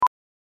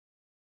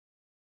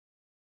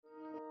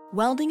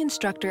Welding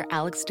instructor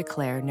Alex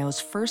DeClaire knows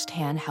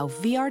firsthand how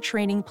VR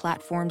training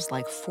platforms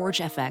like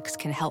ForgeFX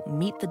can help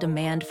meet the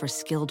demand for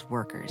skilled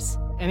workers.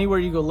 Anywhere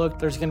you go look,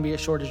 there's going to be a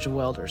shortage of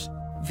welders.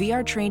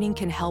 VR training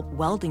can help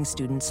welding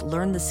students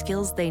learn the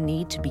skills they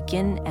need to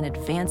begin and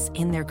advance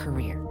in their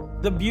career.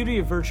 The beauty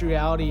of virtual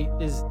reality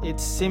is it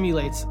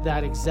simulates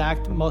that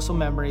exact muscle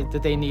memory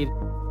that they need.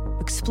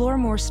 Explore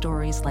more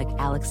stories like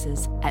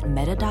Alex's at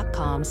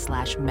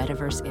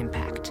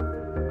meta.com/metaverseimpact.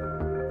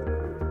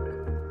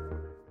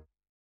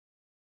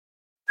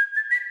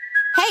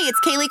 Hey, it's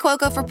Kaylee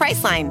Cuoco for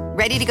Priceline.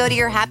 Ready to go to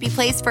your happy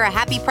place for a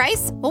happy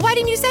price? Well, why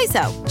didn't you say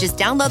so? Just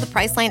download the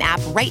Priceline app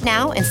right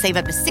now and save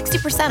up to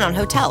 60% on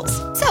hotels.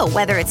 So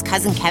whether it's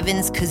Cousin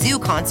Kevin's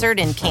Kazoo Concert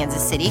in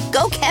Kansas City,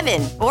 go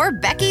Kevin, or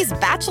Becky's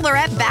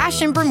Bachelorette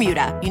Bash in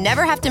Bermuda, you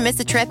never have to miss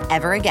a trip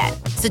ever again.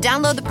 So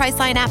download the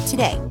Priceline app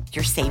today.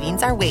 Your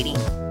savings are waiting.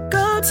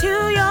 Go to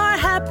your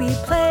happy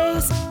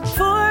place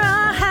for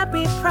a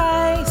happy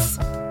price.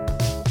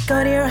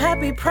 Go to your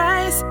happy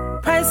price,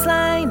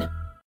 Priceline.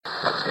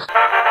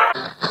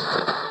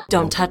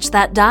 Don't touch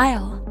that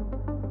dial.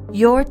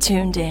 You're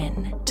tuned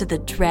in to the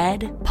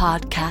Dread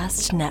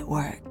Podcast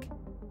Network.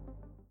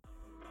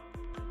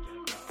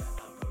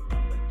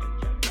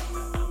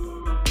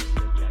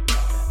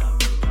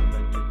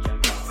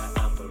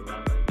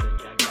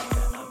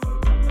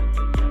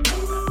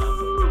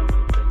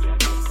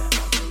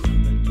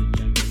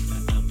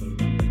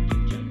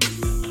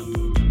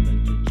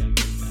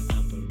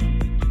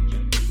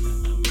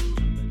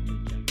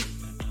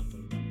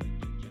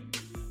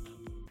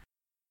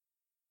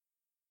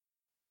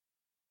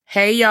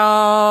 Hey,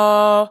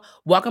 y'all.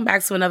 Welcome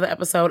back to another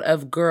episode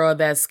of Girl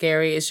That's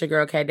Scary. It's your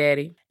girl, K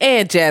Daddy.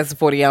 And Jazz, the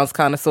 40-ounce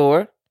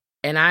connoisseur.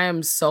 And I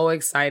am so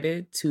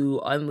excited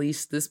to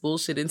unleash this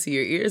bullshit into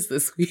your ears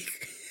this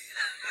week.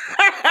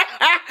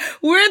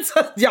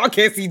 Y'all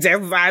can't see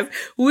Jazz's eyes.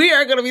 We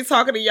are going to be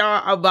talking to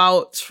y'all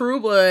about True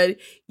Blood.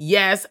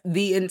 Yes,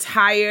 the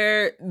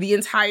entire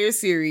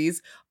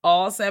series,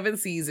 all 7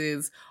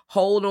 seasons.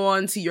 Hold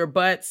on to your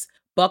butts,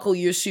 buckle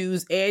your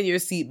shoes and your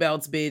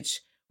seatbelts,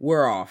 bitch.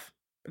 We're off.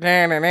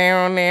 Exactly,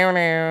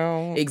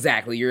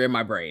 you're in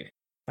my brain.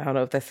 I don't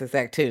know if that's the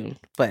exact tune,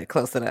 but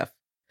close enough.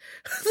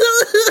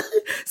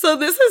 So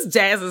this is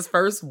Jazz's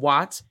first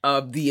watch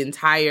of the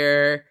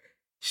entire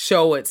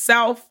show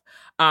itself.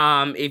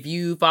 If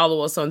you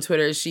follow us on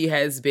Twitter, she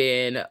has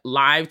been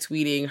live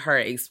tweeting her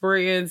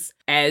experience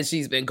as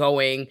she's been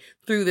going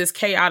through this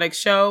chaotic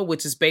show,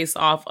 which is based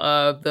off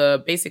of I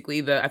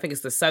think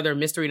it's the Southern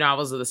Mystery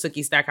Novels of the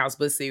Sookie Stackhouse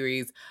book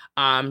series,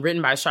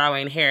 written by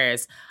Charlaine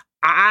Harris.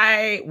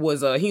 I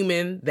was a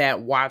human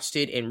that watched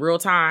it in real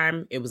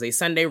time. It was a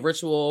Sunday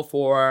ritual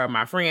for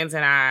my friends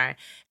and I.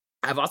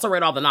 I've also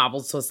read all the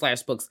novels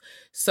 / books.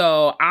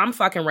 So I'm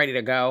fucking ready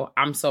to go.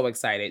 I'm so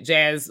excited.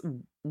 Jazz,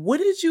 what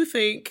did you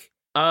think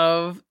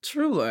of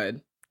True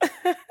Blood?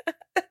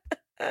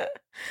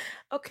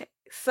 Okay.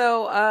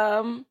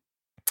 So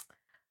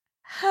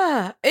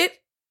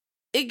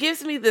it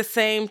gives me the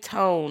same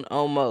tone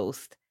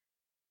almost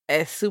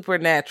as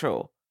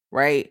Supernatural.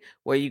 Right?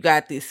 Where you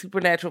got these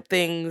supernatural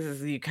things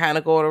as you kind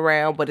of going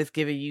around, but it's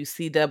giving you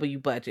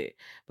CW budget.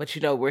 But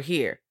we're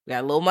here. We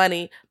got a little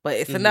money, but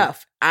it's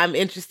enough. I'm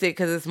interested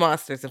because it's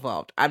monsters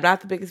involved. I'm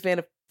not the biggest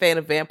fan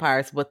of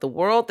vampires, but the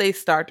world they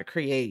start to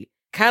create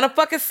kind of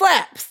fucking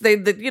slaps.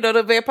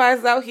 The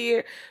vampires out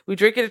here, we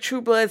drinking the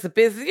True Blood, it's a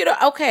business,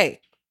 okay,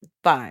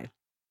 fine.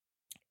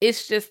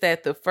 It's just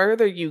that the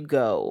further you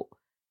go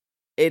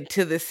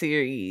into the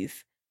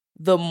series,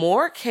 the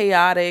more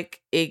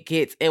chaotic it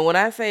gets. And when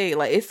I say,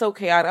 it's so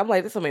chaotic, I'm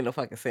like, this don't make no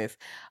fucking sense.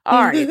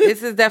 All right,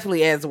 this is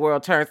definitely as the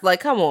world turns.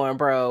 Come on,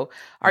 bro.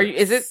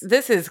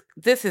 This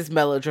is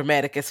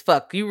melodramatic as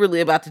fuck. You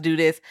really about to do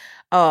this?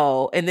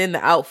 Oh, and then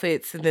the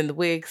outfits, and then the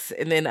wigs,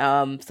 and then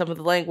some of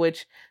the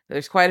language.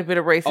 There's quite a bit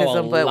of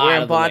racism, but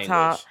we're in bon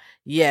temps.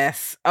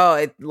 Yes. Oh,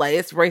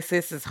 it's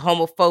racist, it's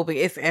homophobic,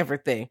 it's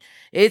everything.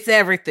 It's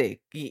everything.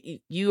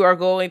 You are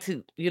going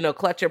to,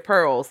 clutch your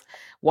pearls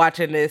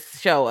watching this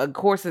show. Of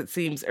course, it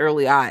seems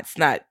early odds.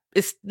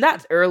 It's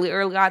not early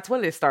odds.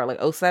 When did it start?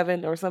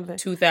 2007 or something?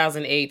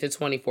 2008 to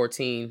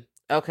 2014.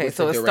 Okay,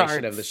 so the it duration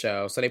starts of the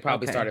show. So they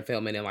probably started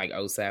filming in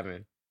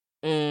 2007.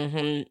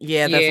 Mm-hmm.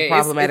 Yeah, that's a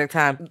problematic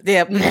time.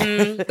 Yeah,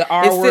 the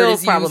R word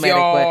is used,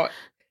 y'all. But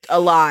a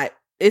lot.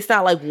 It's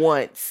not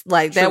once.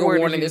 That word.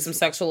 Warning, there's some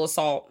sexual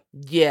assault.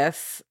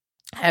 Yes,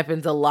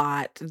 happens a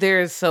lot.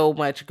 There's so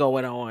much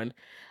going on.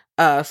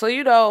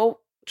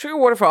 Trigger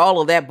warning for all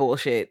of that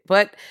bullshit.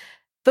 But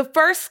the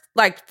first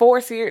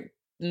 4 series,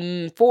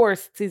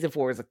 season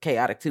 4 is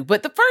chaotic too.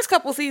 But the first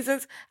couple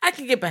seasons, I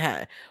can get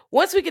behind.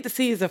 Once we get to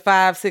season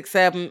 5, 6,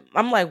 7,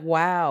 I'm like,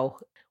 wow,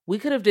 we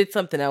could have did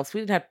something else. We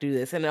didn't have to do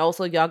this. And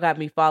also, y'all got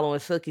me following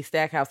Sookie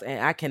Stackhouse,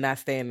 and I cannot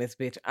stand this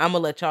bitch. I'm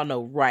gonna let y'all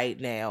know right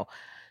now.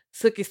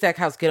 Sookie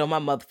Stackhouse get on my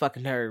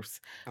motherfucking nerves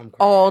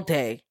all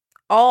day.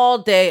 all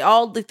day.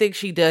 All the thing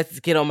she does is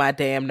get on my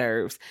damn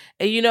nerves.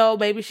 And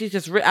maybe she's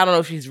just I don't know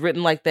if she's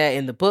written like that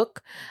in the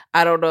book.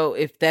 I don't know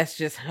if that's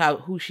just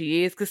who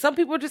she is, because some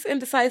people are just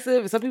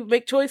indecisive and some people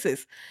make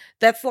choices.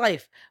 That's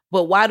life.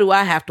 But why do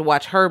I have to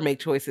watch her make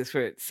choices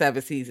for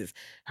 7 seasons?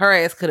 Her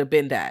ass could have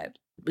been died.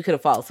 We could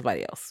have followed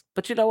somebody else.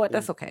 But you know what?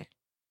 That's okay.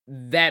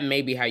 That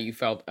may be how you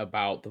felt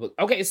about the book.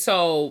 Okay,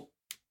 so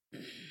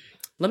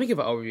let me give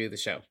an overview of the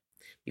show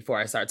before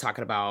I start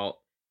talking about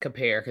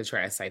compare,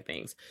 contrast type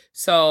things.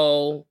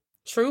 So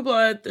True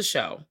Blood, the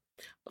show,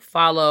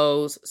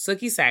 follows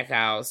Sookie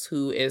Stackhouse,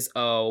 who is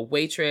a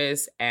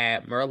waitress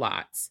at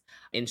Merlot's,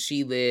 and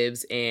she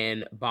lives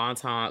in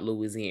Bonton,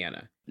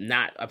 Louisiana.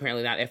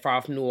 Apparently not that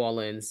far from New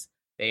Orleans.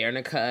 They are in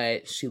a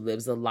cut. She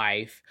lives a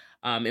life.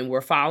 And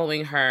we're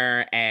following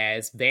her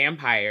as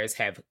vampires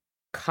have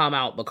come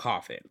out the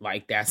coffin.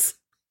 Like, that's...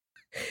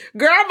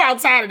 Girl, I'm about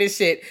tired of this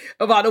shit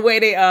about the way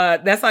they,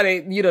 that's how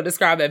they,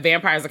 describe that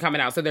vampires are coming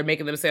out. So they're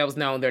making themselves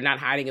known. They're not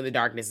hiding in the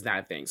darkness. It's not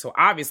a thing. So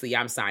obviously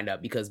I'm signed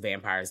up because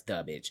vampires,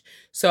 duh, bitch.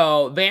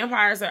 So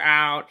vampires are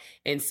out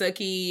and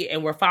Sookie,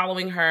 and we're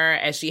following her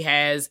as she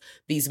has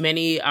these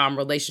many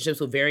relationships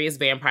with various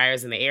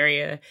vampires in the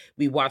area.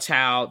 We watch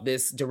how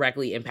this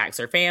directly impacts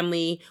her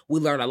family.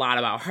 We learn a lot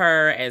about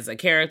her as a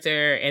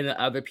character and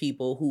the other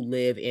people who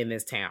live in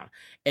this town.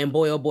 And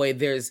boy, oh boy,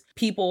 there's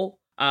people.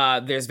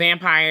 There's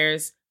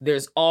vampires.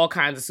 There's all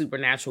kinds of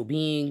supernatural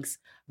beings.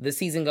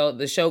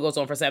 The show goes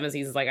on for 7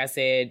 seasons. Like I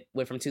said,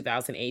 went from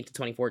 2008 to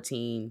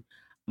 2014.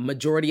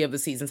 Majority of the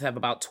seasons have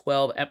about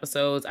 12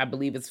 episodes. I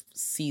believe it's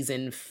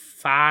season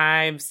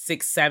 5,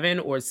 6, 7,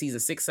 or season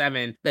 6,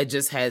 7 that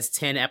just has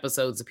 10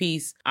 episodes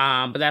apiece.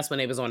 But that's when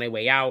it was on their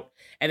way out.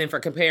 And then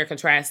for compare and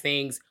contrast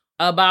things,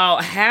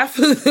 about half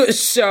of the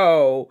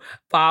show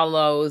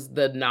follows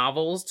the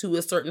novels to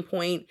a certain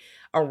point.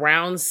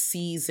 Around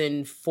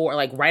season 4,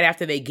 like right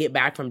after they get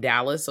back from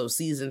Dallas, so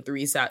season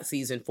 3,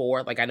 season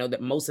 4, like I know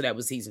that most of that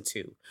was season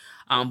 2.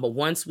 But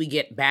once we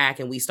get back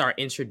and we start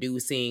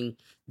introducing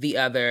the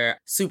other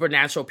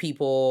supernatural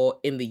people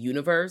in the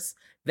universe,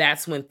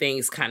 that's when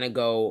things kind of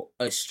go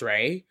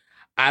astray.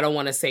 I don't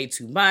want to say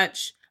too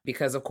much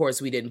because, of course,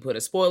 we didn't put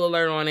a spoiler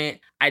alert on it.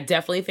 I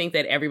definitely think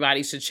that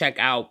everybody should check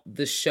out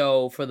the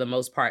show for the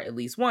most part at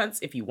least once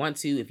if you want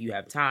to, if you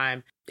have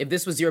time. If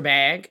this was your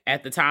bag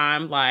at the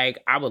time,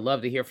 like, I would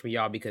love to hear from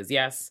y'all because,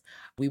 yes,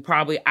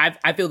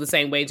 I feel the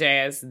same way,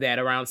 Jazz, that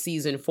around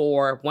season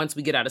 4, once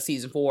we get out of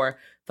season 4,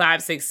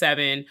 5, 6,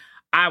 7,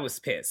 I was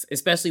pissed,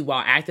 especially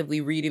while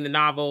actively reading the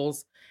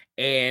novels.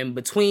 And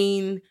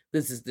between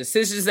the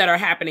decisions that are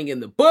happening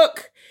in the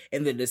book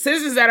and the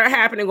decisions that are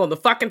happening on the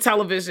fucking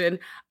television,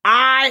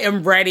 I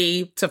am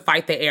ready to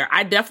fight the air.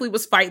 I definitely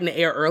was fighting the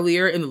air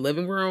earlier in the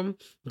living room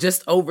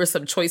just over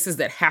some choices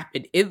that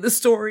happened in the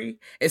story,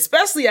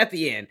 especially at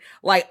the end.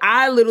 Like,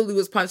 I literally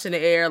was punching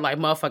the air like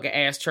motherfucking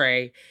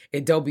Ashtray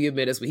and Don't Be a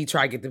Menace when he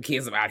tried to get them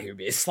kids out here,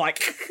 bitch.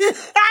 Like,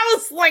 I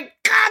was like,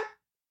 God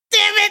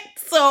damn it.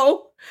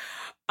 So,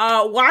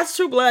 watch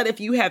True Blood if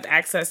you have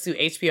access to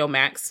HBO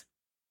Max.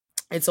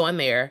 It's on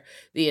there,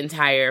 the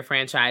entire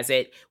franchise.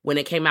 When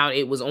it came out,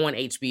 it was on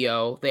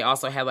HBO. They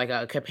also had like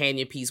a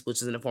companion piece,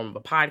 which is in the form of a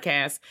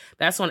podcast.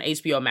 That's on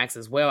HBO Max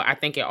as well. I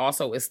think it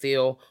also is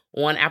still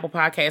on Apple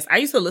Podcasts. I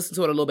used to listen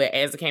to it a little bit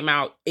as it came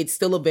out. It's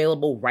still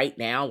available right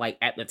now, like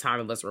at the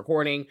time of us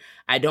recording.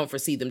 I don't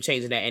foresee them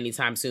changing that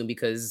anytime soon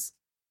because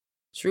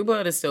True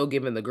Blood is still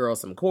giving the girl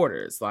some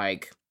quarters.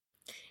 Like,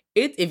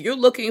 if you're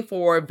looking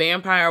for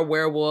vampire,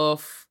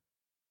 werewolf,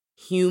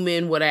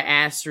 human with an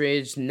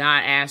asterisk,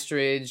 not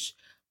asterisk,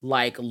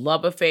 like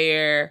love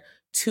affair,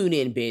 tune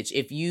in, bitch.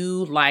 If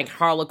you like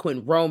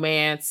Harlequin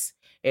romance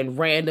and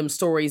random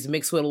stories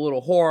mixed with a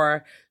little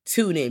horror,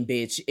 tune in,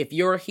 bitch. If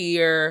you're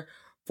here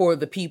for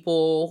the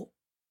people,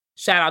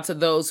 shout out to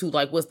those who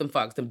like wisdom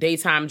fucks, them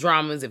daytime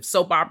dramas. If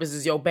soap operas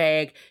is your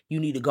bag,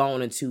 you need to go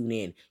on and tune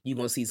in. You're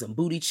going to see some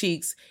booty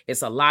cheeks.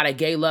 It's a lot of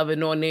gay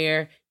loving on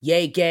there.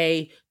 Yay,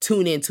 gay.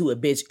 Tune into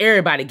it, bitch.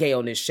 Everybody gay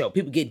on this show.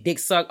 People get dick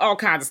sucked, all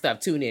kinds of stuff.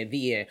 Tune in.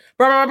 The end.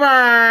 Brr, brr,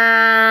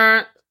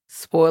 brr.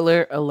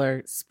 Spoiler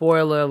alert.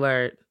 Spoiler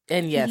alert.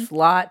 And yes,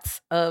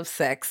 lots of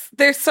sex.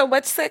 There's so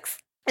much sex.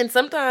 And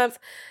sometimes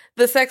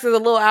the sex is a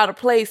little out of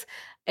place.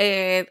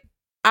 And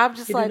I'm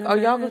just like, oh,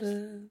 y'all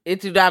gonna...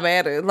 It do not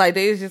matter. Like,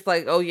 they just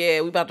like, oh,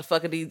 yeah, we about to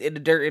fuck these in the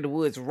dirt in the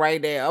woods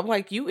right now. I'm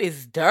like, you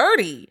is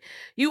dirty.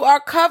 You are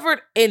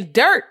covered in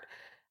dirt.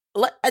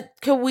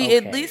 Can we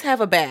at least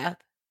have a bath?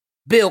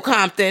 Bill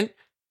Compton.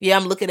 Yeah,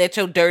 I'm looking at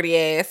your dirty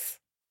ass.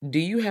 Do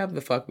you have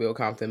the fuck Bill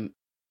Compton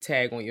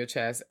tag on your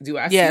chest? Do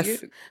I yes. see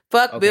it?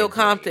 Fuck Bill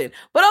Compton. Great.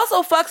 But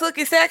also fuck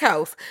Sookie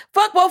Stackhouse.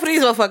 Fuck both of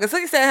these motherfuckers.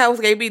 Sookie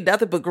Stackhouse gave me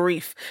nothing but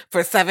grief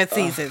for 7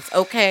 seasons,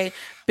 okay?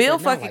 Bill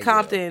fucking like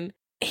Compton,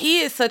 he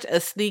is such a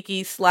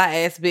sneaky, sly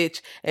ass bitch.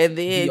 And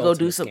then go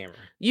do some... Scammer.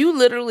 You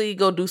literally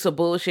go do some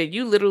bullshit.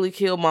 You literally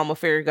kill Mama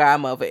Fairy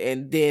Godmother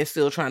and then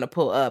still trying to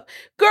pull up.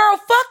 Girl,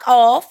 fuck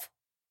off.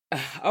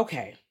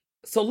 Okay.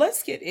 So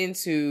let's get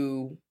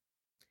into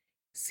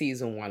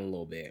season 1 a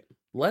little bit.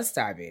 Let's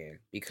dive in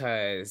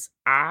because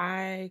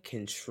I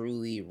can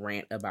truly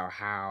rant about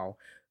how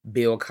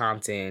Bill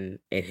Compton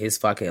and his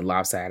fucking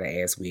lopsided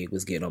ass wig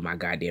was getting on my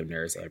goddamn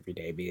nerves every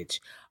day, bitch.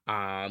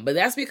 But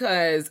that's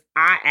because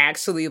I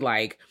actually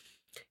like,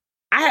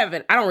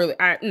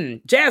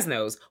 Jazz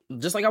knows,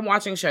 just like I'm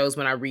watching shows,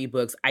 when I read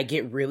books, I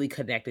get really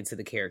connected to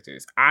the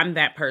characters. I'm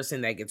that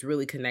person that gets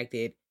really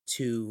connected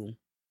to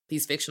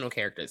these fictional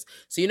characters.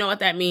 So you know what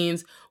that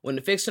means? When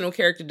the fictional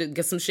character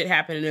gets some shit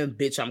happening to them,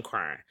 bitch, I'm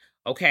crying.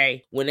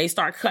 Okay? When they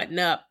start cutting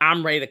up,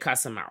 I'm ready to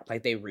cuss them out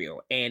like they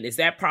real. And is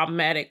that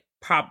problematic?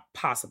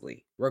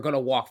 Possibly. We're going to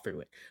walk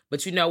through it.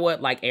 But you know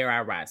what? Like air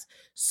I rise.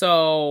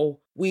 So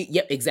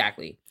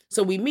exactly.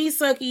 So we meet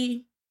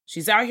Sookie.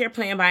 She's out here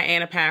playing by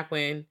Anna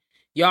Paquin.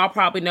 Y'all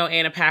probably know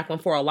Anna Paquin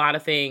for a lot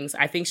of things.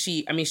 I think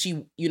she,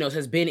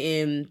 has been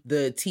in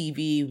the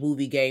TV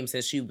movie game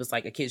since she was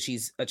like a kid.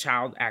 She's a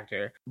child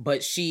actor.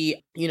 But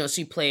she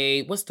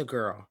played, what's the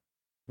girl?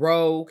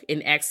 Rogue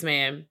in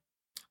X-Men.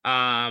 So,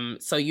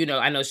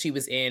 I know she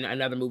was in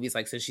another movies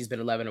like since she's been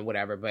 11 or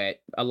whatever,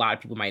 but a lot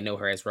of people might know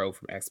her as Rogue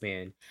from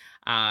X-Men.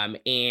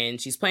 And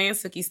she's playing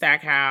Sookie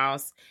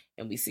Stackhouse,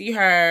 and we see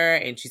her,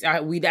 and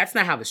that's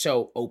not how the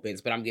show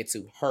opens, but I'm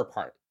getting to her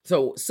part.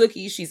 So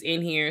Sookie, she's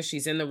in here,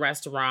 she's in the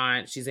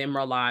restaurant, she's in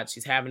Merlot,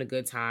 she's having a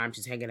good time,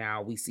 she's hanging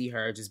out. We see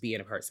her just being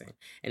a person.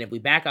 And if we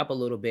back up a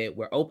little bit,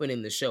 we're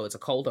opening the show. It's a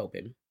cold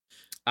open.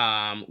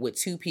 With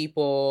two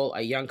people,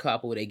 a young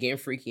couple, they getting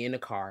freaky in the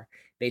car.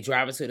 They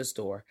drive into the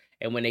store.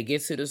 And when they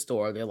get to the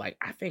store, they're like,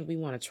 I think we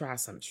want to try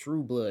some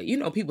True Blood.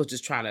 People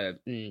just trying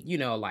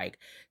to,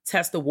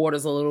 test the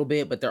waters a little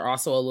bit, but they're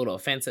also a little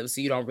offensive, so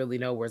you don't really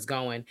know where it's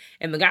going.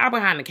 And the guy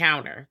behind the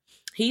counter,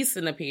 he's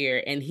sitting up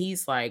here and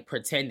he's like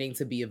pretending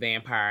to be a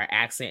vampire,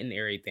 accent and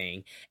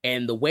everything.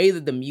 And the way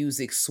that the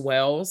music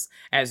swells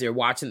as you're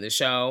watching the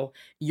show,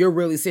 you're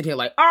really sitting here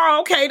like, oh,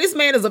 okay, this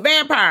man is a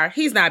vampire.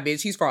 He's not,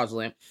 bitch. He's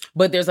fraudulent.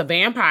 But there's a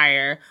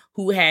vampire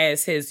who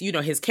has his,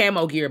 his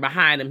camo gear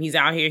behind him. He's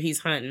out here. He's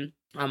hunting.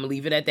 I'm gonna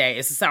leave it at that.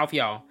 It's the South,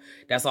 y'all.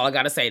 That's all I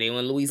gotta say. They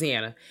in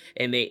Louisiana,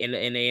 and they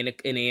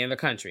in the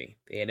country.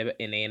 They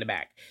in the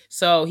back.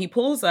 So he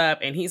pulls up,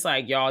 and he's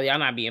like, y'all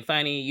not being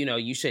funny.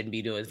 You shouldn't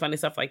be doing funny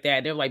stuff like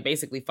that. They're like,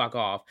 basically, fuck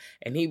off.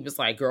 And he was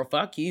like, girl,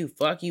 fuck you,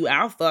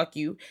 I'll fuck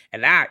you,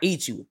 and I'll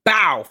eat you.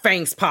 Bow,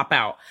 fangs pop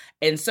out.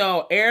 And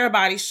so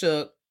everybody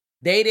shook.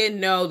 They didn't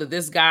know that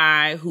this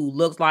guy who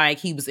looked like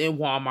he was in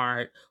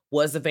Walmart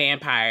was a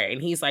vampire.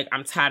 And he's like,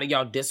 I'm tired of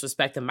y'all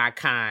disrespecting my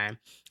kind.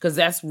 Because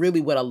that's really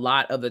what a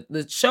lot of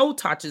the show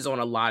touches on,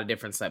 a lot of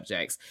different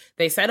subjects.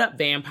 They set up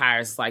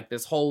vampires like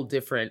this whole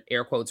different,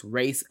 air quotes,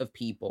 race of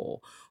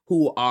people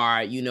who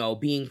are,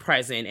 being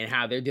present and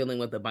how they're dealing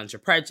with a bunch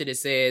of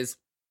prejudices.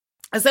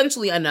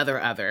 Essentially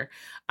another other,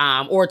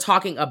 or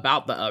talking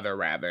about the other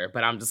rather.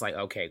 But I'm just like,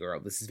 okay, girl,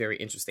 this is very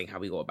interesting how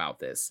we go about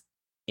this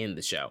in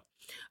the show.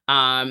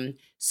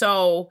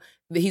 So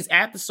he's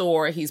at the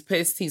store, he's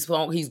pissed, he's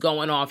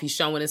going off, he's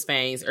showing his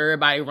fangs,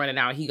 everybody running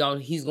out,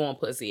 he's going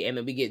pussy, and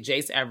then we get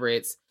Jace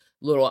Everett's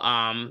little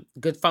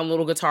good fun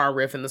little guitar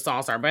riff, and the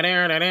song starts,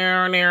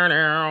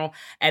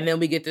 and then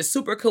we get this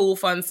super cool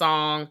fun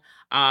song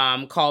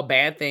called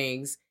Bad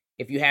Things.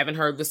 If you haven't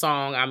heard the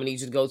song, I'm gonna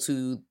need you to go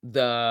to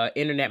the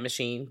internet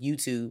machine,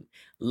 YouTube,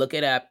 look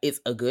it up.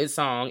 It's a good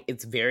song.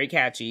 It's very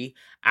catchy.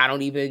 I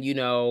don't even,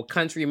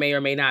 country may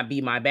or may not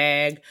be my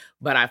bag,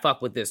 but I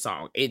fuck with this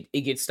song. It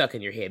gets stuck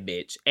in your head,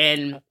 bitch.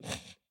 And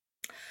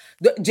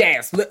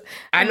Jazz, look,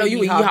 I know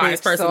you a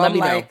yeehaw person. So let me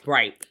know.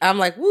 Right. I'm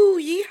like,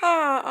 woo,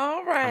 yeehaw.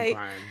 All right.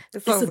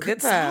 It's a good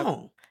time.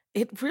 Song.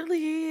 It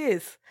really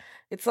is.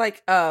 It's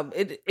like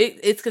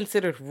it's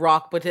considered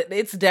rock, but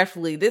it's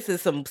definitely, this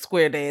is some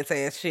square dance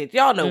ass shit.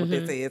 Y'all know what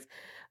this is.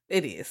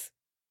 It is.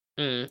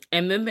 And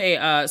then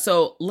they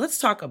so let's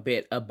talk a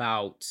bit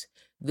about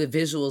the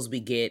visuals we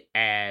get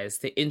as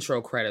the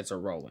intro credits are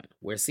rolling.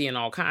 We're seeing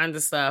all kinds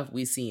of stuff.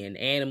 We seeing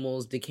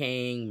animals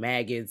decaying,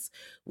 maggots.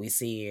 We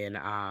seeing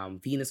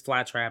Venus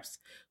flytraps.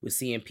 We're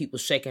seeing people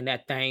shaking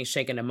that thing,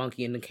 shaking the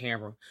monkey in the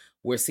camera.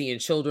 We're seeing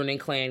children in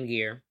clan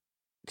gear.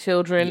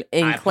 Children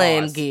in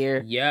clan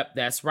gear. Yep,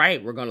 that's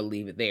right. We're going to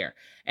leave it there.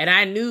 And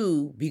I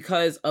knew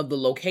because of the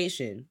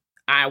location,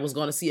 I was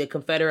going to see a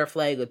Confederate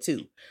flag or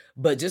two.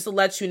 But just to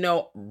let you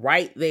know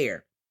right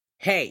there,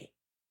 hey,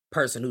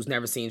 person who's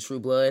never seen True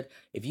Blood,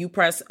 if you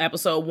press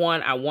episode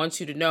 1, I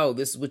want you to know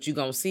this is what you're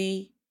going to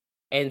see.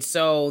 And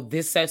so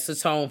this sets the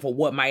tone for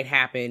what might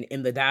happen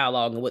in the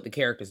dialogue and what the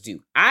characters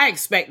do. I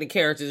expect the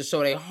characters to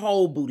show their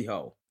whole booty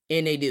hole,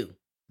 and they do.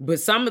 But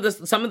some of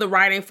the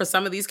writing for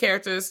some of these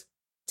characters,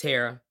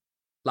 Tara,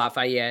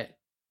 Lafayette,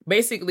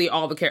 basically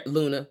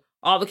Luna,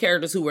 all the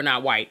characters who were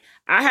not white.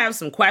 I have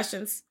some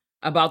questions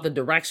about the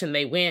direction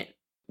they went.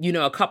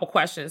 A couple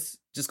questions.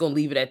 Just gonna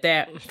leave it at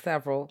that.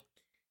 Several.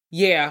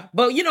 Yeah,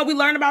 but we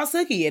learn about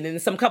Sookie, and then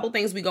some couple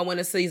things we go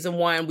into season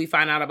 1. We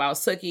find out about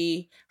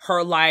Sookie,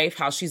 her life,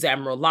 how she's at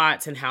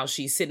Merlot, and how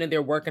she's sitting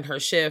there working her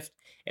shift.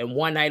 And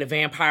one night a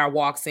vampire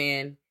walks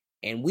in,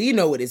 and we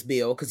know it is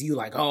Bill because you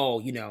like,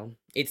 oh,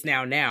 it's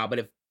now. But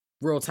if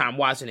real time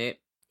watching it,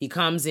 He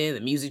comes in,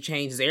 the music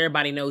changes.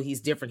 Everybody know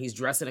he's different. He's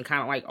dressing in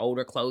kind of like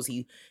older clothes.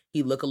 He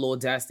look a little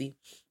dusty.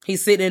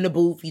 He's sitting in the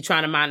booth. He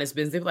trying to mind his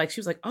business. She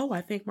was like, oh,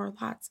 I think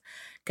Merlotte's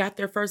got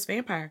their first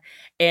vampire.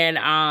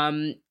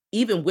 And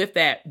even with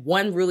that,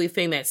 one really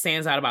thing that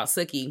stands out about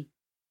Sookie,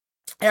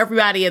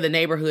 everybody in the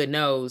neighborhood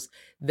knows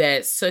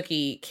that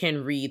Sookie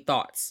can read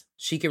thoughts.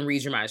 She can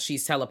read your mind.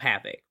 She's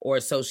telepathic,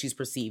 or so she's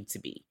perceived to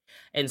be.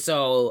 And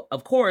so,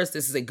 of course,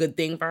 this is a good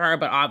thing for her,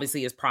 but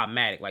obviously it's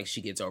problematic. Like,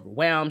 she gets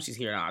overwhelmed. She's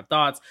hearing our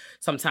thoughts.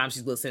 Sometimes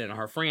she's listening to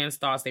her friends'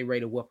 thoughts. They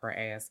ready to whoop her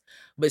ass.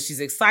 But she's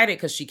excited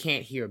because she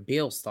can't hear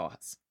Bill's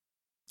thoughts.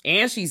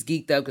 And she's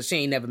geeked up because she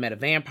ain't never met a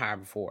vampire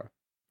before.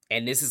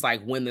 And this is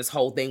like when this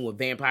whole thing with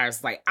vampires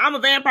is like, I'm a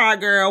vampire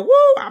girl.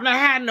 Woo! I'm not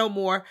hiding no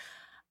more.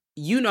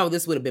 You know,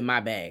 this would have been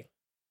my bag.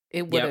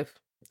 It would have.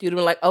 You'd have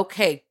been like,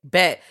 okay,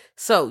 bet.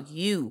 So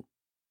you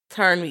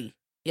turn me.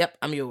 Yep,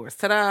 I'm yours.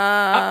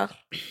 Ta-da!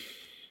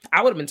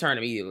 I would have been turned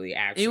immediately,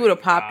 actually. You would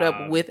have popped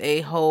up with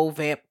a whole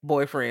vamp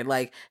boyfriend.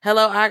 Like,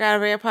 hello, I got a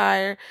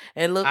vampire.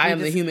 And look, I am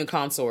the human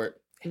consort.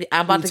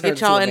 I'm about to get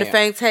y'all into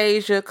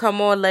Fantasia.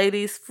 Come on,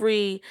 ladies,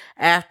 free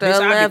after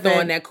 11. I be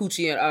throwing that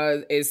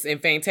coochie in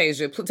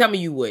Fantasia. Tell me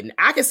you wouldn't.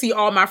 I can see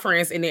all my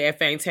friends in there at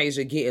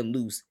Fantasia getting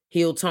loose.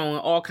 Heel tone,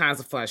 all kinds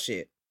of fun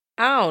shit.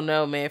 I don't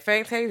know, man.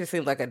 Fantasia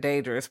seems like a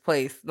dangerous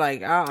place.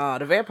 Like,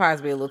 the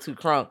vampires be a little too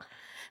crunk.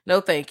 No,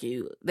 thank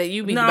you. That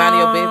you be minding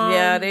your business.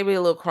 Yeah, they be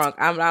a little crunk.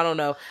 I don't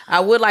know. I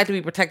would like to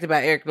be protected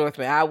by Eric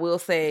Northman. I will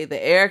say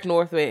that Eric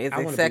Northman is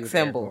a sex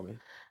symbol.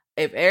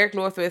 If Eric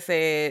Northman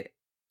said,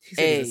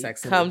 hey,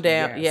 come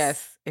down.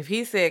 Yes. If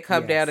he said,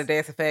 come down and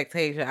dance to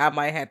Fantasia, I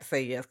might have to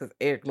say yes, because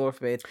Eric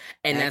Northman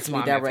and that's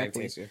me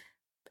directly.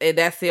 And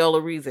that's the only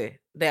reason.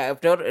 That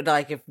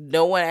if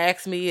no one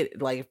asks me,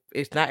 like,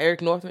 it's not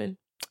Eric Northman,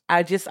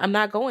 I'm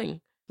not going.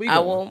 I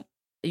won't.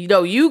 You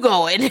know, you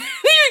going.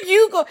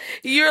 You go.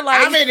 You're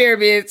like, I'm in there,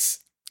 bitch.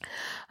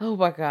 Oh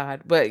my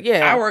God. But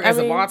yeah. I work as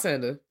a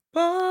bartender.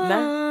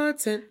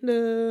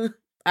 Bartender.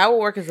 I will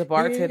work as a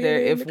bartender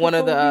if one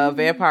of the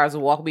vampires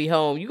will walk me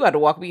home. You got to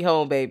walk me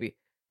home, baby.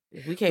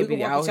 We can't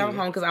be out here.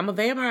 Home because I'm a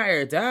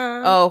vampire.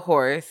 Duh. Oh, of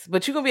course.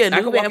 But you gonna be a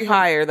new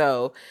vampire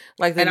though.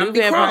 Like the new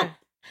vampire. Crunk.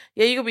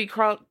 Yeah, you gonna be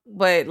crunk.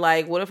 But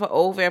like, what if an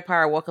old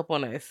vampire walk up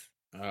on us?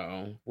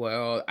 Oh,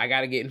 well, I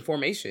gotta get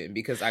information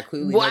because I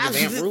clearly know the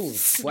vamp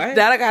rules. What?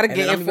 That I gotta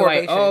get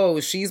information. Like,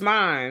 oh, she's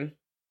mine.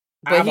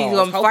 But he's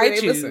gonna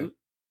fight you. Listen.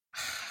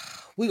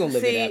 We gonna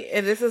live it up.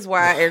 And this is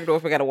why Eric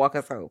Northman gotta walk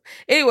us home.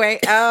 Anyway,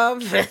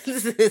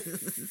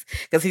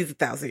 because he's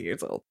 1,000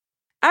 years old.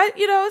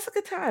 It's a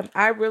good time.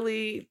 I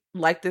really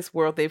like this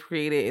world they've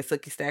created in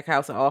Sookie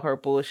Stackhouse and all her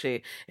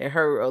bullshit and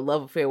her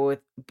love affair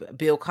with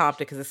Bill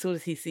Compton. Because as soon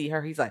as he see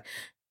her, he's like,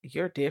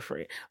 "You're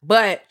different."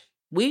 But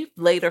we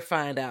later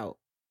find out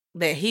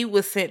that he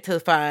was sent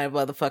to find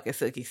motherfucking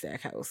Sookie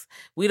Stackhouse.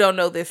 We don't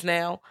know this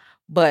now,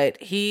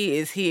 but he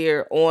is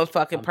here on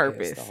fucking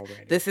purpose.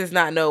 This is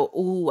not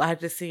I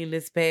just seen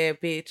this bad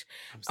bitch.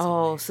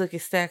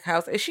 Sookie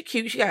Stackhouse. And she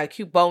cute. She got a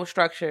cute bone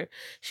structure.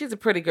 She's a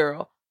pretty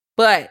girl.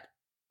 But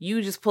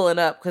you just pulling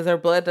up because her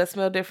blood does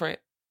smell different.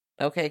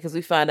 Okay, because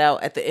we find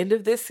out at the end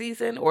of this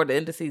season or the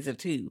end of season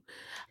 2,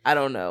 I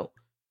don't know,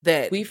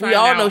 that we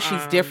all know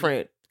she's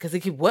different. Because they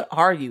keep, what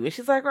are you? And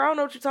she's like, I don't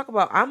know what you're talking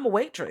about. I'm a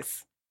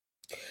waitress.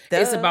 Duh.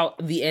 It's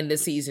about the end of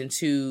season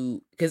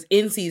 2. Because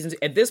in season 2,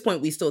 at this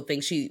point, we still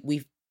think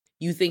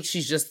you think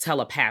she's just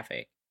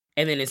telepathic.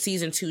 And then in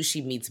season 2,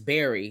 she meets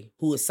Barry,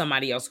 who is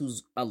somebody else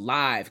who's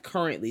alive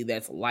currently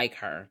that's like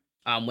her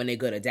when they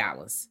go to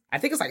Dallas. I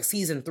think it's like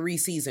season 3,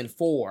 season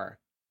 4.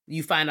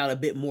 You find out a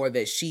bit more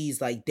that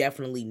she's like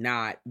definitely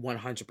not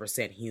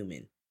 100%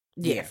 human.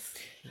 Yes.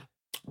 Yeah.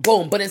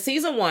 Boom. But in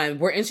season 1,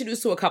 we're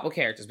introduced to a couple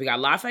characters. We got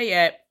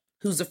Lafayette,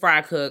 who's the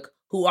fry cook,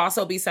 who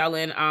also be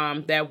selling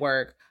that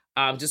work.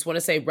 Just want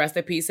to say rest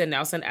in peace to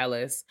Nelson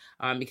Ellis,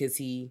 because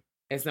he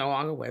is no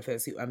longer with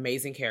us.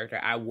 Amazing character.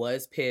 I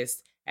was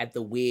pissed at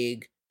the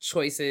wig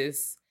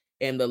choices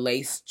and the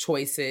lace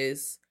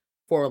choices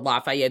for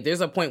Lafayette. There's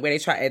a point where they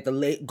try at the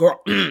late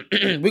girl.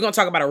 We're gonna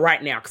talk about it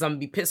right now because I'm gonna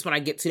be pissed when I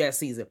get to that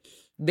season.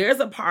 There's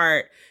a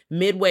part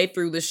midway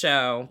through the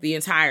show, the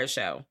entire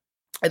show.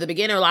 At the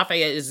beginning,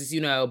 Lafayette is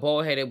just,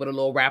 bald-headed with a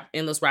little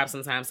endless rap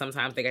sometimes.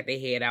 Sometimes they got their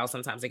head out.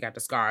 Sometimes they got the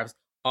scarves.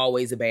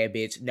 Always a bad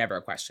bitch. Never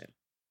a question.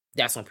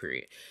 That's on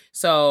period.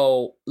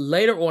 So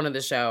later on in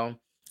the show,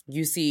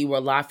 you see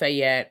where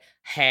Lafayette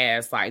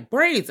has like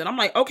braids. And I'm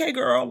like, okay,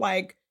 girl,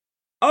 like,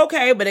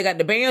 okay. But they got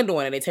the band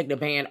on and they take the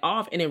band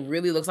off and it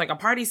really looks like a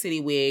Party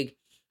City wig.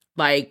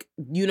 Like,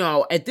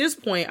 at this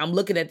point, I'm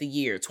looking at the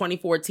year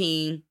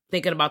 2014,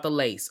 thinking about the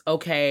lace.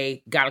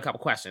 Okay, got a couple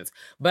questions.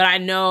 But I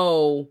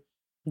know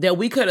that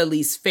we could at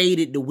least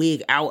faded the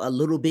wig out a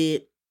little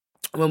bit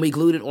when we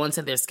glued it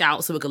onto their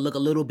scalp so it could look a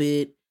little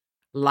bit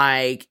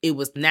like it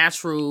was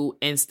natural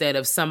instead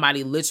of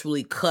somebody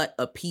literally cut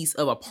a piece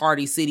of a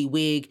Party City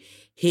wig,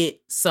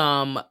 hit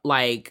some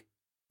like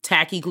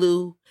tacky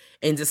glue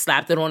and just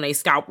slapped it on their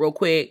scalp real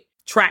quick,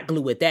 track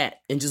glue with that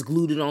and just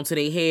glued it onto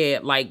their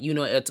head like,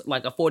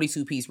 like a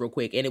 42 piece real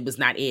quick. And it was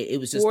not it. It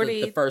was just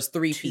the first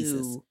 3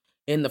 pieces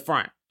in the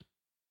front.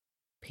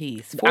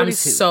 piece. 42. I'm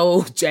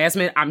so,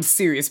 Jasmine, I'm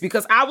serious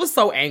because I was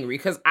so angry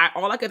because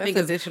all I could think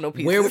additional is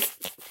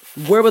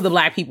pieces. where were the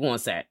black people on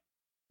set?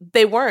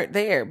 They weren't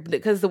there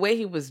because the way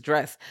he was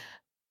dressed.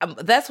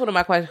 That's one of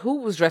my questions.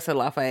 Who was dressing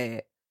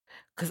Lafayette?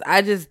 Because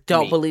I just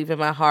don't believe in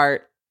my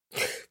heart.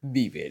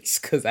 Me,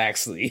 bitch. Because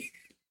actually...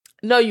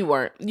 No, you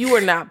weren't. You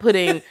were not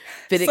putting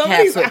fitted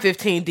caps with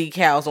 15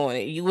 decals on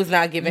it. You was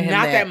not giving him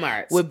that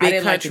much. With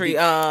big country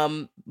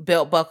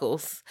belt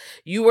buckles.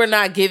 You were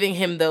not giving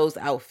him those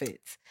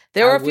outfits.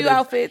 There were a few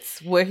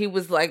outfits where he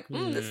was like,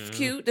 this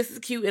is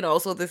cute, and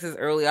also this is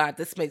early on.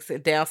 This makes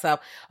it down south.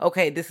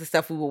 Okay, this is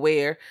stuff we will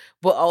wear.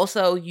 But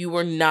also, you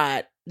were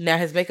not. Now,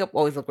 his makeup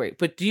always looked great,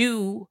 but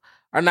you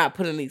are not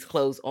putting these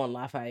clothes on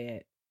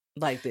Lafayette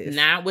like this.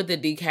 Not with the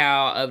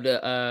decal of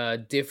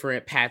the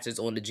different patches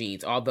on the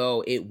jeans,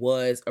 although it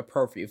was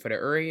appropriate for the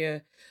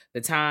area,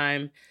 the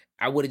time.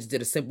 I would have just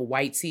did a simple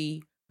white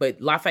tee. But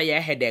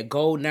Lafayette had that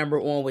gold number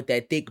on with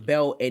that thick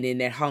belt and then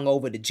that hung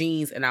over the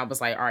jeans. And I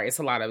was like, all right, it's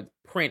a lot of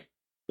print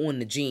on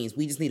the jeans.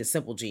 We just need a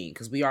simple jean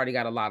because we already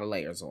got a lot of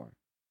layers on.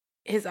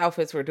 His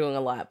outfits were doing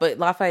a lot. But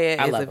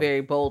Lafayette is a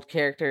very bold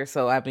character.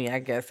 So, I mean, I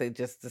guess they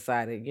just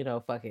decided,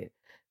 fuck it.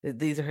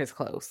 These are his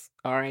clothes.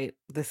 All right.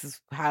 This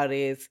is how it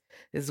is.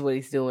 This is what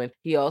he's doing.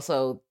 He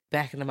also,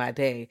 back in my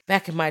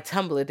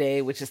Tumblr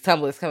day, which is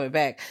Tumblr's coming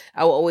back,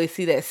 I will always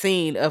see that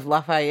scene of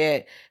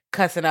Lafayette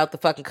cussing out the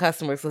fucking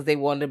customers because they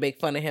wanted to make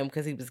fun of him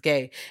because he was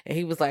gay. And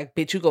he was like,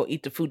 bitch, you gonna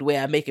eat the food the way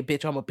I make it,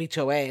 bitch, or I'm gonna beat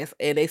your ass.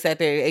 And they sat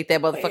there and ate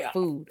that motherfucking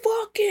food.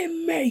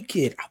 Fucking make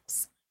it.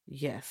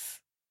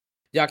 Yes.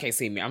 Y'all can't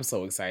see me. I'm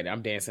so excited.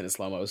 I'm dancing in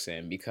slow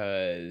motion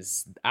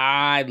because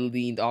I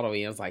leaned all the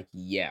way and was like,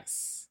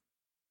 yes.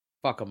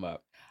 Fuck him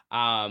up.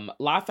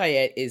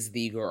 Lafayette is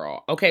the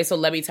girl. Okay, so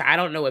let me tell you, I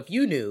don't know if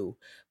you knew,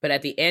 but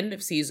at the end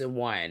of season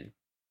 1,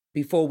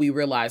 before we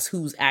realized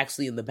who's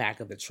actually in the back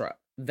of the truck,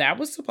 that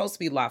was supposed to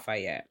be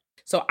Lafayette.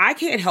 So I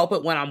can't help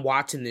it when I'm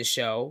watching this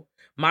show.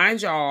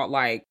 Mind y'all,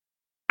 like,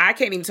 I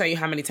can't even tell you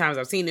how many times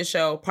I've seen this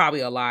show.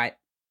 Probably a lot.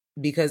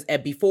 Because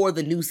before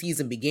the new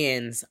season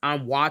begins,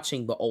 I'm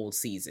watching the old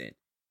season.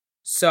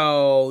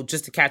 So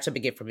just to catch up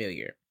and get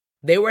familiar.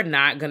 They were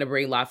not going to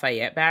bring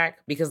Lafayette back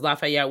because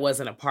Lafayette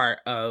wasn't a part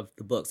of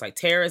the books. Like,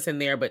 Tara's in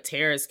there, but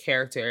Tara's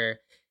character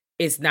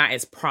is not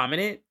as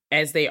prominent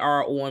as they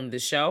are on the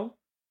show.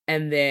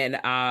 And then,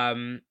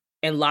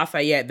 and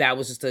Lafayette, that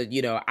was just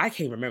I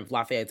can't remember if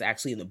Lafayette's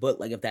actually in the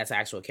book, like if that's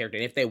actual character.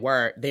 And if they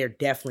were, they're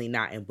definitely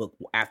not in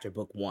after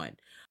book 1.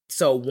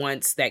 So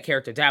once that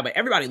character died, but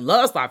everybody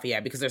loves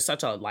Lafayette because they're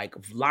such a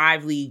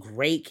lively,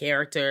 great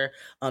character,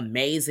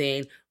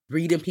 amazing,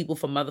 reading people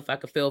for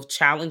motherfucking filth,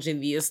 challenging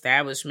the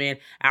establishment,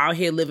 out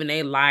here living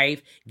their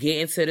life,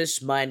 getting to the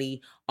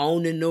shmoney,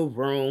 owning the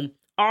room,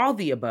 all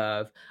the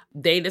above.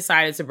 They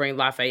decided to bring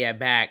Lafayette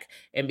back,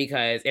 and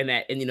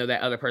that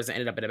other person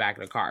ended up in the back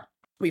of the car.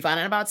 We found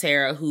out about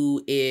Tara,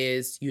 who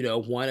is,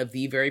 one of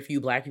the very few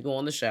Black people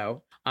on the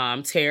show.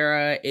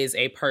 Tara is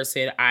a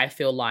person I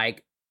feel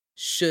like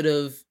should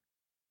have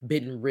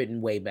been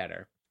written way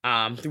better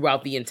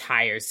throughout the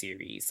entire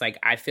series. Like,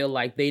 I feel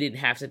like they didn't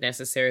have to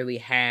necessarily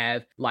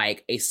have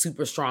like a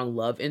super strong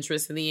love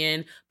interest in the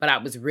end, but I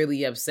was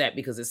really upset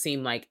because it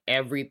seemed like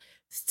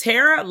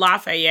Tara,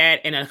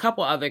 Lafayette, and a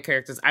couple other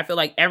characters, I feel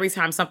like every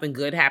time something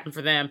good happened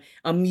for them,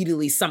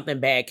 immediately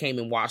something bad came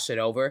and washed it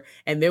over.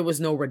 And there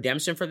was no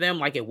redemption for them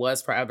like it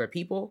was for other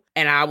people.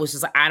 And I was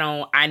just like,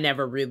 that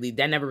never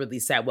really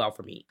sat well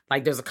for me.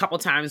 Like, there's a couple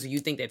times where you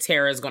think that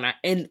Tara is going to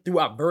end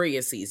throughout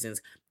various seasons.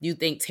 You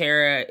think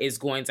Tara is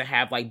going to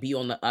have be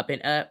on the up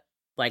and up,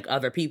 like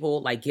other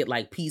people,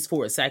 get peace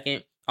for a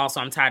second.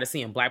 Also, I'm tired of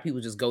seeing Black people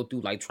just go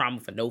through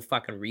trauma for no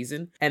fucking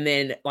reason. And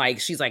then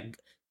she's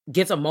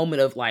gets a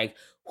moment of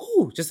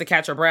whoo, just to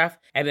catch her breath,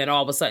 and then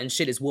all of a sudden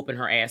shit is whooping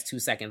her ass 2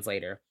 seconds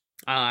later.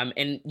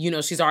 And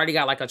she's already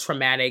got a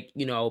traumatic,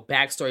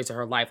 backstory to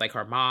her life. Like,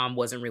 her mom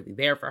wasn't really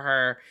there for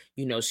her.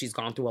 She's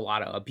gone through a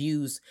lot of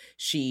abuse.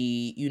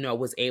 She,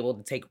 was able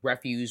to take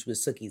refuge with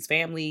Sookie's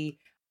family,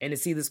 and to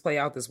see this play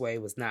out this way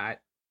was not.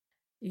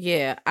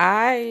 Yeah,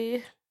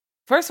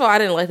 first of all, I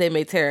didn't like they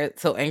made Tara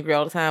so angry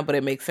all the time, but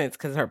it makes sense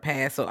because of her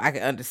past, so I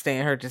can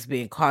understand her just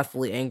being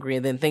constantly angry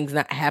and then things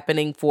not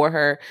happening for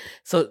her.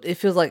 So it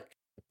feels like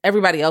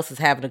everybody else is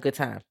having a good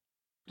time.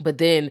 But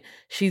then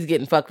she's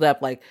getting fucked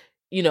up,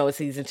 in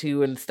season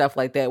 2 and stuff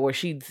like that, where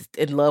she's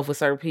in love with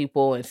certain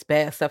people and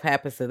bad stuff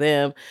happens to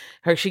them.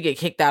 She get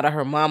kicked out of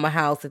her mama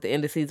house at the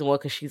end of season 1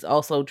 because she's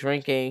also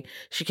drinking.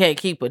 She can't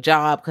keep a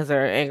job because of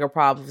her anger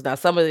problems. Now,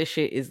 some of this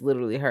shit is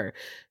literally her.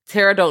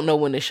 Tara don't know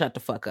when to shut the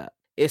fuck up.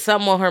 If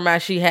something on her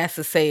mind, she has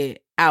to say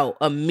it out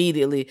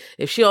immediately.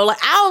 If she don't I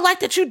don't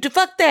like that you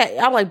fuck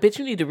that. I'm like, bitch,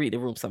 you need to read the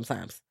room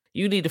sometimes.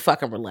 You need to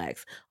fucking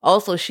relax.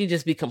 Also, she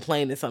just be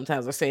complaining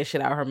sometimes or saying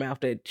shit out of her mouth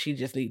that she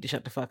just need to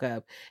shut the fuck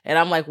up. And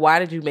I'm like, why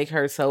did you make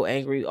her so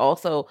angry?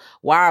 Also,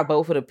 why are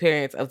both of the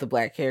parents of the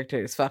Black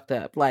characters fucked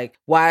up?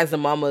 Why is the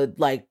mama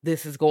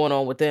this is going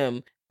on with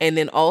them? And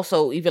then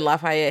also, even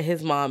Lafayette,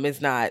 his mom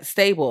is not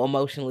stable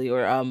emotionally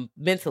or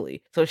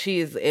mentally. So she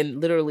is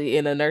literally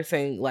in a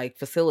nursing like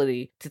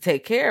facility to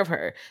take care of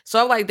her.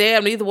 So I'm like,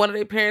 damn, neither one of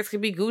their parents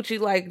can be Gucci.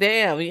 Like,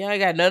 damn, you ain't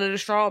got none of the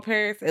strong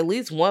parents. At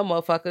least one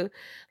motherfucker.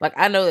 Like,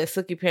 I know that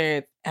Sookie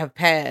parents have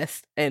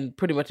passed and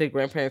pretty much their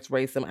grandparents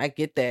raised them. I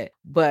get that.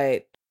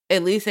 But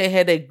at least they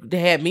had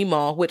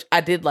Meemaw, which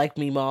I did like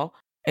Meemaw.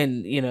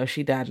 And, you know,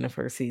 she died in the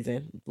first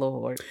season.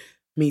 Lord.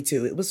 Me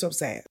too. It was so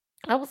sad.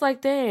 I was like,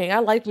 dang, I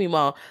like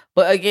Meemaw.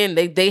 But again,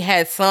 they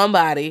had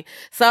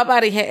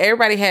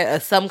everybody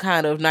had some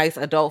kind of nice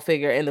adult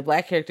figure, and the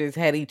black characters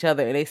had each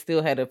other, and they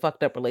still had a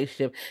fucked up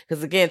relationship.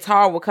 Because again,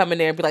 Tara would come in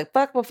there and be like,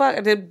 fuck,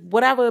 and then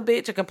whatever,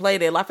 bitch, and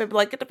complain, and Lafayette be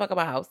like, get the fuck out of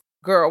my house.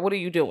 Girl, what are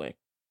you doing?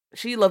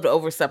 She loved to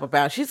overstep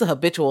about. She's a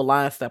habitual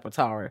line stepper,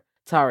 Tara.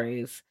 Tara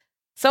is.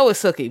 So is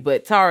Sookie,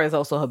 but Tara is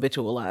also a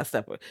habitual line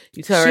stepper.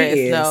 You tell her ass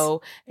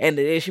no, and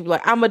then she be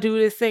like, I'm going to do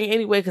this thing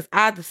anyway because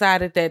I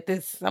decided that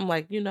this. I'm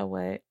like, you know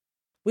what?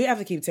 We have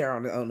to keep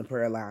Tara on the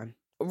prayer line.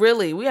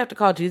 Really, we have to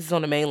call Jesus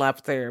on the main line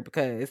for Tara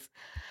because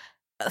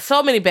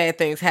so many bad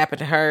things happen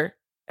to her.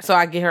 So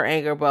I get her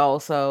anger, but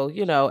also,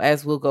 you know,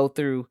 as we'll go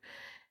through,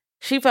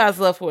 she finds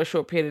love for a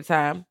short period of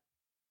time,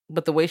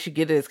 but the way she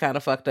get it is kind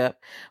of fucked up.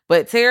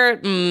 But Tara,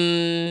 I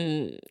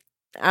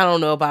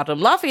don't know about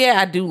them. Lafayette,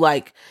 I do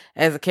like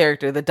as a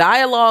character. The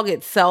dialogue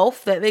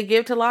itself that they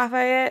give to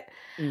Lafayette,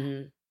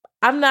 I'm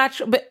not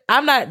sure, but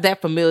I'm not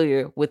that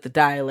familiar with the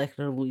dialect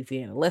of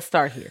Louisiana. Let's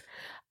start here.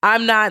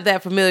 I'm not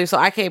that familiar, so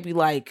I can't be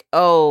like,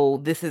 oh,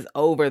 this is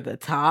over the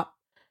top.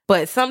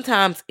 But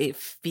sometimes it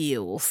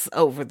feels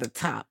over the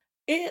top.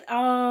 It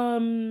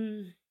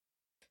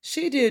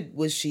she did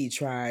what she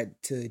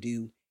tried to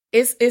do.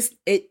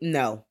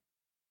 No.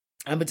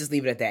 I'm gonna just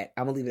leave it at that.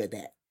 I'm gonna leave it at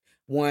that.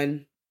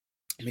 One,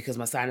 because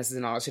my sinuses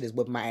and all that shit is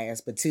whipping my ass.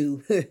 But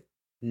two,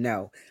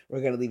 no, we're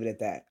gonna leave it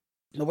at that.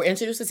 But we're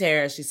introduced to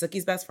Tara. She's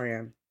Sookie's best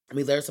friend. And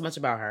we learn so much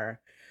about her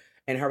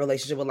and her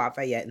relationship with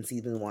Lafayette in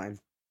season 1.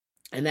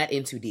 And not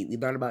in too deep. We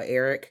learn about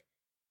Eric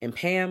and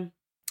Pam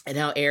and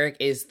how Eric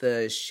is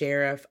the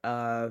sheriff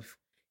of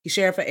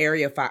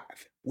Area 5,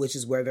 which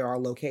is where they're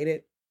all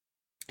located.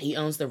 He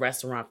owns the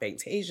restaurant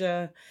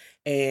Fantasia.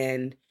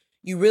 And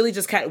you really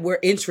just we're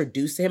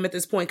introduced to him at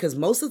this point because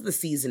most of the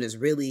season is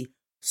really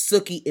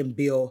Sookie and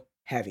Bill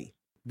heavy.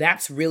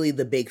 That's really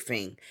the big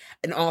thing.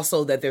 And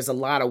also that there's a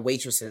lot of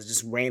waitresses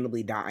just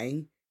randomly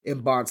dying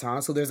in Bon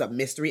Ton. So there's a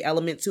mystery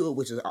element to it,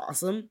 which is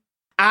awesome.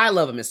 I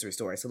love a mystery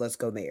story, so let's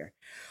go there.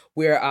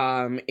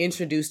 We're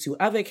introduced to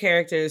other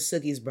characters,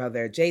 Sookie's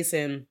brother,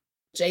 Jason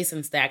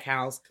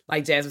Stackhouse.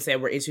 Like Jasmine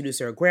said, we're introduced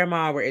to her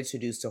grandma. We're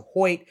introduced to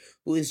Hoyt,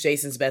 who is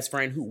Jason's best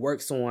friend, who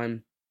works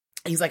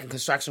he's like a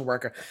construction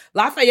worker.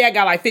 Lafayette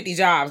got like 50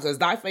 jobs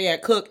because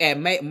Lafayette cook at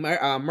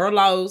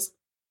Merlot's,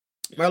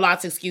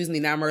 not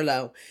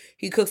Merlot.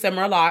 He cooks at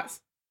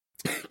Merlot's.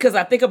 Because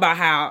I think about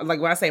how,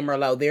 like when I say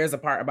Merlot, there's a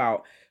part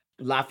about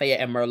Lafayette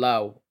and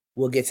Merlot.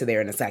 We'll get to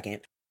there in a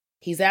second.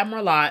 He's at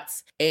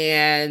Merlot's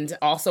and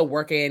also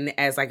working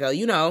as like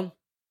a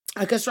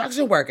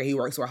construction worker. He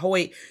works with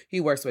Hoyt. He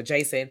works with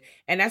Jason.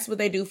 And that's what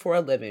they do for a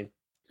living.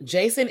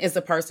 Jason is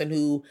the person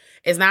who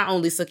is not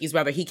only Sookie's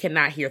brother. He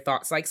cannot hear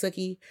thoughts like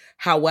Sookie.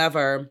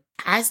 However,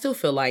 I still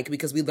feel like,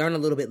 because we learn a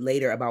little bit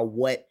later about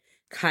what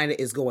kind of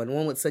is going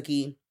on with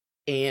Sookie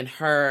and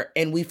her.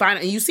 And we find,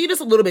 and you see this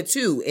a little bit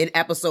too in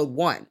episode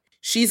 1.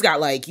 She's got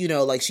like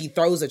she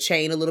throws a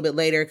chain a little bit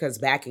later because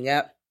backing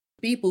up.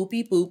 Beep, boop,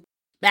 beep, boop.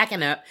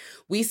 Backing up,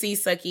 we see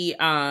Sookie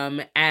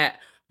at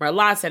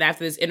Merlot's, and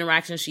after this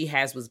interaction she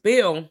has with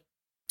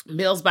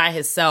Bill's by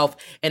himself,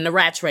 and the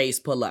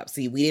Rattrays pull up.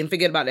 See, we didn't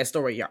forget about that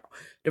story, y'all.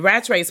 The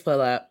Rattrays pull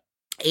up,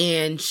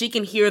 and she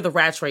can hear the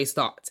Rattrays'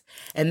 thoughts,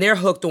 and they're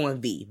hooked on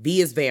V.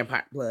 V is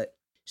vampire blood.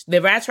 The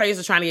Rattrays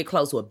are trying to get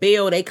close with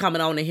Bill. They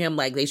coming on to him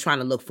like they trying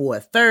to look for a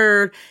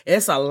third.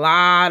 It's a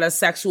lot of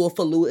sexual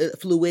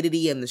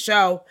fluidity in the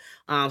show.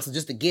 So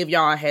just to give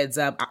y'all a heads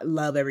up, I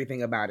love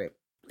everything about it.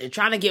 They're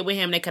trying to get with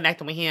him. They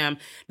connecting with him.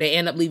 They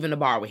end up leaving the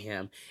bar with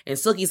him. And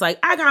Sookie's like,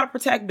 I gotta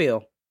protect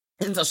Bill.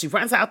 And so she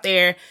runs out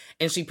there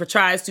and she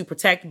tries to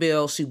protect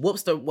Bill. She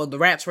whoops the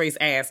Rattray's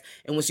ass.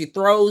 And when she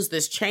throws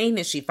this chain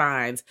that she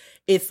finds,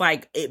 it's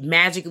like it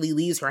magically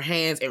leaves her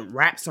hands and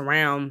wraps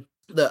around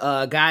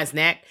the guy's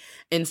neck.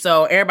 And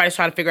so everybody's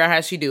trying to figure out how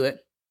she do it.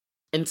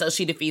 And so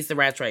she defeats the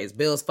Rattrays.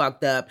 Bill's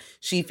fucked up.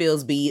 She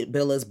feels beat.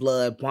 Bill is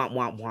blood. Womp,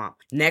 womp, womp.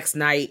 Next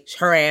night,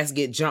 her ass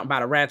get jumped by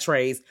the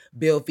Rattrays.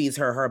 Bill feeds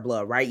her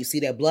blood, right? You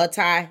see that blood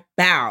tie?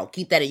 Bow.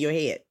 Keep that in your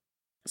head.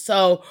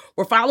 So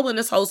we're following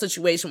this whole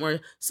situation where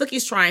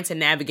Sookie's trying to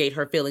navigate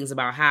her feelings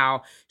about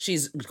how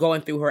she's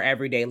going through her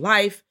everyday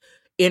life,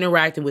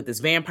 interacting with this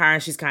vampire.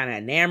 She's kind of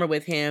enamored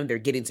with him. They're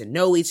getting to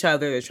know each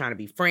other. They're trying to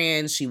be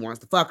friends. She wants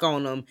to fuck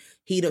on him.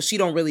 She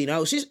don't really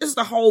know. It's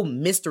the whole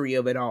mystery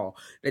of it all.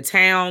 The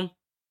town,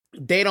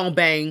 they don't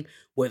bang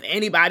with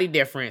anybody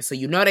different. So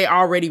they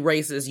already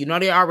racist.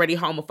 They already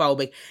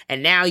homophobic.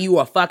 And now you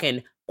are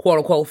fucking quote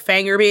unquote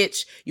fanger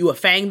bitch. You a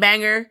fang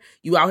banger.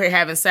 You out here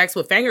having sex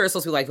with fanger is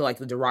supposed to be like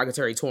the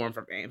derogatory term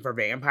for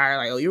vampire.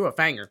 Like, oh, you're a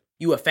fanger.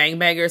 You a fang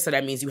banger, so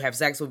that means you have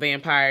sex with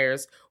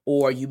vampires,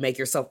 or you make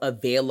yourself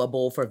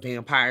available for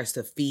vampires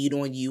to feed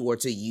on you or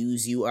to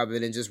use you other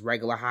than just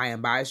regular high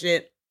and by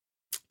shit.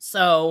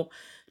 So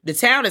the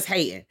town is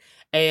hating.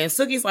 And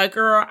Sookie's like,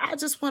 girl, I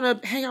just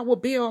want to hang out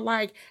with Bill.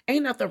 Like,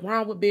 ain't nothing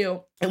wrong with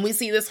Bill. And we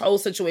see this whole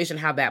situation,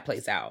 how that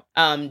plays out.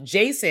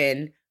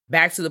 Jason,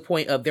 back to the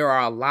point of there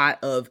are a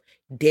lot of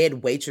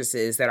dead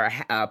waitresses that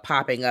are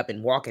popping up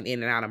and walking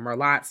in and out of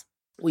Merlotte's.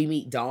 We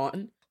meet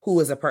Dawn, who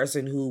is a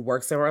person who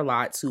works at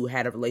Merlotte's, who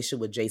had a relationship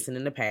with Jason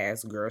in the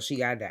past. Girl, she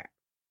got that.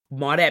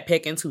 Maudette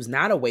Pickens, who's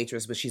not a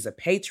waitress, but she's a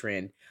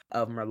patron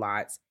of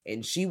Merlotte's.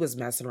 And she was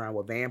messing around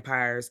with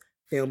vampires,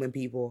 filming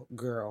people.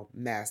 Girl,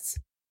 mess.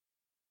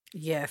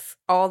 Yes,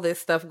 all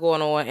this stuff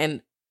going on.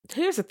 And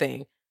here's the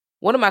thing.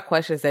 One of my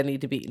questions that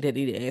need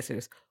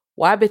answers.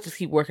 Why bitches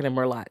keep working at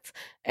Merlotte's?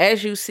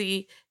 As you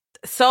see,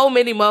 so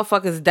many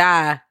motherfuckers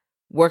die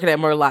working at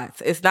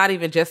Merlotte's. It's not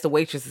even just the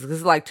waitresses.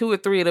 It's like 2 or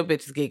 3 of them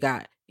bitches get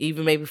got.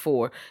 Even maybe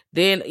 4.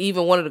 Then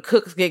even one of the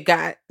cooks get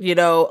got. You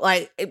know,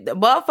 like the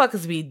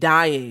motherfuckers be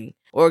dying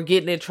or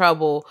getting in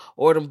trouble,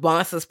 or the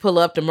monsters pull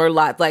up to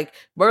Merlotte's. Like,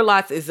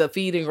 Merlotte's is a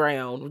feeding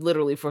ground,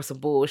 literally, for some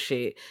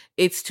bullshit.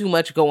 It's too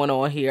much going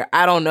on here.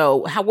 I don't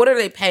know. What are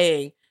they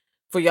paying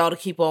for y'all to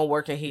keep on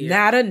working here?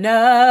 Not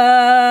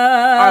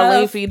enough.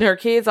 Arlene feeding her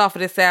kids off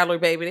of this salary,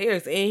 baby.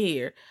 There's in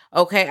here.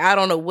 Okay, I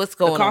don't know what's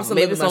going on. The cost of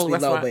living must be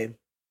low, babe.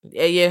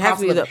 Yeah, it has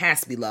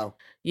to be low.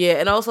 Yeah,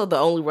 and also the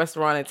only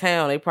restaurant in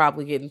town, they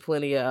probably getting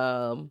plenty.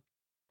 Well,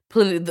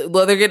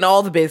 they're getting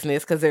all the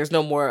business because there's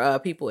no more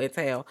people in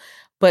town.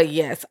 But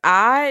yes,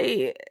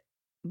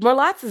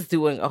 Merlotte's is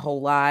doing a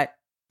whole lot.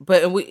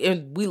 But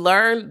we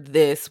learned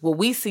this. Well,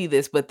 we see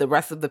this, but the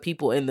rest of the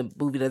people in the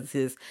movie doesn't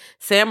see this.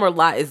 Sam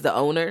Merlotte is the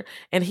owner,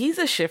 and he's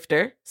a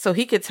shifter, so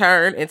he could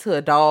turn into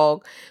a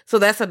dog. So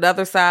that's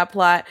another side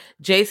plot.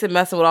 Jason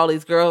messing with all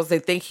these girls. They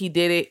think he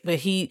did it,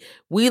 but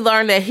we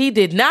learned that he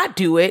did not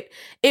do it.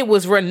 It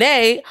was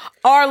Renee,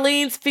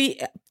 Arlene's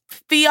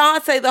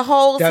fiance, the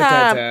whole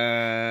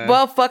time.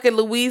 But fucking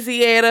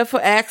Louisiana for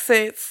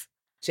accents.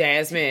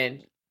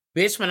 Jasmine,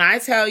 bitch, when I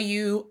tell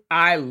you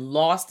I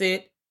lost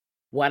it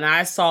when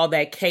I saw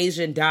that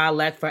Cajun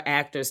dialect for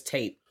actors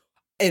tape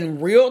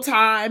in real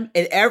time,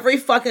 and every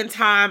fucking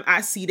time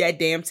I see that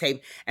damn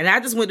tape. And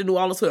I just went to New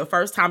Orleans for the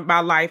first time in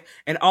my life,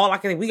 and all I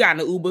can think, we got in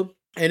an Uber,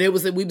 and we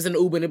was in the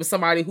Uber, and it was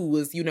somebody who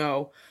was, you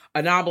know,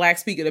 a non-black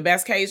speaker, the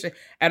best Cajun.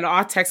 And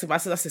I texted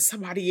myself, I said,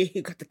 somebody in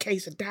here got the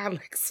Cajun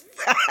dialects.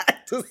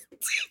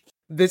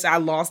 Bitch, I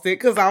lost it,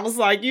 because I was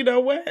like, you know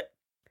what?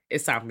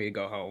 It's time for me to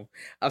go home.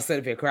 I'm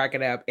sitting here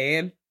cracking up,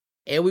 and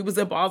we was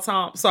up all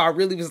time. So I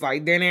really was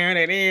like,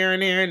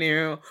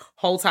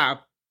 whole time.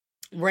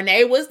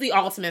 Renee was the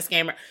ultimate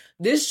scammer.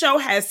 This show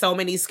has so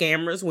many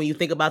scammers when you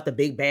think about the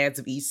big bads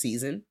of each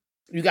season.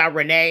 You got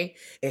Renee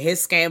and his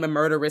scam and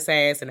murderous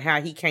ass and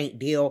how he can't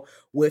deal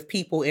with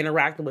people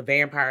interacting with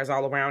vampires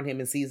all around him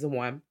in season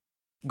 1.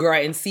 Girl,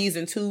 in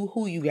season 2,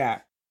 who you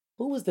got?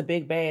 Who was the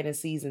big bad in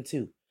season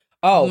 2?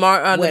 Oh,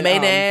 the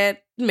Maynard,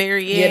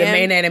 Marianne. Yeah, the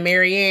Maynard and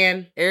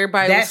Marianne.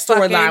 Everybody. That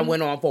storyline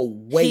went on for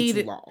way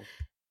too long.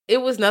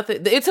 It was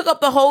nothing. It took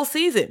up the whole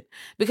season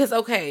because,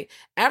 okay,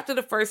 after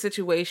the first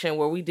situation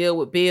where we deal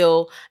with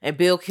Bill and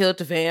Bill killed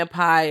the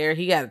vampire,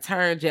 he got to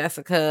turn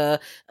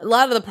Jessica. A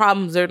lot of the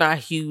problems, they're not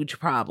huge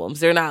problems.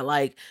 They're not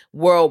like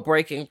world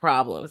breaking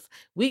problems.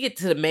 We get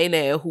to the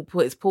Maynard who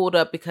is pulled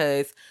up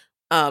because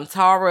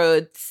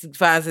Tara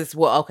finds this.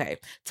 Well, okay,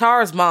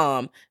 Tara's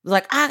mom was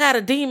like, I got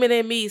a demon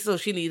in me, so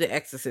she needs an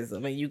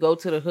exorcism. And you go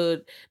to the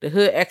hood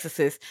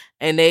exorcist,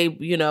 and they,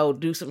 you know,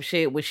 do some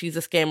shit where she's a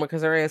scammer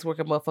because her ass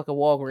working motherfucking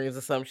Walgreens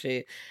or some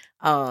shit.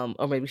 Or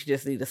maybe she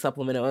just needs a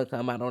supplemental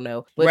income. I don't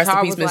know. But rest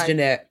Tara in peace, Miss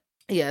Jeanette.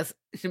 Yes.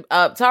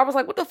 Tara was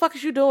like, what the fuck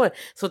is you doing?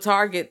 So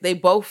they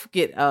both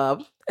get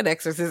an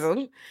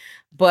exorcism.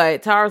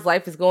 But Tara's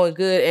life is going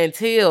good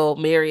until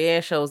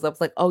Marianne shows up.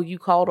 It's like, oh, you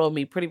called on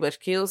me. Pretty much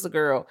kills the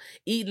girl,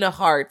 eating her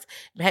hearts,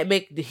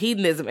 make the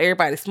hedonism.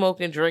 Everybody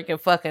smoking, drinking,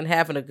 fucking,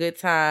 having a good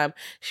time.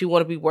 She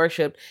want to be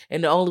worshipped.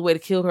 And the only way to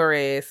kill her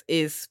ass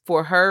is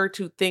for her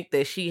to think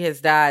that she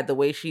has died the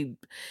way you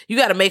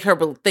got to make her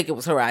think it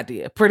was her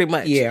idea, pretty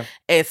much. Yeah.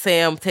 And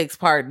Sam takes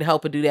part in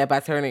helping do that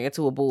by turning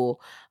into a bull,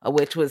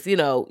 which was, you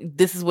know,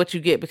 this is what you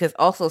get. Because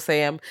also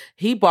Sam,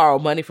 he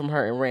borrowed money from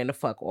her and ran the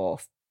fuck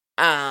off.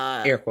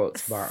 Air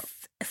quotes borrow.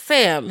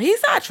 Sam,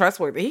 he's not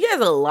trustworthy. He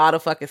has a lot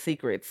of fucking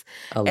secrets.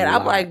 I'm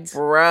like,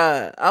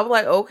 bruh. I'm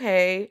like,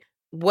 okay,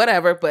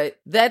 whatever. But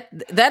that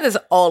is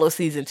all of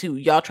season 2.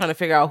 Y'all trying to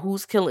figure out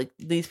who's killing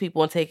these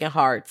people and taking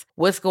hearts.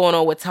 What's going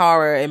on with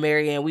Tara and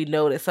Marianne? We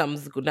know that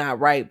something's not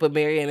right, but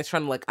Marianne is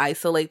trying to like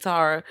isolate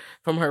Tara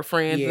from her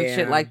friends and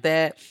shit like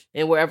that.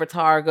 And wherever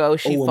Tara goes,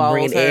 she follows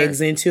bring her.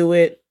 Eggs into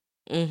it.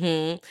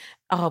 Mm-hmm.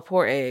 Oh,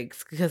 poor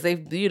Eggs, because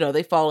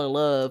they fall in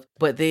love,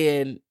 but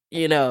then,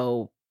 you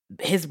know,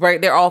 his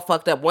brain, they're all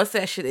fucked up. Once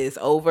that shit is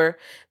over,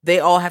 they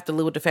all have to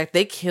live with the fact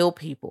they kill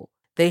people.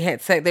 they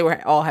had sex. They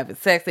were all having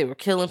sex. They were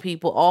killing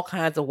people. All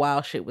kinds of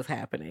wild shit was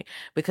happening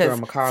because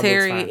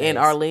Terry and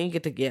Arlene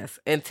get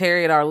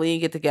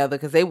together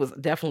because they was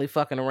definitely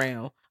fucking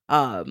around.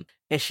 And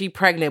she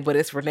pregnant, but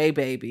it's Renee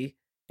baby.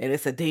 And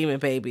it's a demon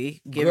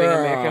baby, giving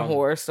American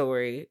Horror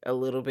Story a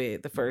little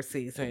bit the first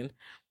season.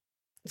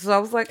 So I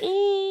was like,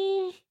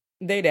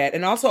 They did.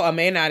 And also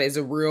Amenad is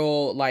a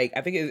real, like, I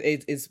think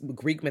it's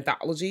Greek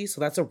mythology. So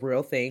that's a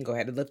real thing. Go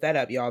ahead and lift that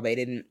up, y'all. They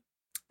didn't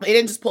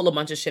just pull a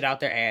bunch of shit out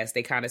their ass.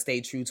 They kind of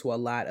stayed true to a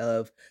lot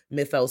of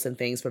mythos and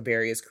things for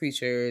various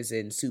creatures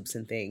and soups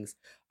and things.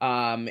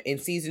 In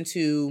season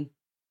 2,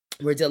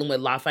 we're dealing with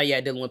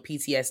Lafayette dealing with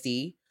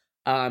PTSD.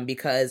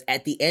 Because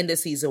at the end of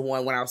season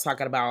 1, when I was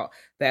talking about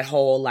that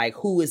whole, like,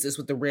 who is this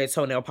with the red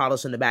toenail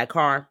polish in the back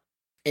car?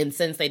 And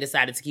since they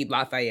decided to keep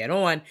Lafayette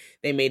on,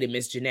 they made it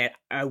Miss Jeanette.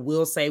 I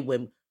will say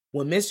when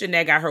Miss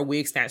Jeanette got her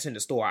wig snatched in the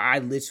store, I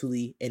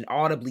literally and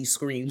audibly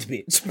screamed,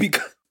 bitch,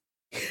 because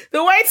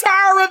the way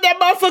Tara ripped that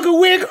motherfucking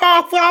wig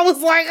off, I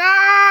was like,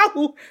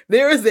 oh!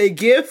 There is a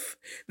GIF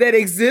that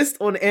exists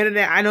on the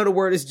internet. I know the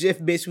word is GIF,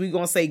 bitch. We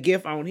gonna say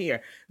GIF on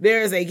here.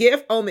 There is a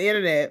GIF on the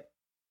internet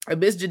of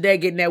Miss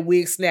Jeanette getting that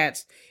wig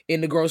snatched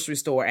in the grocery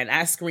store, and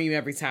I scream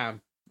every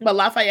time. But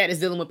Lafayette is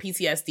dealing with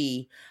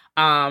PTSD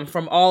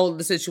from all of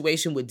the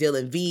situation with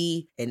Dylan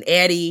V and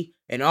Eddie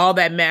and all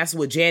that mess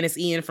with Janice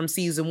Ian from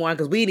season 1,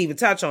 because we didn't even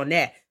touch on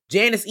that.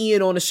 Janice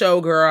Ian on the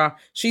show, girl.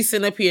 She's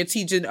sitting up here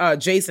teaching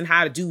Jason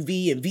how to do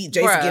V, and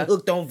Jason getting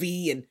hooked on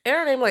V. And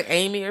her name like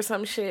Amy or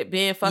some shit,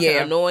 being fucking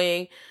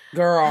annoying.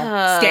 Girl,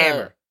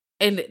 scammer.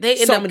 And they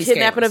end up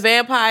kidnapping a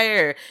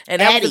vampire. And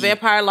that was the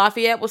vampire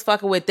Lafayette was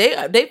fucking with.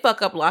 They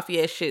fuck up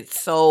Lafayette shit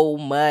so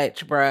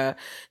much, bruh.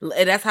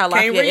 And that's how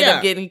Lafayette ended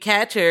up getting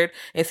captured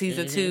in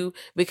season 2,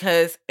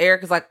 because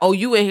Eric is like, oh,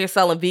 you in here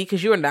selling V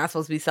because you are not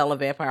supposed to be selling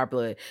vampire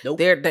blood.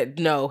 Nope.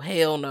 No,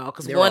 hell no.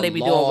 Because one, they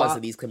be doing laws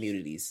in these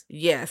communities.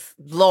 Yes,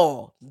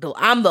 law.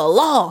 I'm the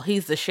law.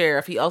 He's the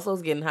sheriff. He also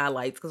is getting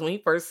highlights because when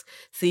you first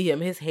see him,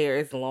 his hair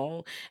is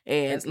long.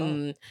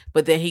 And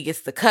but then he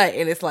gets the cut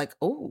and it's like,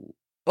 oh,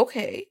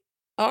 okay.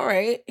 All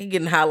right, he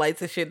getting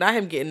highlights and shit. Not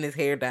him getting his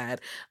hair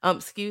dyed.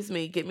 Excuse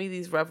me, get me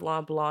these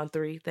Revlon Blonde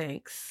 3,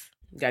 thanks.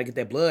 Gotta get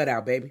that blood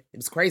out, baby. It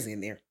was crazy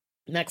in there.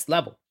 Next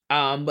level.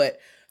 But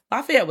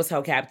Lafayette was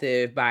held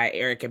captive by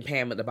Eric and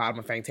Pam at the bottom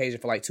of Fantasia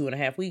for like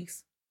 2.5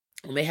 weeks.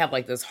 And they have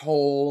like this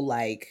whole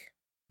like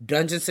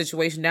dungeon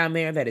situation down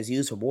there that is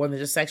used for more than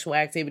just sexual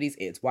activities.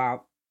 It's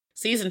wild.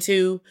 Season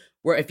 2,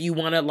 where if you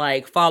want to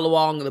like follow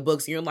along in the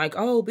books, you're like,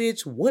 oh,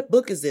 bitch, what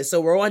book is this?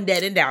 So we're on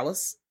Dead in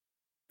Dallas.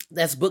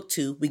 That's book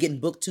 2. We get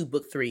in book 2,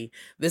 book 3.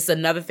 This is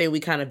another thing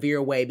we kind of veer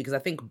away because I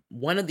think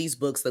one of these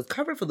books, the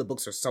cover for the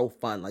books are so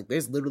fun. Like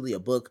there's literally a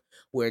book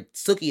where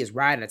Sookie is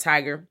riding a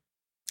tiger.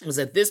 It was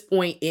at this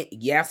point,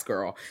 yes,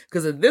 girl.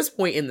 Because at this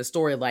point in the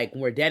story, like when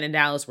we're dead in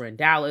Dallas, we're in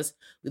Dallas.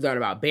 We learn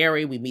about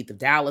Barry. We meet the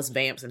Dallas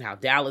vamps and how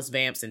Dallas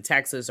vamps in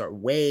Texas are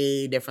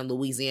way different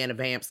Louisiana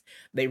vamps.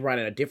 They run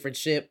in a different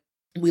ship.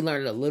 We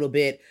learned a little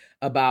bit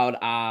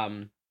about,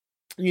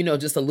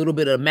 just a little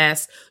bit of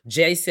mess.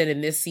 Jason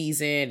in this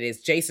season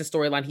is Jason's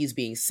storyline. He's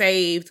being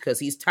saved because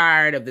he's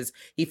tired of this.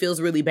 He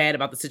feels really bad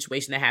about the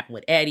situation that happened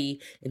with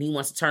Eddie and he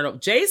wants to turn up.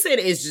 Jason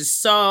is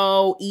just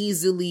so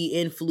easily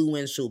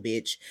influential,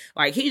 bitch.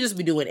 Like he just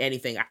be doing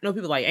anything. I know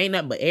people like, ain't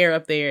nothing but air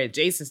up there. And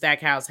Jason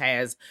Stackhouse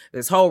has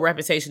this whole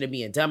reputation of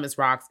being dumb as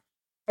rocks.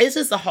 It's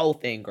just a whole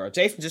thing, girl.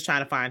 Jason's just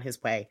trying to find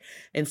his way.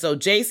 And so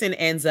Jason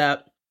ends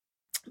up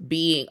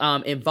being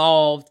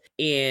involved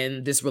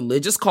in this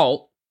religious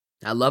cult.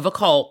 I love a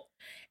cult.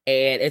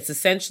 And it's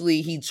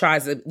essentially, he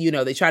tries to,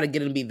 they try to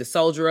get him to be the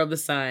soldier of the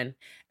sun.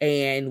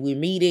 And we're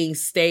meeting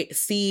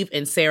Steve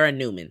and Sarah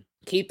Newman.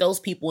 Keep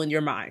those people in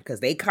your mind because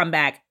they come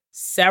back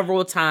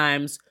several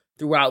times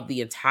throughout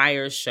the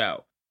entire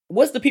show.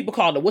 What's the people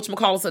called? The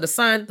whatchamacallits of the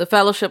sun? The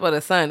Fellowship of the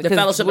Sun. The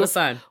Fellowship of the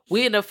Sun.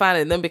 We end up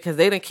finding them because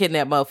they didn't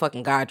kidnap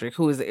motherfucking Godric,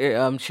 who is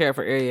the sheriff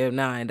for Area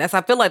 9. I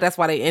feel like that's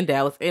why they in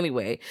Dallas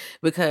anyway,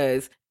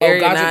 because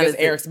Area Godric 9 is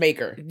Eric's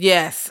maker.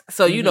 Yes.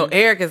 So,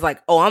 Eric is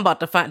like, oh, I'm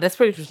about to find, that's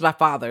pretty much my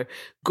father.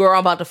 Girl, I'm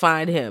about to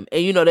find him.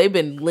 And, they've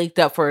been linked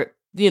up for,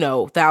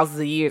 thousands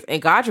of years.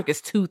 And Godric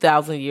is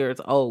 2,000 years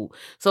old.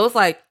 So it's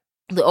like,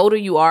 the older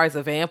you are as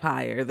a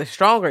vampire, the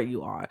stronger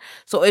you are.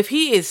 So if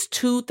he is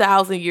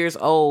 2,000 years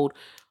old,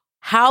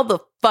 how the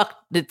fuck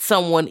did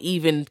someone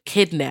even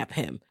kidnap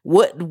him?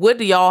 What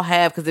do y'all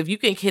have? Because if you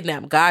can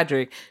kidnap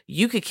Godric,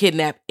 you could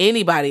kidnap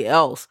anybody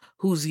else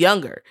who's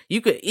younger.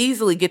 You could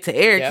easily get to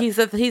Eric.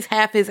 Yep. He's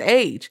half his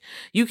age.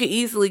 You could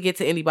easily get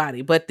to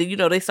anybody. But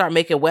they start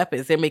making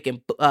weapons. They're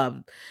making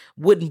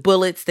wooden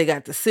bullets. They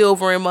got the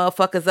silver and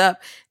motherfuckers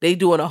up. They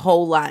doing a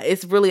whole lot.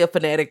 It's really a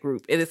fanatic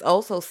group. And it's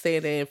also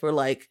standing in for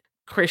like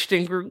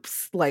Christian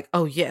groups, like,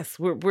 oh yes,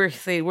 we're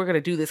saying we're gonna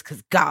do this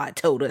because God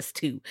told us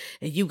to,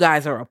 and you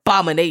guys are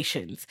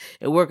abominations,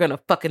 and we're gonna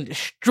fucking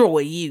destroy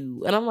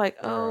you. And I'm like,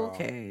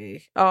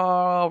 okay,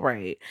 all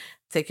right,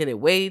 taking it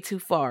way too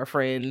far,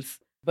 friends.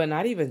 But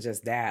not even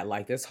just that,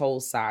 like this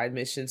whole side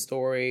mission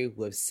story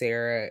with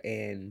Sarah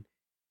and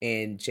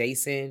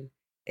Jason,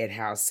 and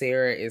how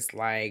Sarah is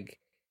like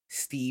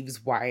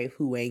Steve's wife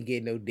who ain't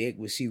getting no dick,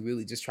 but she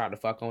really just trying to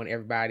fuck on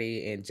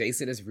everybody. And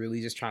Jason is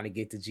really just trying to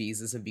get to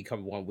Jesus and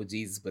become one with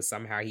Jesus, but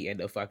somehow he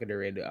ended up fucking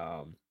her in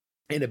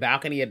the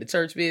balcony at the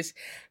church, bitch.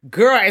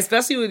 Girl,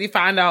 especially when you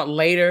find out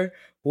later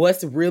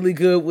what's really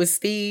good with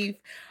Steve.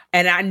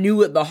 And I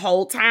knew it the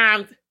whole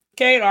time.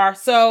 Kadar.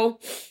 So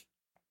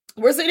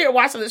we're sitting here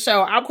watching the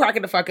show. I'm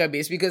cracking the fuck up,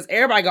 bitch, because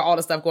everybody got all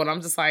the stuff going on.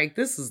 I'm just like,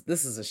 this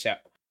is a show.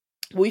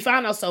 We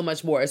found out so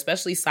much more,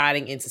 especially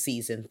siding into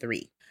season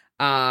 3.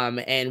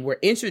 And we're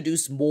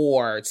introduced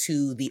more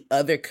to the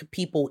other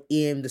people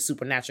in the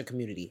supernatural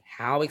community.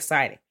 How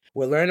exciting.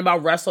 We're learning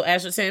about Russell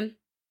Edgerton,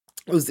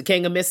 who's the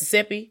king of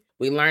Mississippi.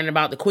 We learned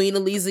about the queen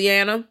of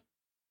Louisiana,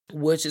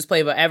 which is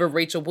played by Evan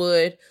Rachel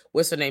Wood.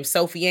 What's her name?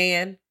 Sophie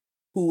Ann,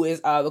 who is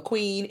the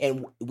queen.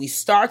 And we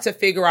start to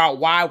figure out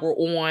why we're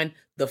on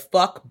the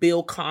fuck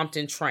Bill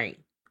Compton train.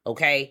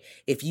 Okay,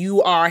 if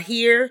you are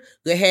here,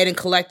 go ahead and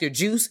collect your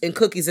juice and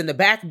cookies in the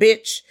back,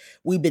 bitch.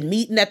 We've been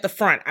meeting at the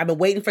front. I've been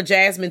waiting for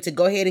Jasmine to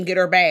go ahead and get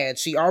her badge.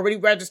 She already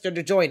registered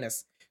to join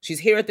us.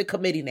 She's here at the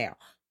committee now.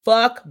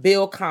 Fuck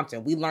Bill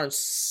Compton. We learned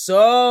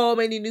so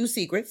many new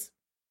secrets.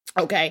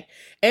 Okay,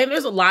 and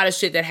there's a lot of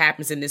shit that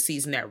happens in this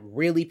season that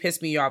really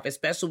pissed me off,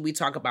 especially when we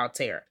talk about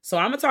Tara. So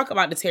I'm gonna talk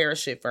about the Tara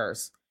shit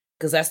first,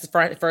 because that's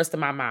the first in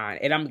my mind,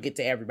 and I'm gonna get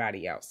to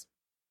everybody else.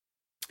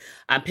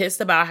 I'm pissed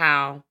about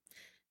how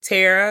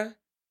Tara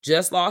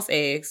just lost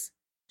eggs.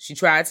 She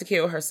tried to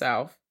kill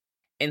herself.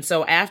 And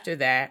so after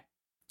that,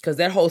 because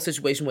that whole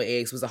situation with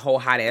eggs was a whole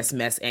hot ass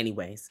mess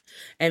anyways.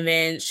 And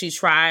then she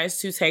tries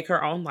to take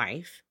her own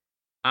life.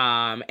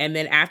 And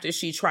then after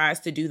she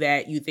tries to do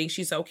that, you think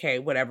she's okay,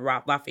 whatever.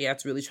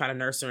 Lafayette's really trying to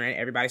nurse her in.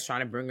 Everybody's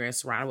trying to bring her in,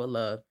 surround her with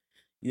love.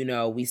 You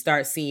know, we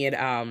start seeing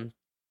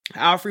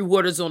Alfre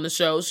Woodard's on the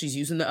show. She's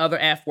using the other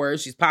F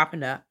word. She's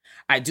popping up.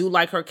 I do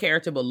like her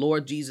character, but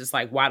Lord Jesus,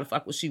 like, why the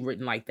fuck was she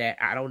written like that?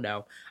 I don't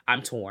know.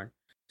 I'm torn.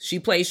 She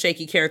plays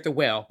shaky character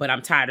well, but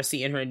I'm tired of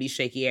seeing her in these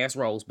shaky ass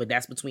roles. But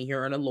that's between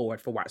her and the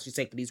Lord for why she's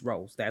taking these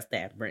roles. That's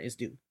that. Brent is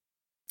due.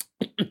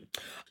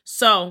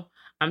 So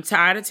I'm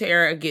tired of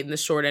Tara getting the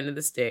short end of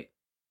the stick,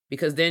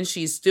 because then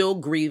she's still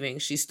grieving.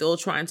 She's still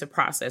trying to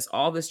process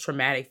all this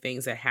traumatic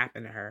things that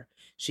happened to her.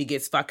 She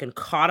gets fucking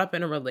caught up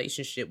in a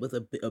relationship with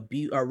a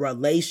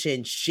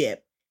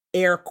relationship,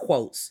 air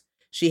quotes.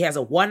 She has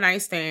a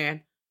one-night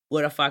stand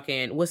with a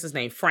fucking, what's his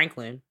name,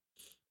 Franklin.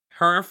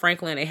 Her and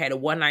Franklin, they had a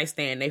one-night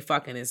stand. They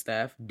fucking and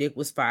stuff. Dick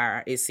was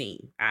fire, it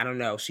seemed. I don't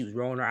know. She was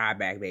rolling her eye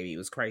back, baby. It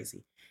was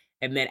crazy.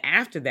 And then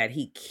after that,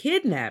 he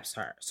kidnaps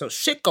her. So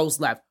shit goes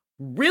left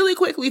really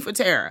quickly for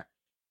Tara.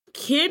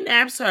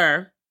 Kidnaps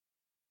her,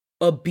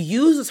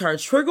 abuses her,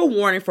 trigger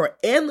warning for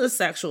endless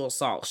sexual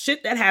assault.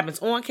 Shit that happens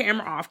on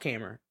camera, off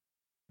camera.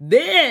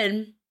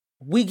 Then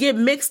we get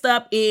mixed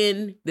up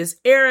in this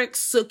Eric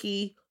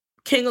Sookie,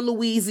 King of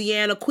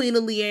Louisiana, Queen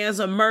of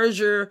Leanza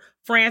merger,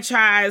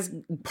 franchise,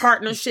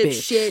 partnership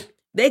Bitch. shit.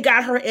 They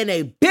got her in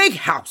a big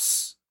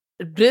house.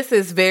 This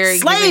is very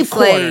Slave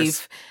quarters.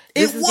 This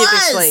It is giving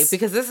was. slave,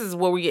 because this is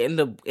where we get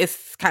into,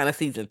 it's kind of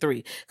season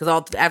 3,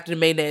 because after the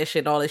main ass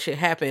shit, all this shit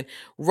happened.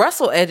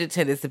 Russell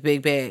Edgerton is the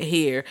big bad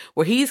here,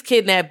 where he's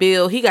kidnapped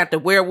Bill. He got the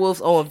werewolves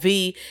on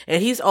V,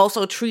 and he's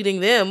also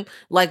treating them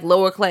like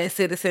lower class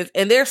citizens,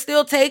 and they're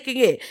still taking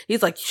it.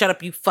 He's like, "Shut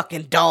up, you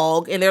fucking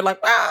dog!" And they're like,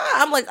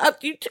 "Ah!" I'm like,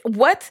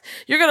 "What?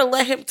 You're gonna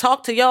let him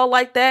talk to y'all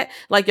like that?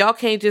 Like y'all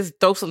can't just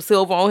throw some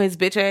silver on his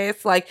bitch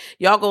ass? Like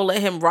y'all gonna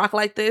let him rock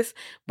like this?"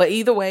 But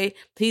either way,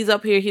 he's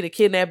up here. He to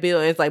kidnap Bill,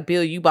 and it's like,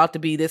 "Bill, you about to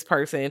be this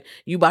person.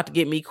 You about to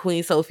get me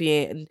Queen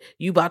Sophie, and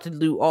you about to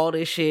do all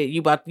this shit. We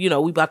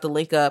about to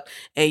link up,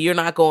 and you're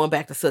not going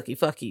back to Sookie.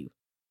 Fuck you."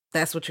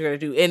 That's what you're gonna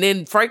do. And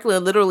then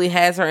Franklin literally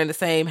has her in the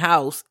same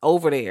house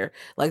over there.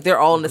 Like they're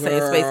all in the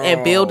same space.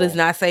 And Bill does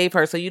not save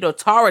her. So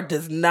Tara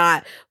does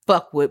not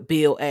fuck with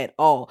Bill at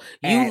all.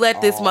 You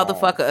let this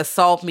motherfucker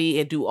assault me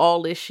and do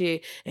all this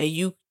shit, and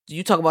you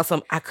talk about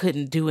something, I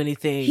couldn't do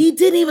anything. He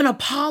didn't even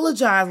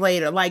apologize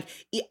later. Like,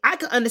 I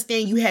could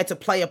understand you had to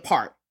play a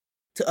part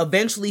to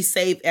eventually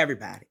save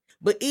everybody.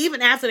 But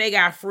even after they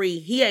got free,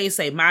 he ain't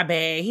say, "My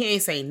bad." He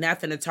ain't say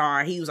nothing to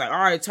Tara. He was like, "All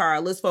right,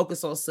 Tara, let's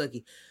focus on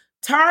Sookie."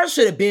 Tara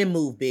should have been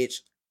moved,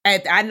 bitch.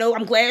 I know,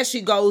 I'm glad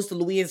she goes to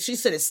Louisiana. She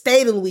should have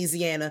stayed in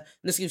Louisiana.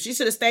 She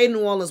should have stayed in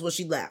New Orleans when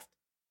she left.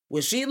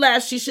 When she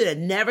left, she should have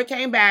never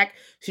came back.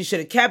 She should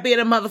have kept being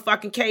a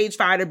motherfucking cage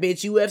fighter,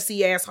 bitch,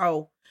 UFC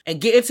asshole,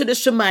 and get into the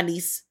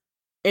Shamanis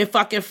and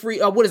fucking free,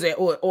 what is it,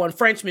 or on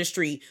Frenchman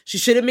Street. She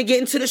should have been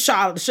getting to the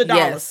Shadalas.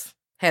 Yes.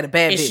 Had a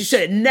bad and bitch. She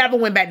should have never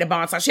went back to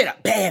Bonsai. She had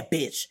a bad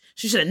bitch.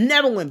 She should have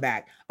never went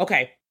back.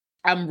 Okay,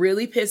 I'm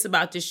really pissed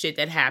about this shit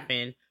that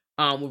happened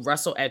with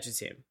Russell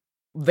Edgerton.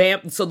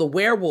 So the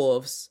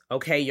werewolves,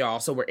 okay, y'all.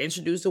 So we're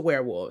introduced to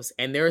werewolves,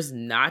 and there's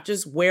not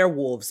just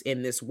werewolves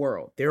in this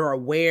world. There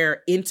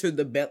are enter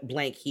the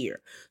blank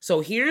here.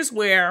 So here's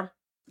where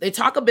they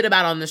talk a bit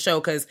about on the show,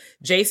 because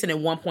Jason, at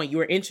one point, you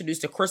were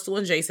introduced to Crystal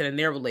and Jason and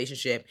their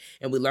relationship,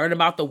 and we learned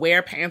about the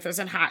Were-Panthers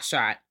and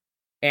Hotshot,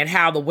 and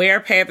how the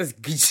Were-Panthers,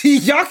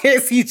 y'all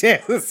can't see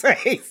Jazz's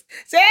face.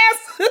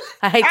 Jazz,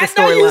 I hate the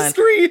know you storyline.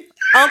 screamed.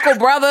 Uncle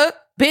brother,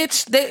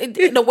 Bitch,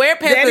 the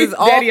werepanthers is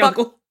all daddy, fuck.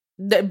 uncle.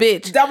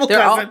 Bitch, Double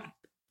cousin.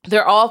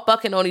 They're all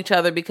fucking on each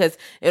other because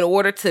in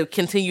order to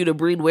continue to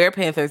breed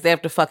werepanthers, they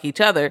have to fuck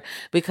each other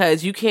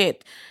because you can't.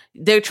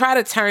 They try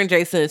to turn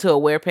Jason into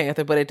a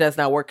werepanther, but it does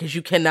not work because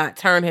you cannot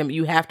turn him.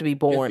 You have to be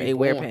born a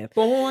werepanther.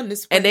 Born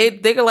this way.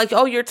 And they're like,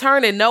 oh, you're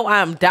turning. No,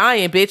 I'm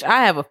dying, bitch.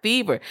 I have a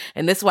fever.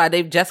 And this is why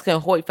Jessica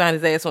and Hoyt find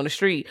his ass on the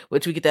street,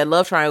 which we get that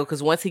love triangle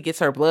because once he gets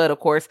her blood, of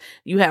course,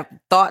 you have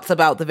thoughts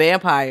about the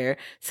vampire,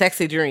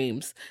 sexy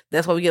dreams.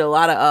 That's why we get a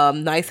lot of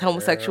nice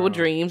homosexual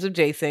dreams of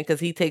Jason because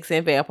he takes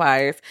in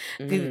vampires.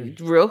 I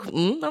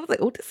was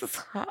like, oh, this is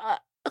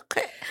hot.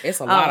 Okay. It's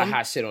a lot of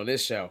hot shit on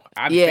this show.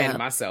 I'm defending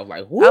myself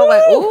like, woo, I'm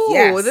like, ooh,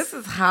 yes. This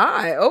is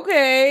hot.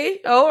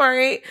 Okay. All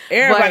right.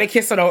 Everybody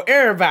kissing on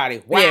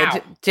everybody. Wow. Yeah,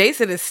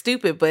 Jason is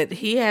stupid, but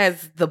he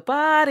has the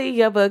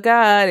body of a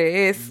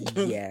goddess.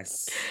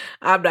 Yes.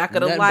 I'm not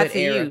going to lie to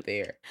you. Up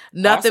there.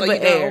 Nothing also,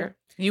 but air.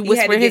 You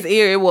whisper in his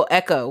ear, it will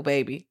echo,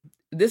 baby.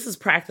 This is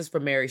practice for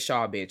Mary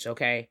Shaw, bitch,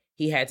 okay?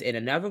 He had to, in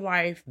another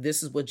life,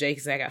 this is what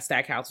Jason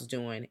Stackhouse was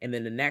doing. And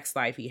then the next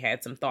life, he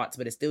had some thoughts,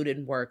 but it still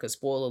didn't work. Because,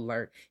 spoiler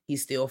alert, he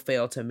still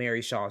failed to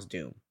Mary Shaw's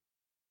doom.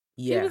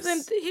 Yes.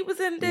 He was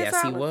in this.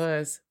 Yes, he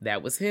was.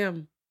 That was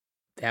him.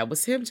 That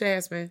was him,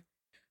 Jasmine.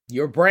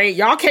 Your brain,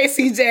 y'all can't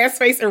see Jazz's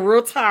face in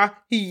real time.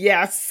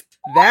 Yes.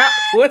 That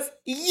was,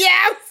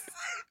 yes.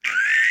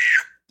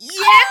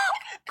 Yes.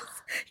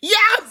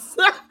 Yes.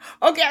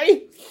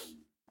 Okay.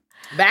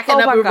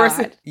 Backing up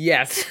reversing.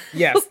 Yes.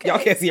 Y'all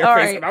can't see her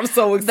face, but I'm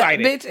so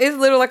excited. Bitch, it's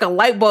literally like a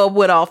light bulb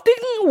went off. Ding,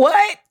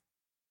 what?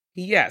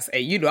 Yes,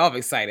 and you know I'm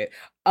excited.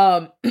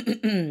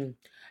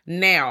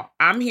 Now,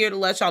 I'm here to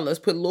let y'all, let's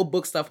put a little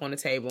book stuff on the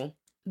table.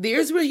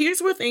 Here's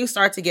where things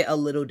start to get a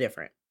little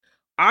different.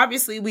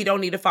 Obviously, we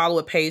don't need to follow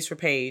it page for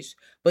page,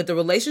 but the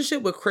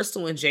relationship with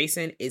Crystal and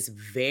Jason is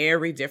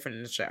very different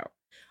in the show.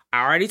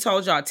 I already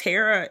told y'all,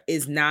 Tara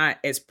is not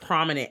as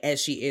prominent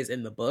as she is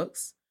in the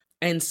books.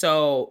 And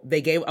so they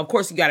gave, of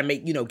course, you got to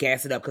make,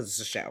 gas it up because it's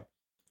a show.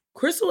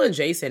 Crystal and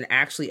Jason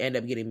actually end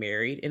up getting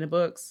married in the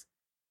books.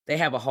 They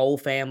have a whole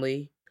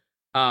family.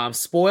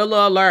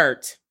 Spoiler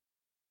alert.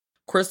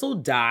 Crystal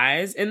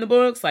dies in the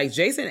books. Like,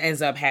 Jason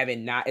ends up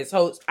having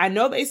so I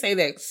know they say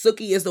that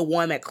Sookie is the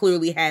one that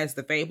clearly has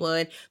the Fae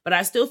blood, but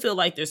I still feel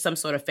like there's some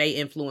sort of Fae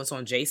influence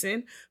on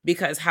Jason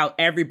because how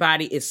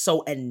everybody is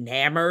so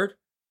enamored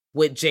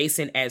with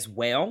Jason as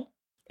well.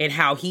 And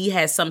how he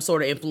has some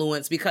sort of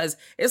influence because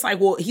it's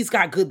like, well, he's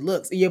got good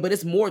looks. Yeah, but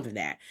it's more than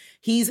that.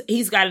 He's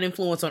got an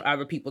influence on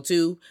other people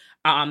too.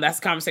 That's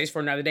a conversation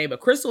for another day. But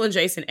Crystal and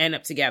Jason end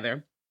up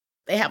together.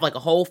 They have like a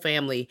whole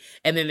family.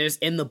 And then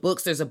in the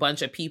books, there's a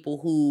bunch of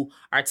people who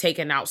are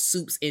taking out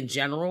Supes in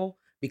general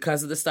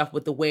because of the stuff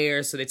with the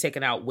weres. So they're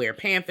taking out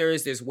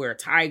werepanthers. There's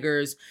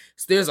weretigers.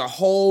 So there's a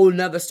whole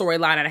nother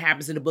storyline that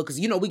happens in the book. Because,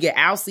 we get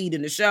Alcide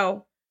in the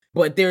show.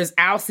 But there's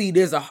Alcide,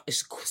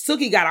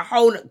 Sookie got a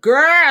whole,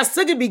 girl,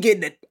 Sookie be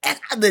getting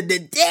the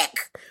dick,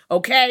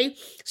 okay?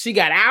 She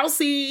got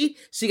Alcide,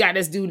 she got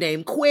this dude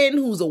named Quinn,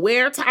 who's a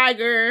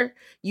weretiger,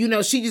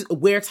 she just,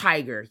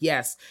 weretiger,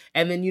 yes.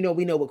 And then,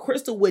 we know with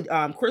Crystal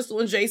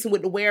and Jason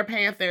with the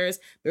werepanthers,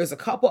 there's a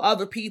couple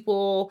other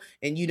people,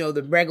 and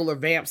the regular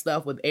vamp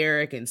stuff with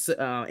Eric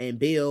and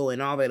Bill and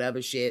all that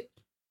other shit.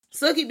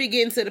 Sookie be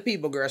getting to the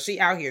people, girl. She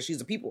out here, she's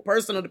a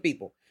person of the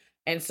people.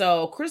 And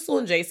so Crystal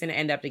and Jason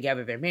end up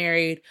together. They're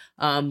married.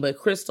 But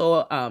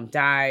Crystal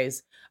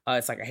dies.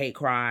 It's like a hate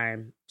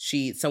crime.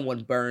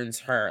 Someone burns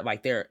her,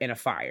 like they're in a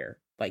fire.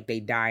 Like they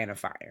die in a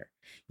fire.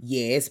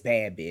 Yeah, it's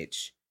bad,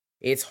 bitch.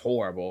 It's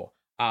horrible.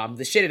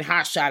 The shit in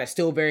Hot Shot is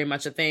still very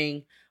much a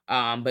thing.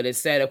 But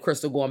instead of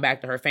Crystal going back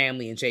to her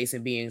family and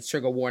Jason being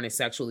trigger warning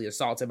sexually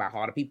assaulted by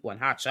all the people in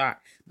Hot Shot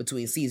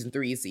between season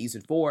 3 and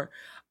season 4,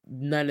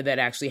 none of that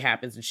actually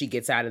happens. And she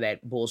gets out of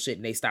that bullshit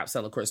and they stop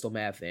selling crystal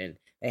meth and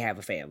they have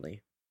a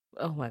family.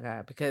 Oh my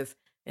God. Because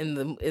in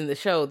the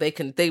show, they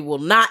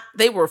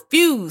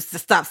refuse to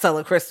stop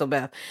selling crystal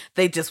meth.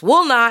 They just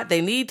will not.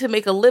 They need to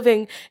make a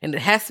living and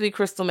it has to be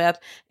crystal meth.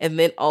 And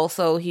then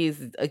also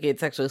he's again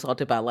sexually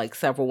assaulted by like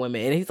several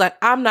women. And he's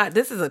like,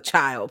 this is a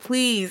child.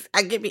 Please,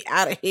 get me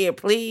out of here,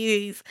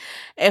 please.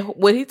 And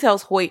when he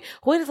tells Hoyt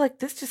is like,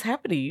 this just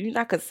happened to you. You're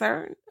not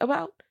concerned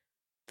about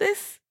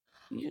this?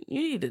 You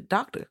need a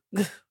doctor.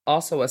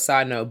 Also, a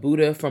side note,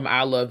 Buddha from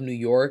I Love New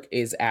York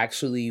is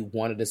actually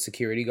one of the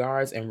security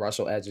guards in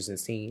Russell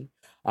Edgerson's team.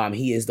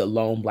 He is the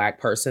lone black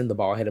person, the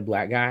bald-headed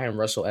black guy, and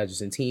Russell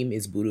Edgerson's team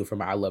is Buddha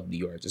from I Love New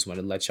York. Just want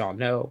to let y'all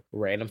know,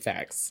 random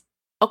facts.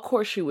 Of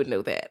course you would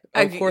know that.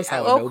 Of course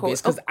I would know,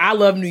 bitch, because I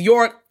Love New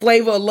York,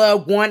 Flavor of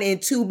Love 1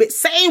 and 2, but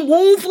same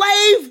wound,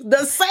 Flav,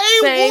 the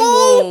same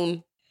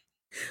wound.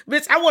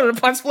 Bitch, I wanted to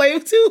punch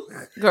Flav too.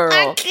 Girl.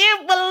 I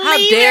can't believe How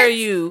dare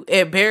you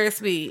embarrass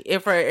me in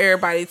front of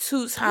everybody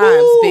 2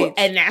 times, bitch.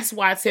 And that's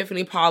why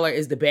Tiffany Pollard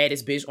is the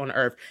baddest bitch on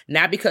earth.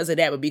 Not because of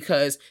that, but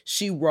because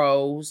she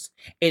rose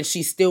and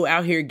she's still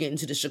out here getting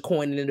to the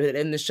Shacoin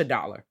and the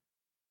Shadollar.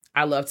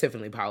 I love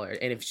Tiffany Pollard.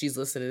 And if she's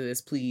listening to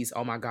this, please,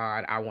 oh my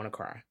God, I want to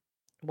cry.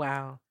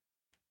 Wow.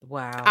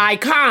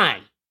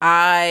 Icon.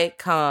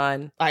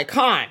 Icon.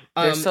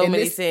 There's so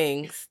many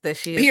things that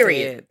she has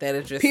said that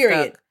are just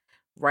stuck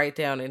right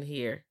down in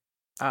here.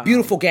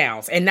 Beautiful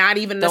gowns, and not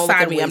even the don't look at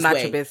sideways me. I'm not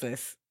way. your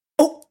business.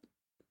 Oh,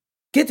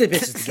 get the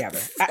bitches together.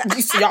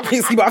 Y'all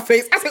can't see my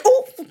face. I said,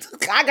 oh,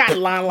 I got a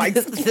line like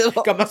this.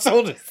 Got my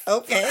shoulders.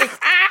 Okay.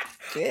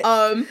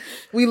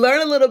 We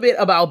learn a little bit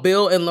about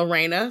Bill and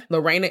Lorena.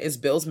 Lorena is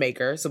Bill's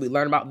maker, so we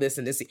learn about this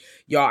and this.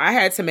 Y'all, I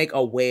had to make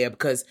a web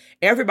because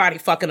everybody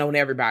fucking on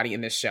everybody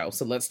in this show.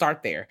 So let's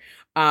start there.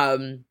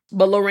 But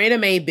Lorena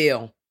made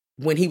Bill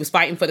when he was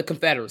fighting for the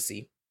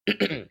Confederacy,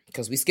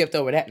 because we skipped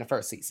over that in the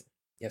first season.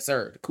 Yes,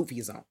 sir. The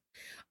Kufi zone.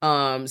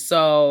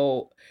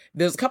 So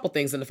there's a couple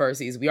things in the first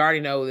season. We already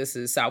know this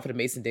is south of the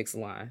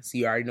Mason-Dixon line. So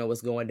you already know what's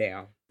going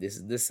down. This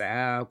is the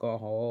South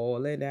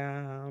going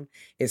down.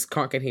 It's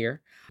crunking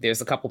here.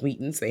 There's a couple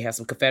meetings. They have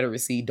some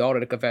Confederacy, daughter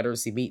of the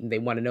Confederacy meeting. They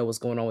want to know what's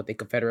going on with their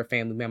Confederate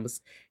family members.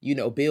 You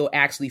know, Bill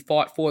actually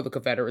fought for the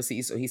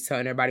Confederacy. So he's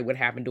telling everybody what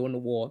happened during the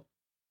war.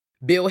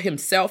 Bill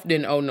himself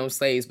didn't own no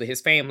slaves, but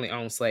his family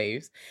owned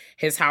slaves.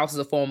 His house is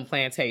a former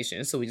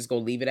plantation. So we just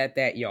gonna leave it at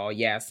that, y'all.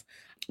 Yes.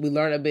 We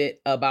learn a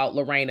bit about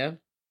Lorena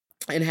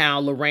and how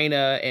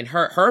Lorena and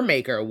her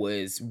maker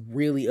was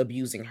really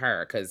abusing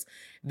her, because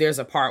there's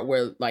a part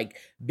where like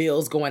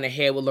Bill's going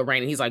ahead with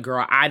Lorena. He's like,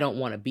 girl, I don't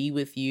want to be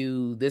with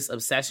you. This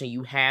obsession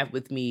you have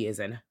with me is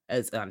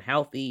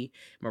unhealthy.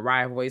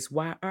 Mariah voice,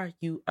 why are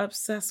you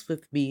obsessed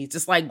with me?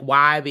 Just like,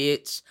 why,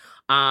 bitch?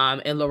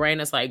 And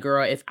Lorena's like,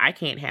 girl, if I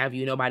can't have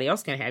you, nobody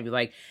else can have you.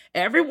 Like,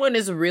 everyone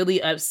is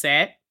really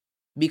upset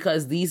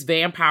because these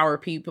vampire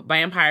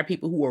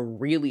people who are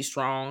really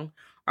strong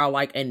are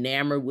like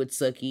enamored with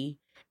Sookie,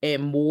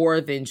 and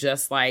more than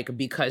just like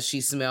because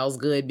she smells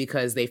good,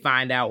 because they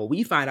find out, well,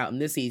 we find out in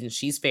this season,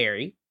 she's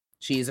fairy.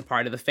 She's a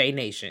part of the Fae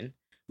Nation.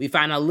 We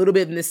find out a little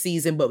bit in this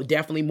season, but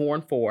definitely more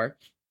in 4.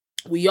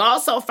 We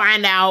also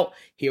find out,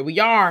 here we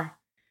are,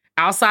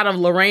 outside of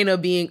Lorena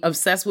being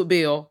obsessed with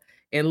Bill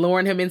and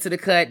luring him into the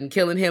cut and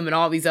killing him and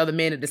all these other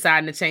men and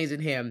deciding to change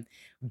him,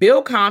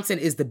 Bill Compton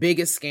is the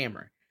biggest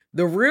scammer.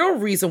 The real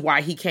reason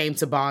why he came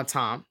to Bon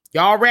Tom,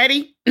 y'all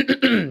ready?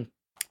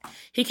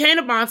 He came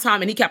to Bon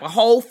Tom and he kept a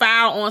whole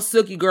file on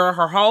Sookie, girl.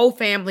 Her whole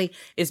family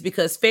is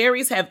because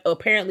fairies have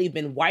apparently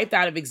been wiped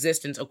out of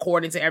existence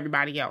according to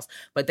everybody else.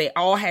 But they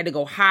all had to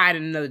go hide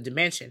in another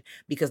dimension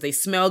because they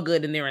smell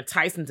good and they're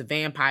enticing to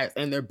vampires,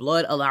 and their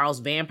blood allows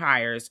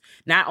vampires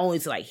not only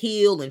to like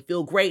heal and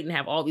feel great and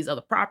have all these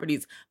other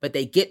properties, but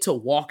they get to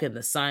walk in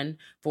the sun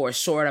for a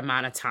short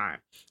amount of time.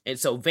 And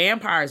so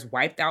vampires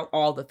wiped out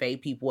all the Fae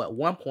people at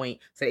one point.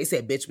 So they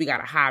said, bitch, we got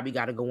to hide. We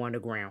got to go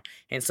underground.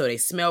 And so they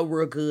smell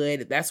real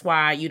good. That's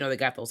why, you know, they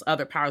got those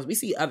other powers. We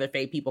see other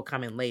Fae people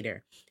coming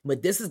later.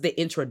 But this is the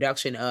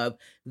introduction of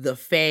the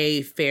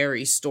Fae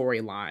fairy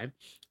storyline.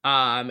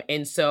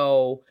 And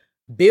so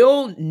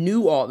Bill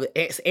knew all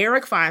the.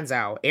 Eric finds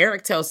out.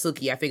 Eric tells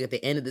Sookie, I think at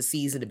the end of the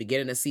season, the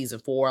beginning of season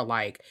 4,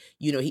 like,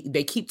 you know,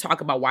 they keep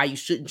talking about why you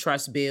shouldn't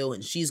trust Bill,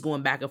 and she's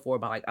going back and forth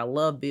about like, I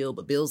love Bill,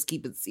 but Bill's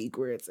keeping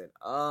secrets, and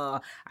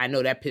I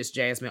know that pissed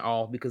Jasmine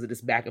off because of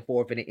this back and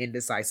forth and the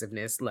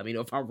indecisiveness. Let me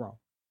know if I'm wrong.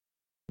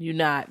 You're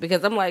not,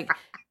 because I'm like,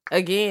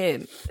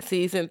 again,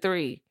 season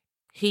 3.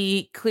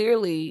 He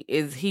clearly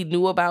he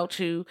knew about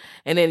you,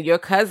 and then your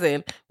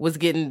cousin was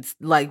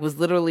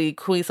literally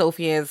Queen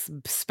Sophia's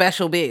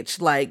special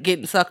bitch, like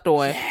getting sucked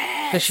on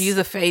because she's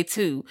a Fae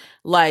too.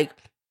 Like,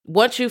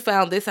 once you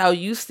found this out,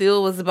 you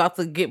still was about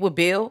to get with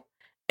Bill,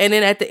 and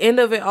then at the end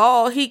of it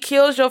all, he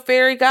kills your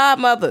fairy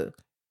godmother.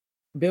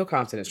 Bill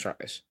Compton is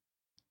trash.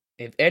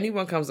 If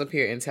anyone comes up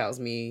here and tells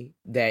me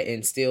that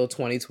in still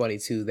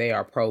 2022, they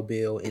are pro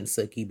Bill and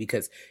Sookie,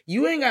 because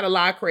you ain't got to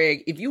lie,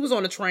 Craig. If you was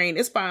on the train,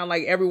 it's fine.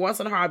 Like, every once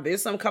in a while,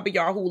 there's some couple of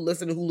y'all who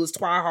listen to Hulu's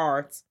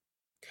Twihards.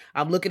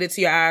 I'm looking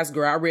into your eyes,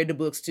 girl. I read the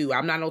books too.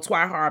 I'm not no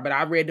Twihard, but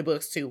I read the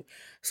books too.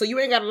 So you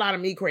ain't got to lie to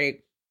me,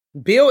 Craig.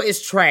 Bill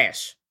is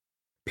trash.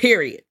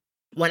 Period.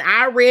 When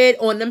I read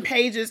on them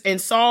pages and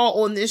saw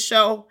on this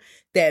show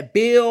that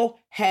Bill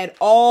had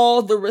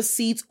all the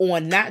receipts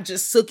on not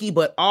just Sookie,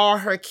 but all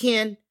her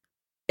kin,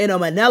 in a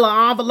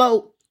manila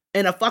envelope,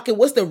 and a fucking,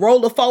 what's the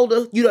roller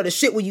folder? You know, the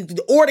shit when you,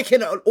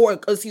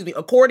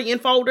 accordion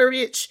folder,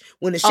 bitch.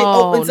 When the shit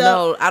opens up.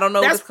 Oh, no. I don't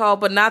know what it's called,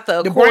 but not the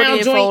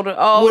accordion folder.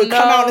 Oh, when no.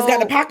 Come out, it's got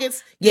the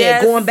pockets. Yeah,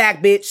 yes. Going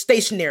back, bitch.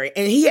 Stationary.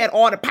 And he had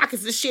all the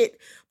pockets of shit.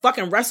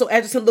 Fucking Russell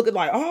Edgerton looking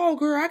like, oh,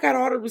 girl, I got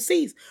all the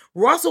receipts.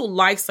 Russell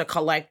likes to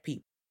collect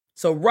people.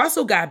 So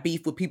Russell got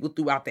beef with people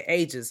throughout the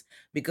ages,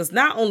 because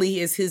not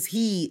only is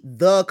he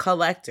the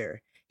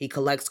collector, he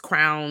collects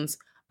crowns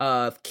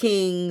of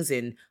kings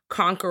and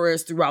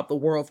conquerors throughout the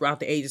world, throughout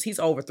the ages. He's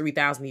over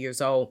 3,000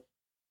 years old.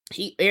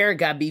 Eric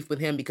got beef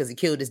with him because he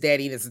killed his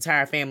daddy and his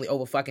entire family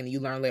over fucking, you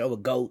learn later, over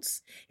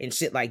goats and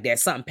shit like that.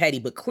 Something petty,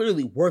 but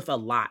clearly worth a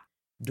lot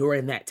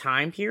during that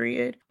time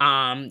period.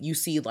 You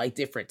see like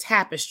different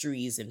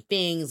tapestries and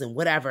things and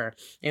whatever.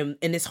 And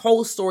this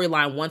whole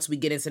storyline, once we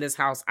get into this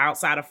house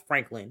outside of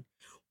Franklin,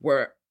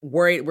 we're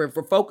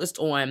focused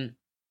on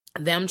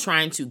them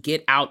trying to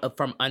get out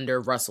from under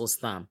Russell's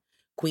thumb.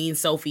 Queen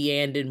Sophie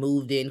Andon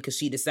moved in because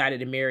she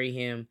decided to marry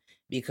him.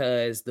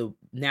 because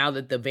now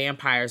that the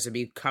vampires are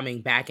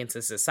coming back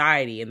into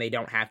society and they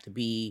don't have to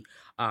be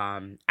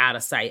out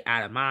of sight,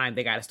 out of mind,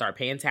 they got to start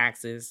paying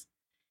taxes.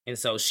 And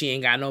so she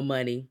ain't got no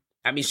money.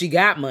 I mean, she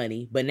got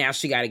money, but now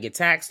she got to get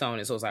taxed on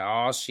it. So it's like,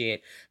 oh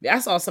shit. I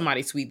saw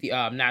somebody tweet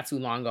not too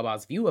long ago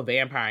about, if you a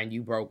vampire and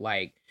you broke,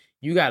 like,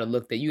 you got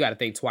to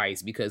think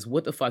twice, because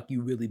what the fuck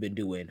you really been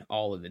doing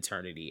all of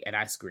eternity? And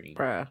I screamed.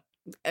 Bruh.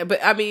 But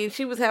I mean,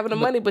 she was having the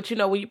money, but you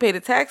know, when you pay the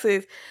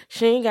taxes,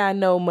 she ain't got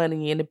no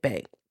money in the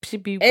bank. She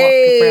be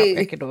walking around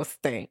making those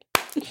things.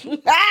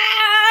 I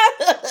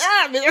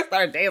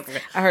started dancing.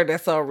 I heard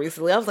that song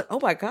recently. I was like, oh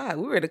my God,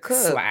 we were in the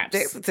club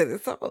dancing to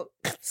this song.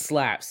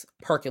 Slaps,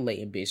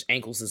 percolating, bitch.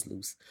 Ankles is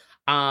loose.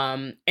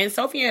 And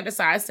Sophia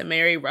decides to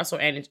marry Russell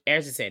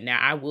Edgerton. Now,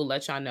 I will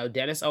let y'all know,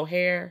 Dennis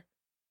O'Hare,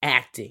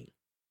 acting.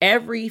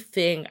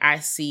 Everything I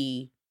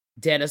see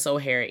Dennis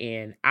O'Hare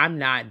in, I'm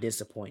not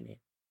disappointed.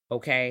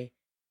 Okay?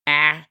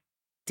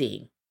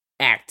 Acting.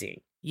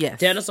 Yes.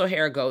 Dennis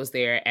O'Hare goes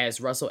there as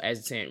Russell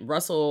Edgerton.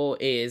 Russell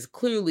is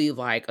clearly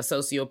like a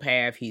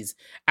sociopath. He's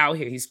out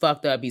here. He's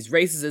fucked up. He's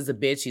racist as a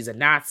bitch. He's a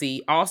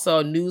Nazi.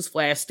 Also,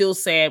 newsflash, still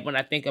sad when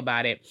I think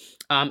about it.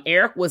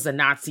 Eric was a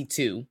Nazi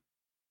too.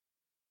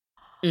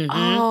 Mm-hmm.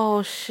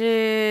 Oh,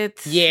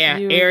 shit. Yeah,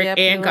 Eric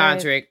and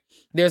Gondrick.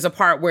 There's a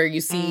part where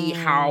you see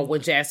how,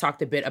 when Jazz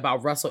talked a bit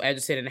about Russell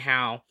Edgerton and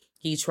how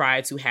he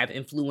tried to have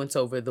influence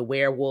over the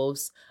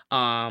werewolves.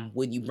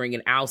 When you bring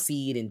in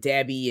Alcide and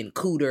Debbie and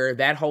Cooter,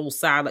 that whole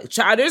side, like,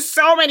 child, there's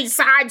so many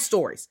side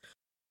stories.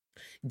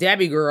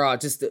 Debbie, girl,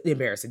 just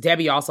embarrassing.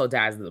 Debbie also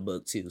dies in the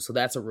book too, so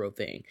that's a real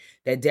thing.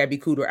 That Debbie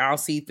Cooter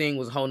Alcide thing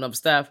was a whole nother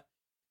stuff.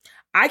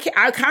 I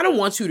kind of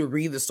want you to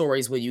read the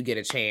stories when you get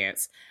a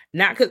chance.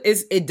 Not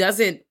because it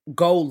doesn't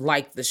go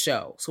like the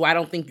show, so I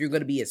don't think you're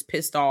going to be as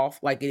pissed off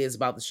like it is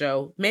about the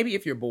show. Maybe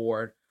if you're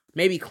bored,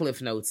 maybe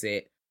Cliff Notes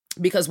it.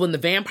 Because when the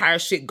vampire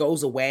shit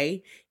goes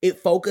away, it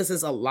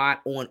focuses a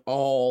lot on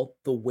all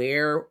the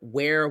where,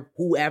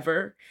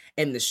 whoever,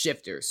 and the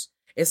shifters.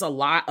 It's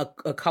a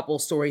couple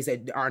stories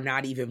that are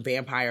not even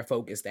vampire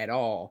focused at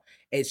all.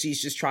 And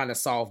she's just trying to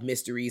solve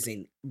mysteries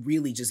and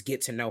really just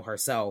get to know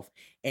herself,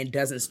 and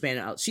doesn't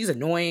spend, she's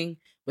annoying,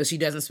 but she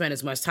doesn't spend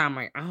as much time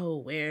like, oh,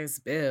 where's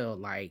Bill?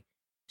 Like,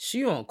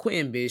 she on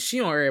Quinn, bitch.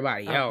 She on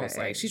everybody else.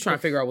 Like, she's trying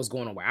to figure out what's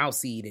going on with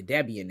Alcide and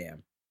Debbie and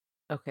them.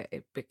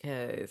 Okay,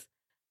 because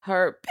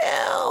her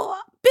Bill,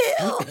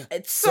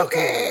 it's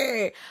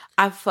okay.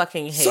 I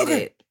fucking hate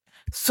it.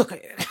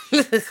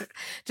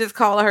 Just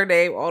calling her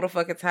name all the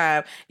fucking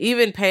time.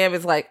 Even Pam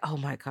is like, oh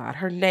my God,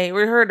 her name.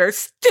 We heard her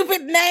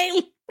stupid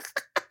name.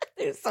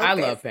 I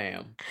love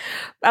Pam.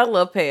 I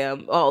love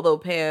Pam, although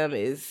Pam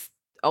is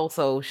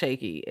also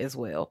shaky as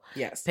well.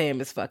 Yes. Pam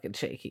is fucking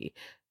shaky.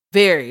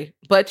 Very.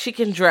 But she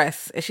can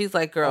dress. And she's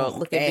like, girl,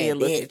 look at me and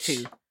look at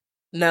you.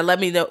 Now let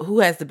me know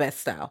who has the best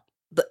style.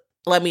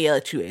 Let me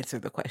let you answer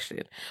the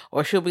question.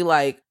 Or she'll be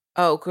like,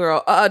 oh,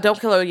 girl, don't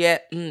kill her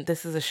yet.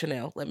 This is a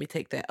Chanel. Let me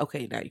take that.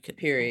 Okay, now you can.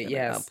 Period,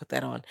 yes. Put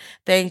that on.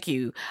 Thank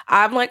you.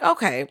 I'm like,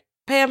 okay,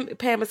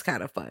 Pam is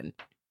kind of fun.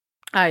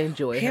 I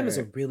enjoy her. Pam is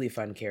a really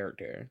fun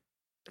character.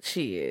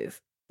 She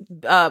is.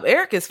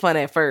 Eric is fun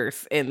at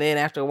first, and then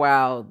after a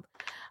while,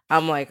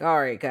 I'm like, all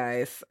right,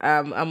 guys,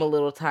 I'm a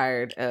little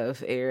tired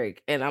of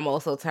Eric, and I'm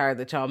also tired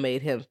that y'all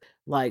made him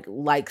like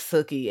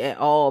Sookie at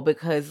all,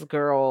 because,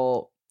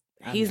 girl,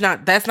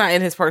 that's not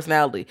in his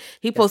personality.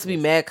 He's supposed to be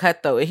mad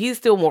cutthroat, and he's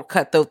still more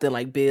cutthroat than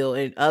like Bill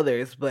and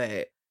others,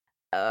 but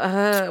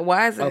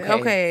why is it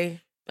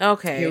okay?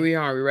 Here we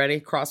are. We ready?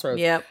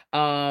 Crossroads. Yep.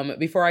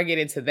 Before I get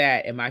into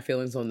that and my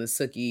feelings on the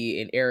Sookie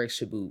and Eric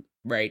Shaboot,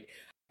 right?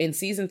 In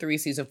season 3,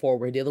 season 4,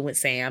 we're dealing with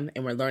Sam,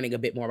 and we're learning a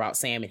bit more about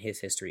Sam and his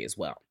history as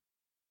well.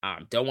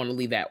 Don't want to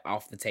leave that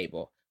off the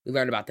table. We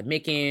learned about the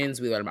Mickens.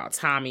 We learned about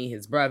Tommy,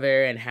 his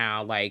brother, and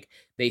how, like,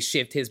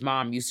 his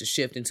mom used to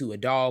shift into a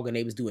dog, and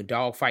they was doing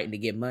dog fighting to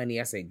get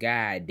money. I said,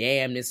 God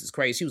damn, this is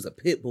crazy. She was a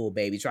pit bull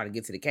baby trying to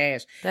get to the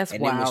cash. That's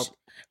wild.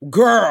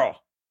 Girl,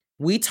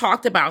 we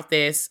talked about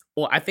this,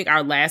 or I think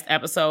our last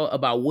episode,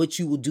 about what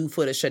you will do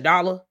for the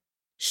Shadala.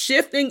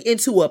 Shifting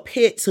into a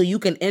pit so you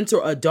can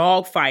enter a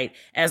dog fight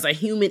as a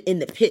human in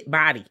the pit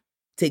body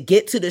to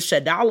get to the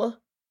Shadala.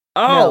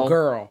 Oh, no.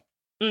 Girl.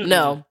 Mm-mm.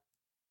 No.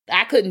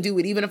 I couldn't do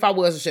it even if I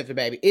was a shifter,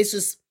 baby.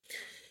 It's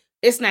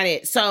not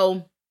it.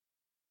 So,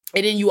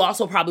 and then you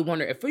also probably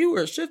wonder, if you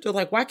were a shifter,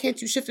 like, why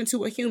can't you shift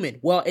into a human?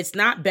 Well, it's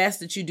not best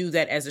that you do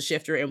that as a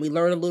shifter, and we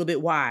learn a little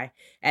bit why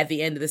at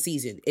the end of the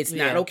season. It's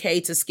not okay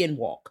to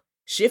skinwalk.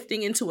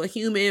 Shifting into a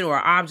human or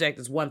an object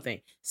is one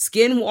thing.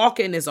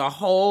 Skinwalking is a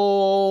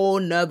whole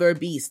nother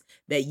beast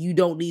that you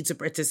don't need to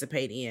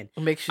participate in.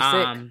 It makes you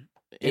sick. And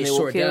it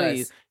will kill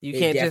you. You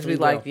can't just be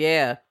like,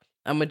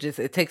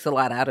 it takes a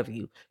lot out of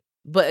you.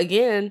 But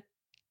again,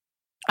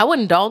 I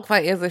wouldn't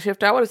dogfight as a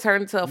shifter. I would have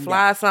turned into a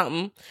fly or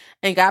something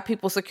and got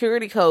people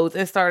security codes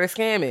and started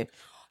scamming.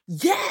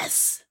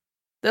 Yes.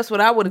 That's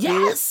what I would have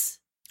did. Yes.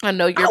 I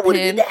know your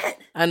PIN.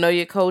 I know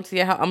your code to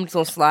your house. I'm just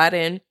going to slide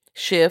in,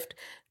 shift,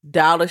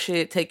 dollar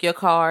shit, take your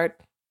card,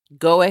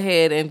 go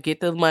ahead and get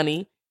the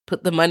money,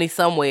 put the money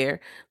somewhere,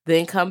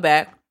 then come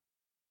back,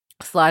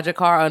 slide your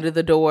car under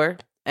the door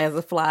as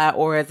a fly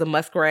or as a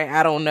muskrat.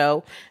 I don't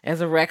know.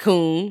 As a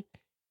raccoon.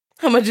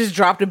 I'm gonna just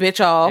drop the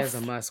bitch off. As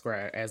a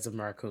muskrat, as a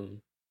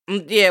raccoon.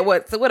 Yeah,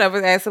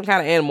 whatever, as some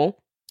kind of animal.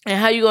 And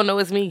how you gonna know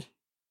it's me?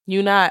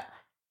 You not.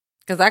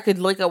 Because I could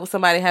link up with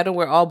somebody, have to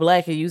wear all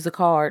black and use a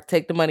card,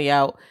 take the money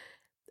out.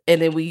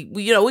 And then we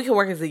can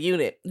work as a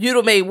unit. You'd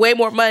have made way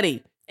more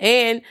money.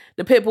 And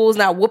the pit bull's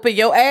not whooping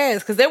your ass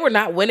because they were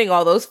not winning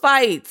all those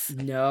fights.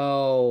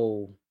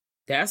 No.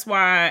 That's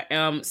why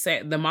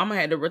the mama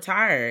had to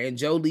retire. And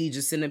Jolie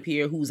just sitting up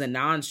here, who's a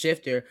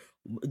non-shifter,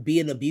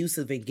 being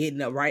abusive and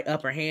getting a right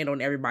upper hand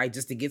on everybody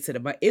just to get to the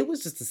butt. It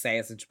was just a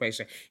sad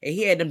situation. And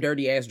he had them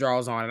dirty ass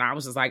drawers on. And I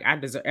was just like,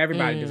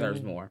 everybody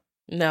deserves more.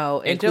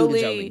 No. And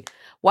Jolie,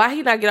 why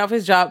he not get off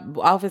his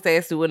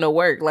ass doing no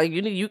work? Like,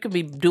 you could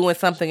be doing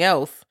something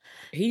else.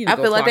 I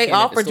feel like they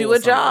offered you a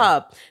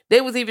job.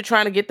 They was even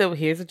trying to get them,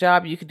 here's a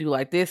job you could do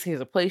like this. Here's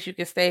a place you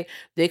can stay.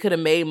 They could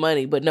have made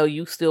money, but no,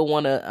 you still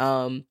want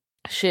to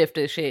shift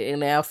and shit.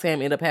 And now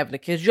Sam ended up having to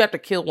kill. You have to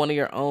kill one of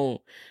your own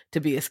to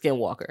be a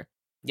skinwalker.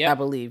 Yeah, I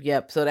believe.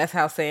 Yep. So that's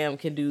how Sam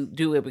can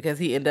do it, because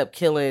he ended up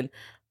killing,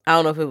 I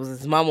don't know if it was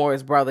his mom or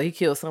his brother. He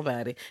killed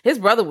somebody. His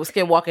brother was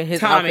skinwalking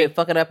his outfit,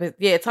 fucking up his.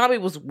 Yeah, Tommy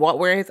was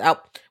wearing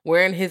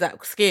his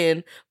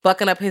skin,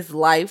 fucking up his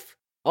life.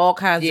 All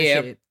kinds of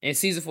shit. In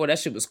season 4, that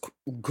shit was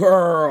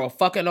girl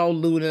fucking on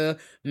Luna,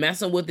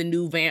 messing with the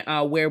new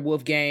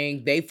werewolf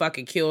gang. They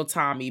fucking killed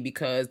Tommy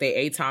because they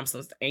A-Town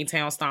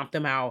stomped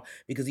him out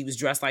because he was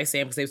dressed like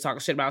Sam, because they was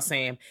talking shit about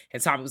Sam.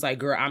 And Tommy was like,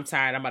 girl, I'm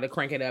tired. I'm about to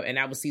crank it up. And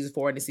that was season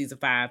 4 and season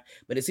 5.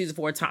 But in season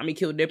 4, Tommy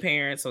killed their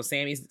parents. So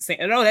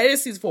no, that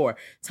is season 4.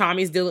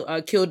 Tommy's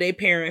killed their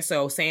parents.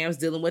 So Sam's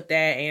dealing with that.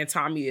 And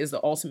Tommy is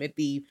the ultimate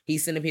thief.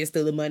 He's sitting up here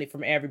stealing money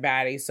from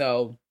everybody.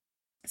 So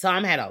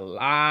Tom had a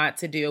lot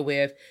to deal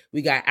with.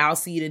 We got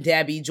Alcide and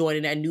Debbie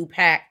joining that new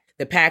pack.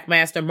 The pack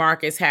master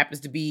Marcus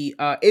happens to be,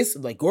 it's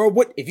like, girl,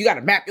 what? If you got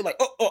a map, you're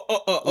like,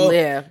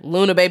 Yeah,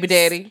 Luna baby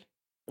daddy.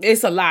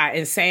 It's a lot.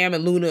 And Sam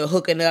and Luna are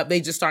hooking up. They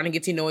just starting to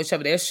get to know each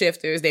other. They're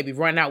shifters. They be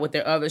running out with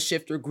their other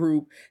shifter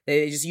group.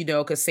 They just,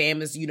 because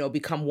Sam is,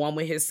 become one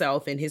with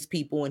himself and his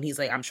people. And he's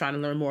like, I'm trying to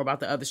learn more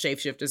about the other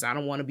shapeshifters. I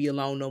don't want to be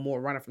alone no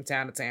more, running from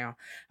town to town.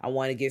 I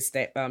want to get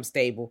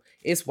stable.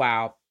 It's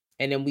wild.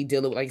 And then we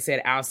deal with, like I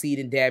said,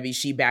 Alcide and Debbie.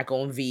 She back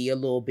on V a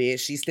little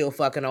bit. She's still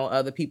fucking on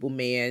other people,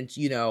 man.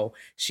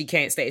 She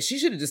can't stay. She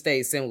should have just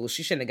stayed single.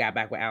 She shouldn't have got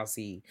back with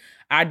Alcide.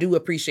 I do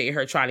appreciate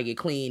her trying to get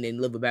clean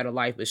and live a better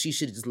life, but she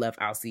should have just left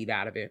Alcide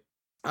out of it.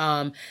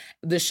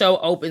 The show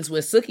opens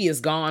with Sookie is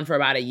gone for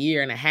about 1.5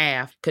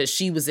 years because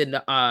she was in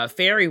the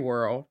fairy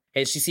world,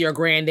 and she see her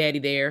granddaddy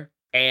there.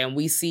 And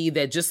we see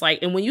that just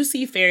like, and when you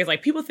see fairies,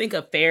 like people think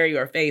of fairy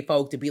or fae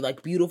folk to be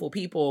like beautiful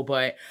people,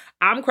 but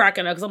I'm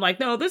cracking up because I'm like,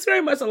 no, this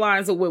very much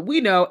aligns with what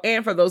we know.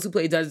 And for those who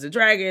play Dungeons and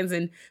Dragons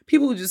and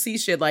people who just see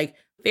shit, like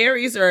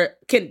fairies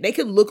can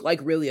look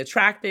like really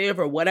attractive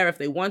or whatever if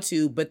they want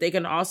to, but they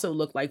can also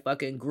look like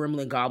fucking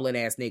gremlin goblin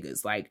ass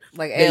niggas. Like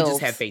they elves.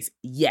 Just have faces.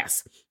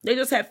 Yes. They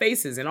just have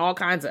faces and all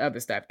kinds of other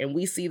stuff. And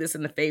we see this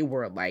in the fae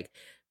world. Like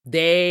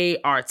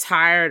they are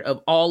tired of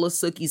all of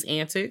Sookie's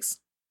antics.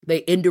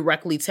 They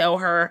indirectly tell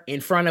her in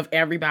front of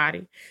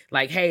everybody,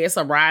 like, hey, it's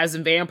a rise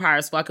in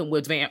vampires fucking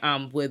with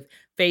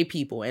fae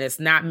people, and it's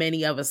not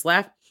many of us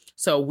left.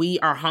 So we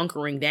are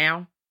hunkering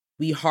down.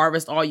 We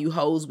harvest all you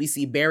hoes. We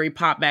see Barry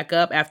pop back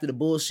up after the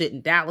bullshit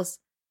in Dallas.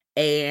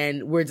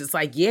 And we're just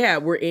like, yeah,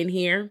 we're in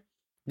here.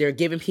 They're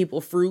giving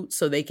people fruit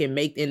so they can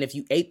make, and if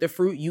you ate the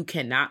fruit, you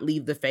cannot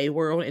leave the fae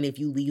world. And if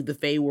you leave the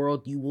fae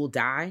world, you will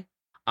die.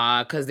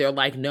 Because they're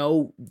like,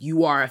 no,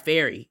 you are a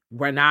fairy.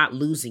 We're not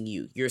losing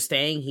you. You're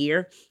staying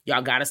here.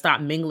 Y'all got to stop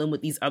mingling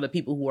with these other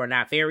people who are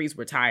not fairies.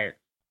 We're tired.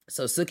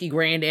 So Sookie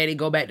granddaddy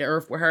go back to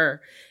Earth with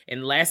her.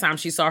 And last time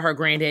she saw her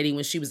granddaddy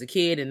when she was a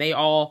kid, and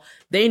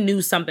they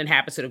knew something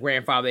happened to the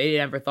grandfather. They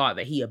never thought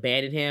that he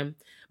abandoned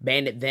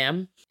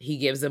them. He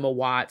gives them a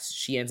watch.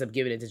 She ends up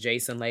giving it to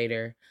Jason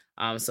later.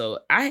 So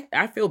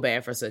I feel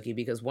bad for Sookie,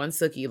 because once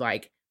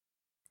Sookie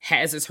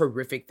has this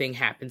horrific thing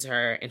happen to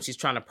her and she's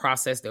trying to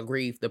process the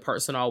grief, the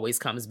person always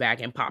comes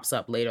back and pops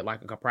up later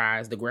like a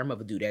surprise. The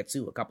grandmother do that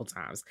too a couple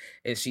times.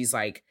 And she's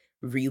like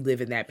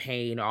reliving that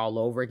pain all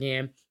over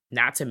again.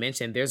 Not to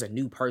mention there's a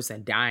new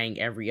person dying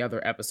every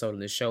other episode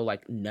in the show.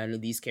 Like none of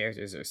these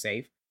characters are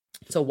safe.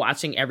 So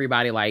watching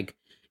everybody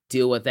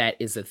deal with that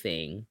is a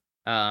thing.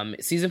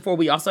 Season 4,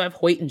 we also have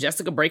Hoyt and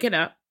Jessica breaking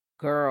up.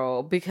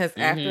 Girl, because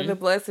after the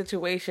blood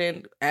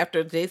situation,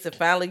 after Jason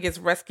finally gets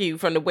rescued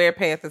from the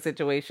Werepanther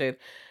situation,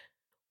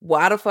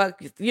 why the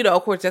fuck,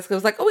 of course Jessica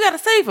was like, oh, we gotta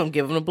save him,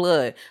 give him the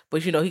blood.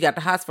 But he got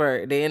the hots for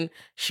her. Then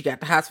she got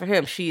the hots for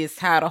him. She is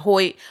tired of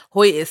Hoyt.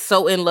 Hoyt is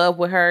so in love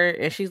with her,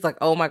 and she's like,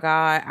 oh my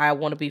God, I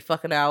want to be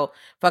fucking her.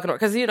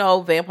 Because,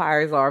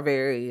 vampires are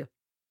very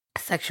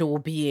sexual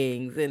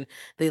beings, and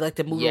they like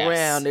to move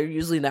around. They're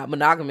usually not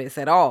monogamous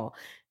at all.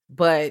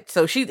 But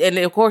so and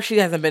of course she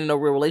hasn't been in a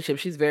real relationship.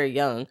 She's very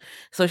young.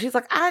 So she's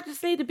like, I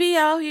just need to be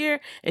out here.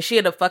 And she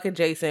ended up fucking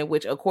Jason,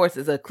 which of course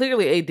is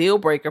clearly a deal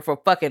breaker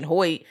for fucking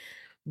Hoyt.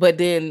 But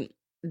then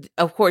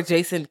of course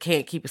Jason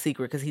can't keep a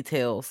secret because he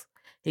tells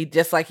He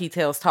just like he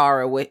tells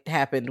Tara what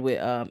happened with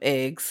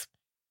eggs.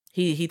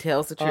 He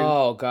tells the truth.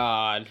 Oh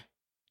God.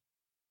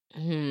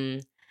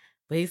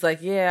 But he's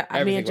like, yeah,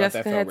 me and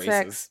Jessica had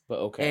sex. But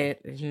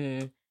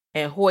okay.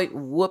 And Hoyt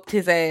whooped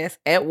his ass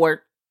at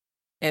work.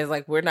 And it's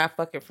like, we're not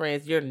fucking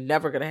friends. You're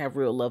never gonna have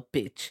real love,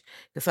 bitch.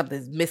 Because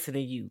something's missing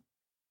in you,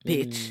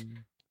 bitch.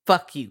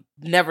 Fuck you.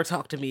 Never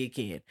talk to me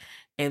again.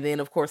 And then,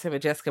 of course, him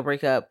and Jessica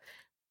break up.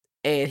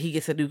 And he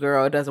gets a new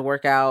girl. It doesn't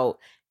work out.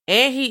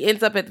 And he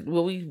ends up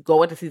when we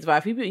go into season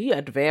 5, he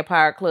at the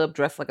vampire club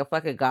dressed like a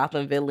fucking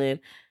Gotham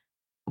villain.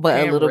 But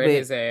and a little bit.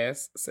 His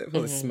ass.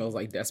 It smells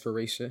like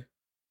desperation.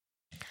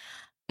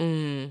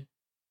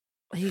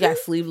 He got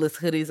sleeveless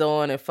hoodies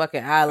on and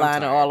fucking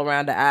eyeliner all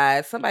around the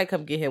eyes. Somebody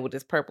come get him with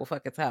this purple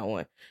fucking top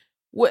on.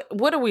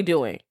 What are we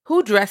doing?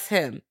 Who dressed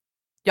him?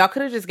 Y'all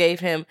could have just gave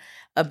him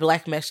a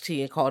black mesh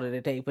tee and called it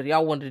a day, but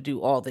y'all wanted to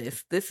do all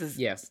this. This is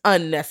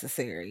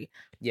unnecessary.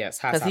 Yes,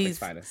 Hot Topic's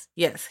finest.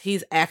 Yes,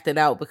 he's acting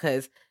out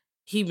because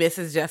he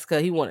misses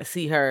Jessica. He want to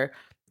see her.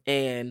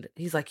 And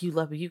he's like, you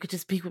love me. You could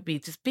just be with me.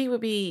 Just be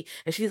with me.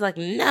 And she's like,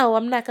 no,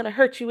 I'm not going to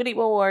hurt you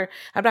anymore.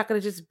 I'm not going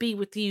to just be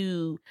with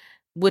you.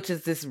 Which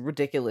is this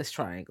ridiculous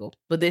triangle.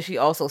 But then she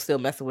also still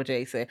messing with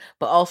Jason,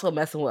 but also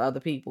messing with other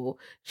people.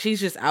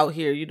 She's just out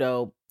here,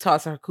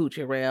 tossing her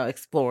coochie around,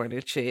 exploring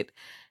and shit.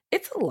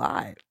 It's a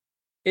lot.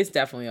 It's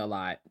definitely a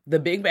lot. The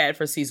big bad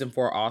for season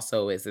 4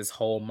 also is this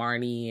whole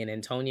Marnie and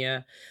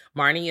Antonia.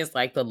 Marnie is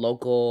like the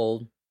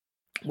local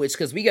witch,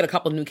 because we get a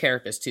couple new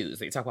characters too.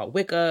 So they talk about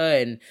Wicca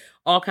and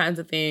all kinds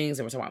of things.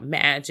 And we're talking about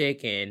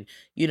magic and,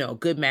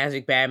 good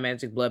magic, bad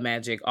magic, blood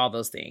magic, all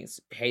those things.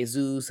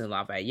 Jesus and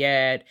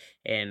Lafayette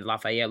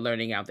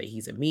learning out that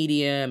he's a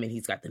medium and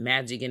he's got the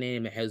magic in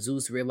him. And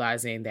Jesus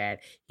realizing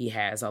that he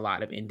has a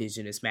lot of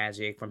indigenous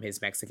magic from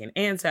his Mexican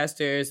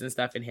ancestors and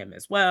stuff in him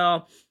as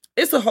well.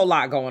 It's a whole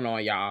lot going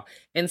on, y'all.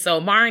 And so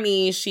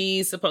Marnie,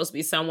 she's supposed to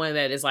be someone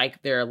that is like,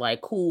 they're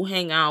like cool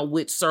hangout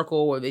witch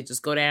circle where they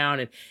just go down.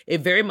 And it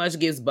very much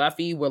gives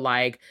Buffy where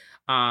like,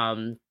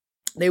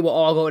 they will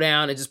all go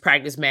down and just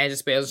practice magic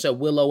spells. So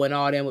Willow and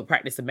all them would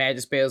practice the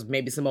magic spells.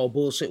 Maybe some old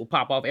bullshit will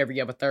pop off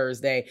every other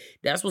Thursday.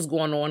 That's what's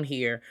going on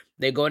here.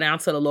 They go down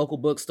to the local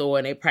bookstore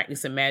and they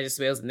practice some magic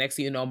spells. The next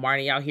thing you know,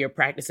 Marnie out here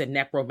practicing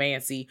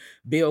necromancy.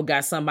 Bill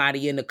got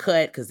somebody in the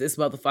cut because this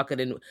motherfucker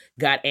then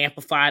got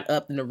amplified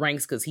up in the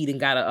ranks because he didn't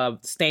got a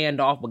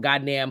standoff with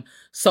goddamn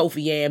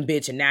Sophie Ann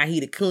bitch. And now he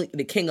the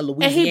king of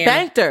Louisiana. And he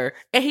banked her.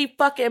 And he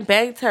fucking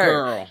banked her.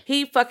 Girl.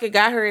 He fucking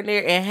got her in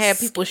there and had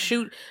people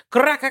shoot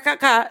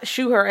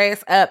her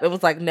ass up. It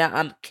was like, now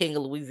I'm king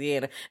of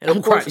Louisiana. And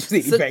of course,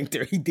 he banked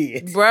her. He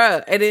did.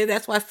 Bruh. And then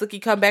that's why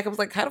Sookie come back and was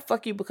like, how the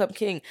fuck you become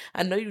king?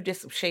 I know you did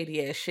some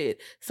shady ass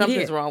shit.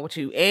 Something's wrong with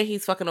you. And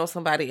he's fucking on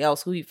somebody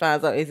else who he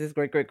finds out is his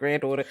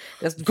great-great-granddaughter.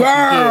 That's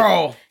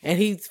girl! And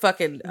he's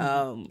fucking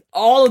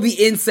all of the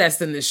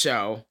incest in this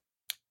show.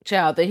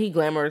 Child, then he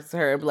glamours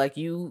her and be like,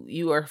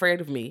 you are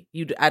afraid of me.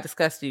 I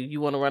disgust you.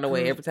 You want to run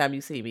away every time you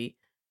see me.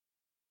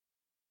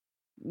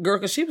 Girl,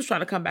 because she was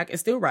trying to come back and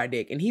still ride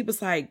dick. And he was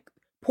like,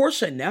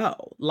 Portia,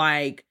 no.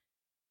 Like,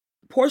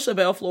 Portia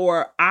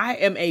Belfleur, I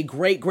am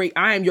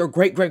your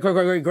great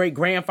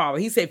grandfather.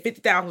 He said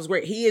 50,000 was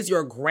great. He is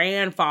your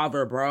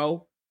grandfather,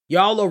 bro.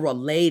 Y'all are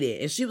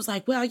related. And she was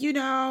like, well,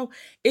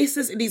 it's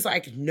this. And he's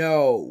like,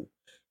 no,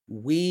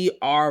 we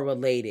are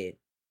related.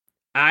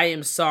 I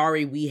am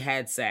sorry we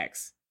had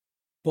sex,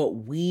 but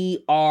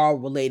we are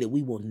related.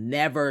 We will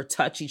never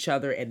touch each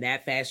other in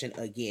that fashion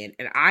again.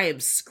 And I am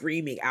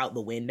screaming out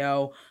the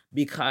window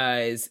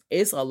because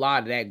it's a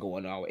lot of that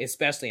going on,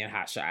 especially in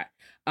Hot Shot.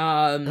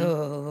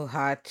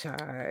 Hot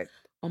Shot.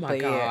 Oh my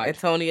God. Yeah,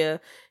 Antonia,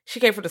 she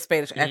came from the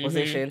Spanish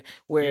Inquisition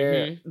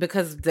where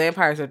because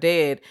vampires are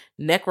dead,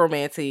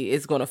 necromancy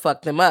is going to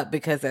fuck them up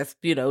because that's,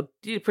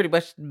 pretty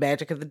much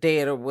magic of the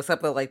dead or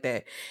something like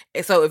that.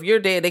 And so if you're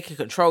dead, they can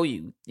control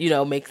you,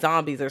 make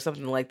zombies or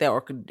something like that, or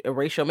could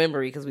erase your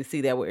memory because we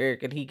see that with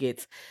Eric and he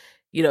gets,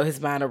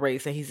 his mind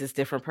erased and he's this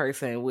different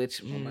person,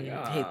 which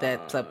I hate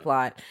that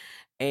subplot.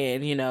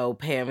 And,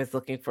 Pam is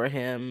looking for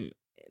him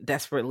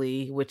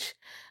desperately, which,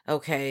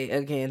 okay,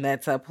 again,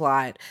 that's a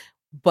plot.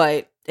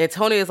 But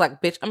Antonia is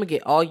like, bitch, I'm gonna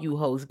get all you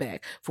hoes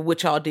back for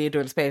what y'all did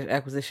during the Spanish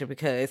Inquisition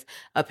because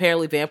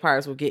apparently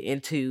vampires will get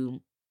into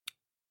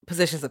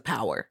positions of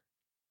power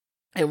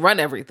and run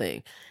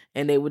everything.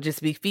 And they would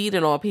just be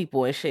feeding on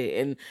people and shit.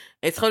 And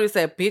Antonia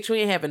said, bitch, we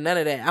ain't having none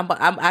of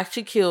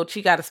that.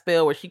 She got a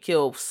spell where she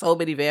killed so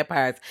many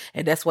vampires.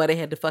 And that's why they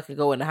had to fucking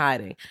go into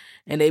hiding.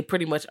 And they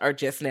pretty much are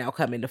just now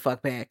coming to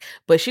fuck back.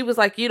 But she was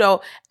like,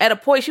 at a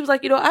point, she was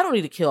like, I don't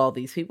need to kill all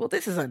these people.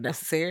 This is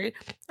unnecessary.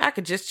 I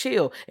could just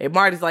chill. And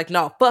Marty's like,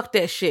 no, fuck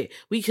that shit.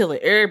 We killing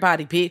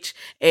everybody, bitch.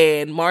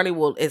 And Marty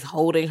is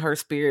holding her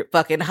spirit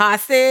fucking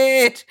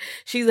hostage.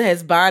 She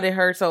has bonded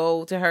her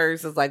soul to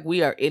hers. It's like,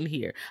 we are in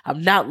here.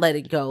 I'm not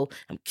letting go.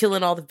 I'm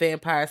killing all the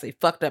vampires. They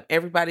fucked up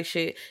everybody's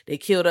shit. They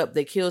killed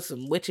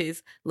some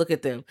witches. Look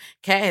at them.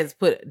 Kat has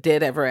put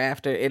Dead Ever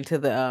After into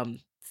the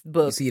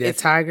book. You see that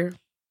tiger?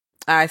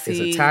 I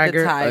see it's a tiger,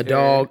 the tiger, a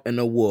dog, and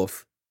a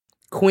wolf.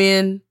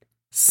 Quinn,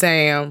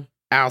 Sam,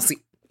 Alcee.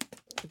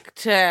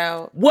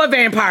 Child. What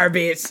vampire,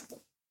 bitch?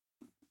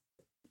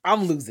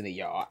 I'm losing it,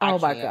 y'all. Oh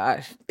my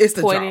gosh. It's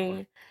the pointing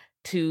drama.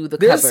 to the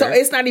There's cover.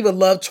 it's not even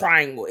love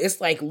triangle. It's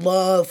like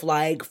love,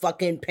 like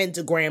fucking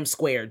pentagram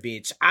squared,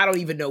 bitch. I don't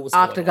even know what's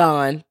going on.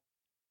 Octagon.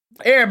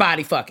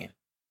 Everybody fucking.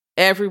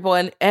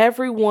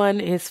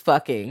 Everyone is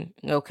fucking,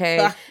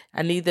 okay?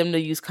 I need them to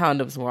use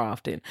condoms more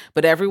often.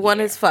 But everyone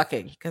is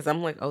fucking. Because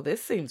I'm like, oh,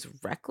 this seems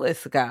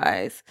reckless,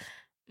 guys.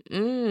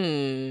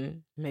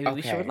 Maybe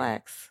we should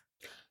relax.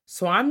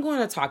 So I'm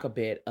going to talk a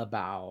bit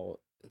about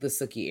the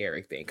Sookie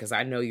Eric thing. Because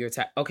I know you're...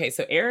 Okay,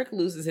 so Eric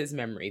loses his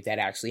memory. That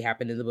actually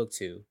happened in the book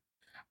too.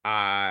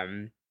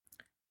 And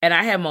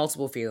I have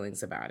multiple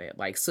feelings about it.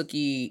 Like,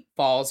 Sookie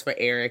falls for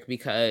Eric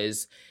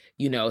because...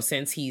 You know,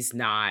 since he's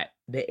not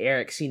the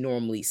Eric she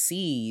normally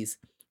sees,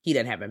 he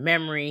doesn't have a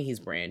memory. He's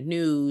brand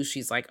new.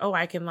 She's like, oh,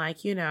 I can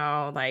like, you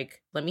know,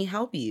 like, let me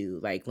help you.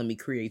 Like, let me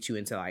create you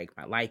into like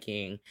my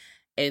liking.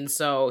 And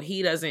so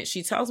he doesn't,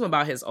 she tells him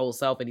about his old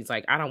self and he's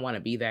like, I don't want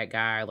to be that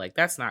guy. Like,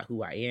 that's not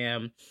who I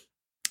am.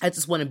 I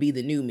just want to be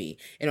the new me.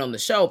 And on the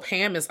show,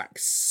 Pam is like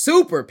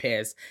super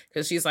pissed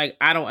because she's like,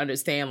 I don't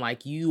understand.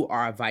 Like, you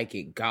are a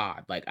Viking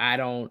god. Like,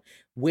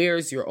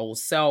 where's your old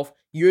self?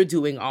 You're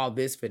doing all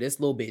this for this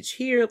little bitch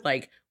here.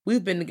 Like,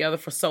 we've been together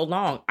for so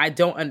long. I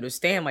don't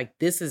understand. Like,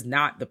 this is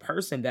not the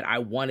person that I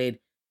wanted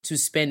to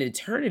spend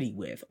eternity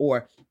with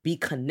or be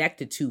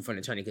connected to for an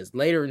eternity. Because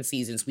later in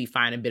seasons, we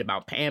find a bit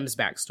about Pam's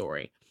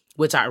backstory,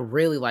 which I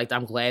really liked.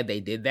 I'm glad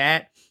they did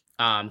that.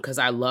 Because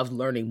I loved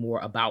learning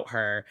more about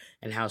her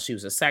and how she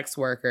was a sex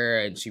worker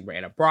and she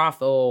ran a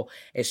brothel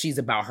and she's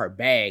about her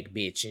bag,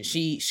 bitch. And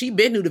she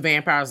been knew the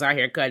vampires out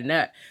here cutting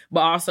up, but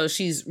also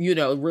she's, you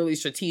know, really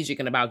strategic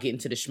and about getting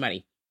to the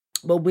shmoney.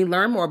 But we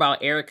learn more about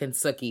Eric and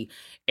Sookie.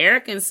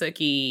 Eric and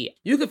Sookie,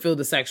 you could feel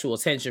the sexual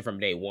tension from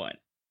day one,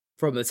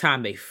 from the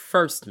time they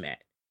first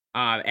met.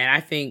 And I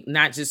think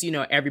not just, you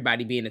know,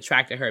 everybody being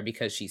attracted to her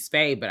because she's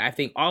Fae, but I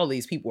think all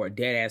these people are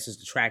dead asses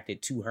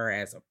attracted to her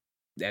as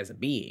a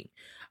being.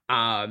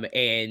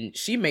 And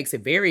she makes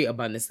it very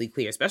abundantly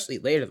clear, especially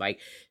later, like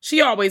she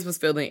always was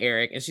feeling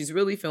Eric and she's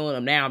really feeling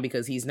him now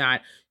because he's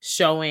not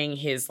showing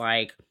his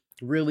like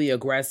really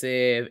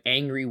aggressive,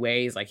 angry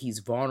ways. Like he's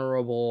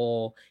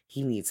vulnerable.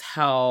 He needs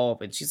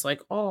help. And she's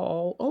like,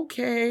 oh,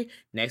 okay.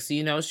 Next thing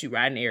you know, she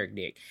riding Eric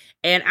dick.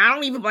 And I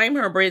don't even blame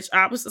her, Bridge.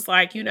 I was just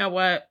like, you know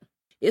what?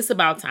 It's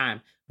about time.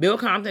 Bill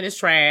Compton is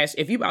trash.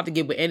 If you about to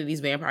get with any of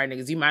these vampire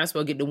niggas, you might as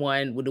well get the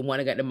one with the one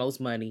that got the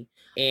most money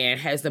and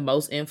has the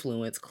most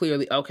influence.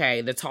 Clearly,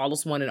 okay, the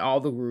tallest one in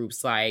all the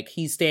groups. Like,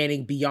 he's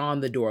standing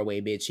beyond the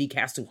doorway, bitch. He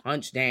has to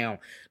hunch down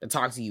to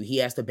talk to you. He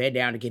has to bend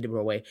down to get the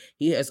doorway.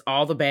 He has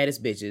all the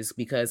baddest bitches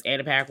because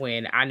Anna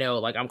Paquin, I know,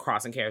 like, I'm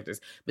crossing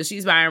characters, but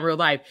she's buying real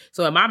life.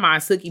 So in my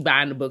mind, Sookie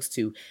buying the books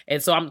too.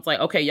 And so I'm like,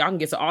 okay, y'all can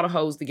get to all the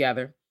hoes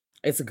together.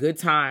 It's a good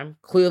time.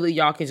 Clearly,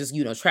 y'all can just,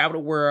 you know, travel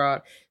the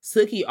world.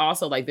 Sookie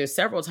also, like, there's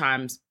several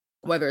times,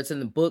 whether it's in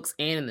the books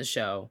and in the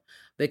show,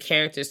 the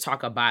characters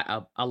talk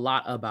about a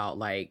lot about,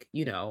 like,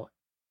 you know,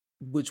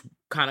 which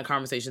kind of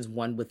conversations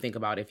one would think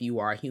about if you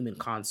are a human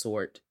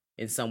consort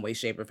in some way,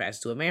 shape, or fashion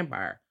to a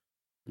vampire.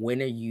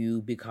 When are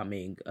you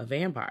becoming a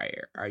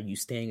vampire? Are you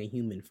staying a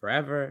human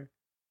forever?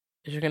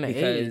 You're going to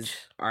age.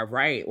 All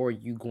right. Or are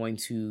you going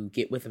to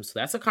get with him? So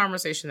that's a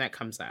conversation that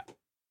comes up.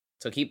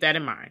 So keep that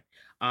in mind.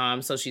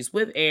 So she's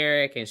with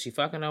Eric and she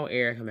fucking on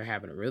Eric and they're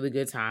having a really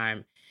good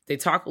time. They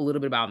talk a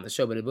little bit about in the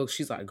show, but in the book,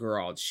 she's like,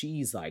 girl,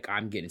 she's like,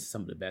 I'm getting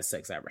some of the best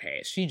sex I ever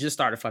had. She just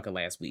started fucking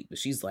last week, but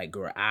she's like,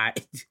 girl,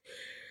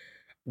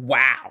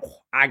 wow,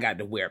 I got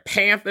to wear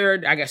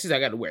panther. I got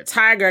to wear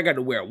tiger. I got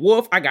to wear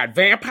wolf. I got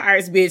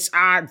vampires, bitch.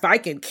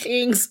 Viking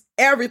kings,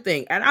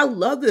 everything. And I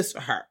love this for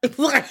her.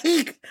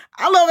 Like,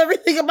 I love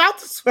everything about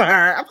this for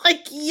her. I'm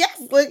like,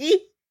 yes, Sookie,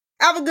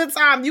 have a good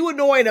time. You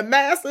annoying the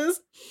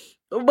masses.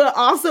 But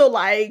also,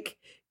 like,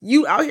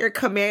 you out here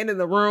commanding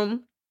the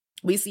room.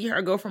 We see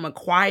her go from a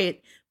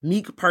quiet,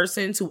 meek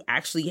person to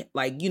actually,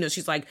 like, you know,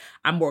 she's like,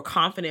 I'm more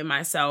confident in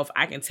myself.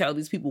 I can tell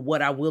these people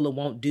what I will and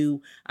won't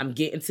do. I'm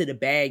getting to the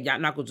bag. Y'all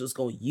not just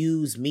going to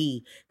use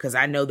me because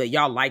I know that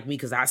y'all like me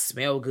because I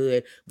smell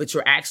good. But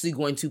you're actually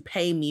going to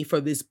pay me for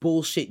this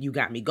bullshit you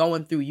got me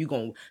going through. You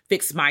going to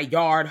fix my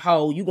yard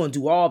hoe. You going to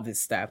do all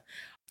this stuff.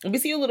 And we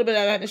see a little bit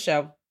of that in the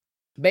show.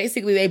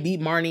 Basically, they beat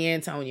Marnie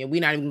and Tonya.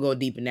 We're not even going to go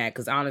deep in that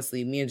because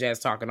honestly, me and Jazz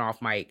talking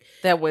off mic.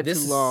 That went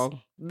too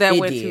long. That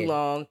went too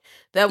long.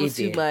 That was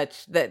too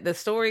much. That the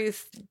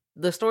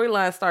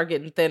storylines start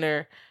getting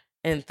thinner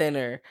and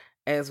thinner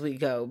as we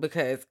go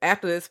because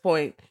after this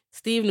point,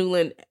 Steve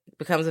Newland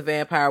becomes a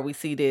vampire. We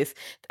see this.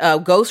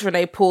 Ghost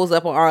Renee pulls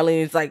up on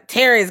Arlene. It's like,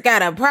 Terry's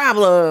got a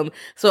problem.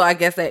 So I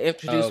guess that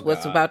introduced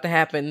what's about to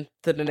happen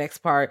to the next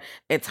part.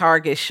 And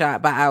Tara gets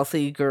shot by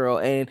LC Girl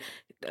and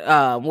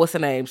what's her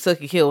name?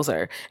 Sookie kills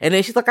her. And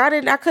then she's like,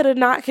 I could have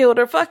not killed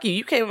her. Fuck you.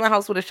 You came in my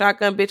house with a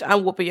shotgun, bitch.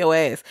 I'm whooping your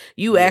ass.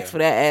 You asked for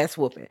that ass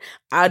whooping.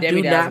 I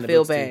do not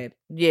feel bad.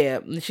 Yeah,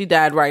 she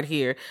died right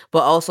here.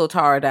 But also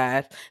Tara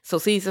died. So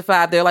season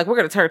 5, they're like, we're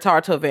going to turn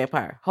Tara to a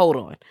vampire. Hold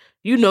on.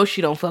 You know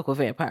she don't fuck with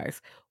vampires.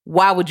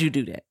 Why would you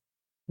do that?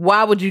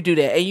 Why would you do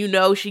that? And you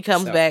know she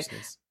comes back.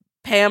 Selfishness.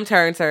 Pam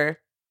turns her,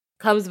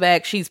 comes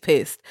back. She's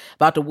pissed,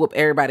 about to whoop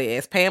everybody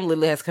ass. Pam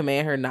literally has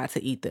commanded her not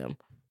to eat them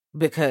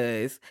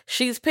because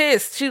she's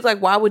pissed. She's like,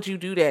 why would you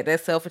do that?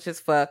 That's selfish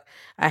as fuck.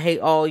 I hate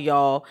all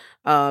y'all.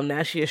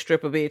 Now she a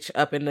stripper bitch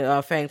up in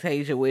the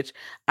Fantasia, which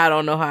I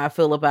don't know how I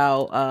feel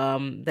about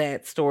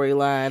that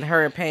storyline.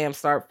 Her and Pam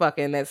start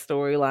fucking that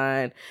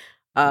storyline.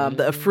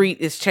 The Ifrit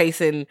is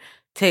chasing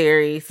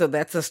Terry, so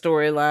that's a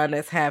storyline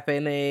that's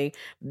happening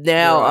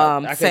now. Girl, I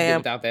couldn't Sam, do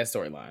without that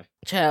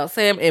storyline.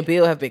 Sam and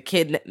Bill have been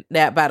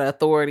kidnapped by the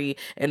authority,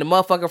 and the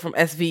motherfucker from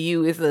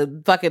SVU is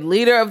the fucking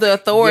leader of the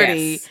authority.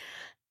 Yes.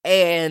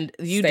 And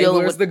you Stabler's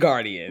dealing with the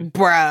Guardian.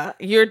 bruh,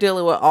 you're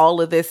dealing with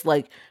all of this,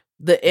 like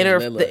the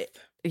inner, Lilith.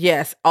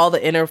 yes, all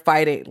the inner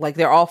fighting, like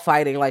they're all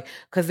fighting, like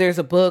because there's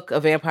a book, a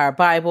vampire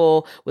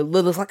Bible, with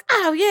Lilith's like,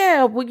 oh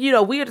yeah, well, you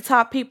know, we are the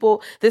top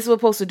people. This is what we're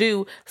supposed to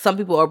do. Some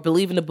people are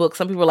believing the book.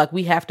 Some people are like,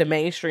 we have to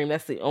mainstream.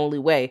 That's the only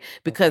way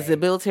because the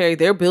military,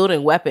 they're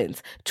building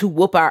weapons to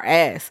whoop our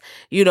ass.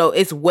 You know,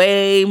 it's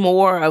way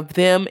more of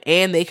them,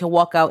 and they can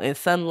walk out in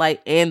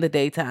sunlight and the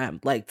daytime,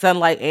 like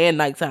sunlight and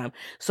nighttime.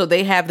 So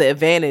they have the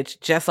advantage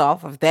just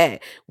off of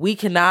that. We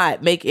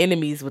cannot make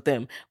enemies with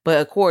them, but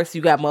of course,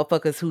 you got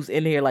motherfuckers who's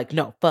in here like,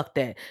 no. Fuck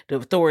that. The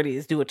authority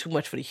is doing too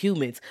much for the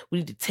humans. We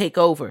need to take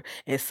over.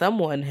 And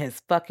someone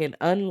has fucking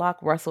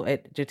unlocked Russell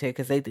Edgerton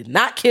because they did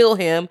not kill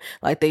him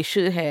like they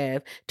should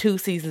have 2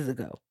 seasons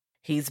ago.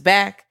 He's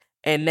back,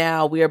 and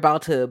now we're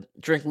about to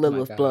drink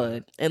Lilith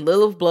blood. And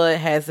Lilith blood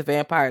has the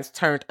vampires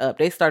turned up.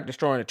 They start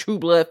destroying the True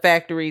Blood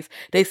factories.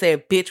 They say,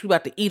 bitch, we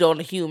about to eat on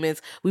the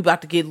humans. We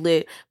about to get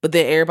lit. But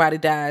then everybody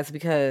dies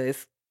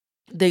because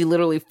they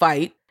literally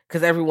fight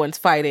because everyone's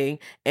fighting,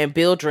 and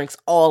Bill drinks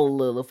all of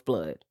Lilith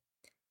blood.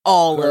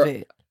 All of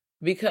it.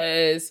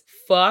 Because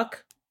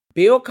fuck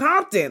Bill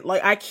Compton.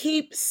 Like, I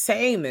keep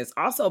saying this.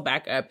 Also,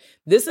 back up.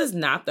 This is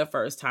not the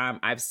first time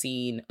I've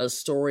seen a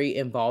story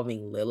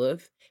involving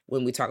Lilith.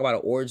 When we talk about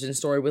an origin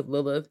story with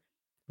Lilith,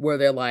 where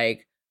they're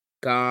like,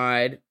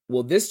 God.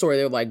 Well, this story,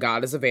 they're like,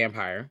 God is a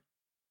vampire.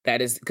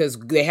 That is because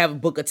they have a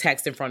book of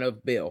text in front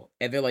of Bill.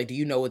 And they're like, do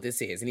you know what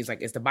this is? And he's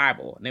like, it's the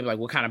Bible. And they're like,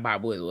 what kind of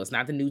Bible is it? Well, it's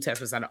not the New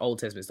Testament. It's not the Old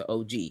Testament. It's the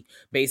OG.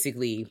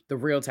 Basically, the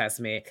real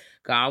Testament.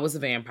 God was a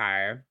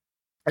vampire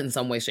in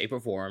some way, shape, or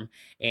form.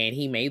 And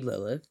he made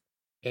Lilith.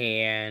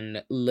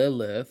 And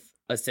Lilith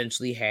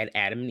essentially had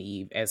Adam and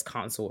Eve as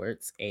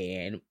consorts.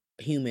 And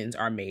humans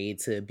are made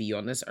to be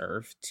on this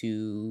earth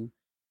to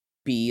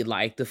be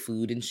like the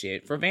food and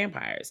shit for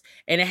vampires.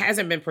 And it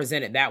hasn't been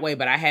presented that way,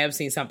 but I have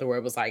seen something where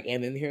it was like,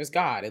 and then here's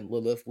God. And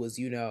Lilith was,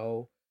 you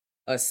know,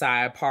 a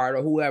side part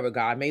or whoever.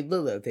 God made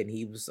Lilith. And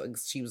he was like,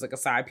 she was like a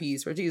side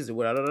piece for Jesus.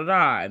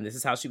 And this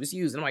is how she was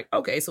used. And I'm like,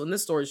 okay, so in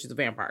this story, she's a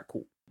vampire.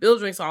 Cool. Bill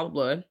drinks all the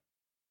blood.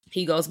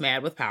 He goes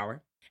mad with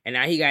power, and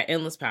now he got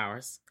endless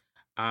powers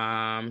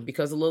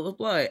because of Lilith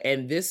blood.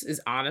 And this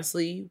is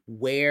honestly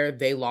where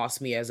they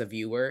lost me as a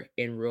viewer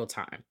in real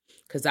time,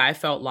 because I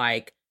felt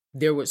like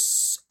there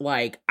was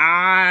like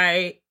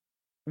I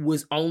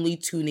was only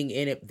tuning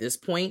in at this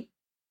point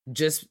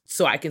just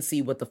so I can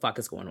see what the fuck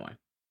is going on,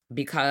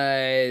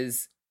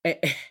 because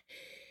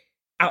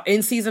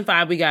in season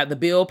 5 we got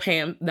Bill,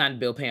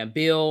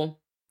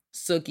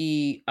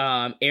 Sookie,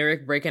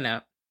 Eric breaking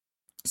up.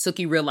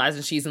 Sookie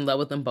realizing she's in love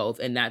with them both,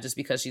 and not just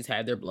because she's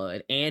had their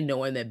blood, and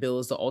knowing that Bill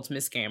is the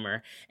ultimate scammer,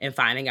 and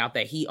finding out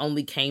that he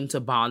only came to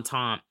Bon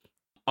Temps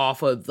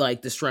off of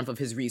like the strength of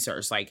his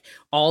research. Like,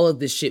 all of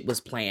this shit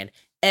was planned.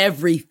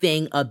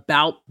 Everything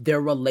about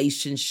their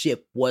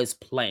relationship was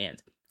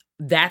planned.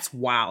 That's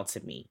wild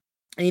to me.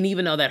 And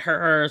even though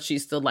that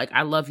she's still like,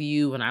 I love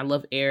you and I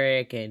love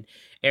Eric, and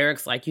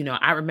Eric's like, you know,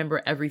 I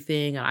remember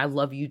everything and I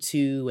love you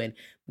too. And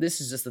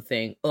this is just the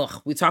thing.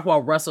 We talk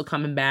about Russell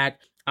coming back.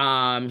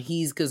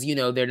 He's because, you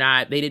know, they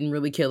didn't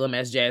really kill him,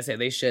 as Jazz said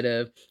they should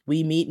have.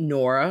 We meet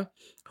Nora,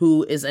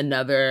 who is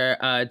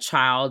another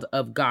child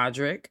of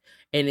Godric.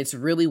 And it's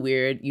really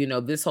weird. You know,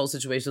 this whole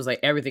situation was like,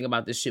 everything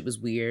about this shit was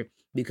weird,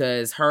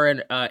 because her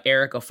and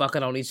Eric are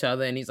fucking on each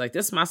other. And he's like,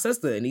 this is my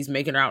sister. And he's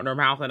making her out in her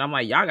mouth. And I'm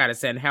like, y'all got to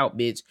send help,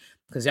 bitch.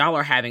 Because y'all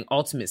are having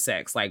ultimate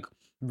sex, like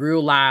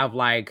real live,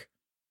 like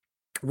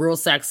real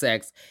sex.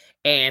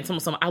 And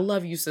someone, I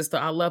love you, sister.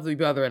 I love you,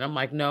 brother. And I'm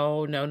like,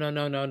 no.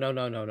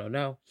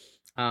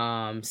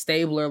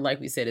 Stabler, like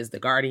we said, is the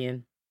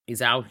Guardian.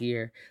 He's out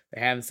here.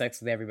 They're having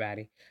sex with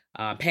everybody.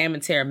 Pam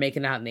and Tara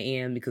making out in the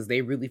end because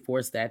they really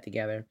forced that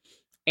together.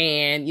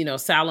 And, you know,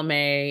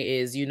 Salome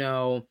is, you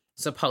know,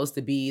 supposed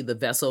to be the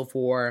vessel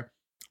for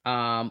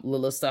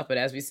Lilith stuff. But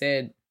as we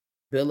said,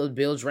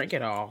 Bill drank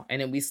it all.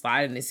 And then we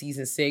slide into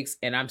season 6,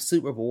 and I'm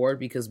super bored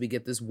because we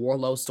get this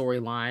Warlow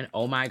storyline.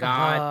 Oh my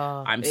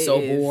God. I'm so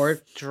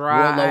bored.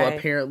 Dry. Warlow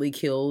apparently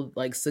killed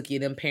like Sookie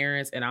and them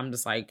parents. And I'm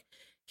just like,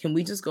 can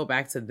we just go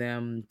back to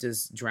them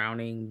just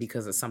drowning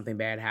because of something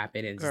bad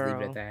happened and just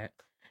leave it at that?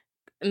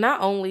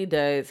 Not only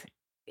does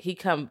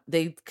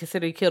they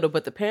consider he killed her,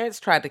 but the parents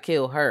tried to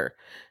kill her.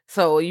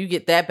 So you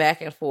get that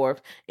back and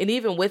forth. And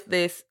even with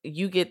this,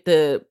 you get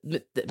the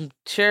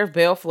Sheriff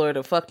Belfleur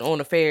that fucked on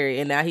the ferry,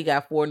 and now he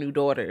got 4 new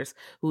daughters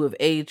who have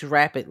aged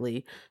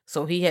rapidly.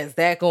 So he has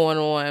that going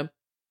on.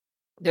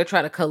 They're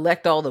trying to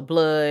collect all the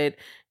blood.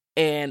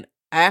 And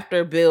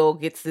after Bill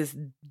gets this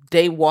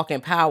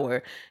daywalking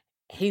power,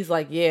 he's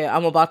like, yeah,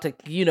 I'm about to,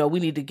 we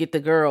need to get the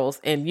girls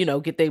and,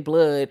 get their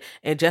blood.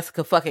 And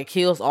Jessica fucking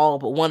kills all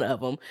but one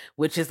of them,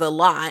 which is a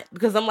lot.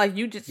 Because I'm like,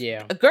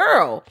 a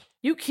girl,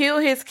 you kill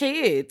his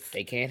kids.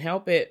 They can't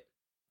help it.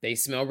 They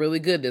smell really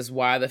good. That's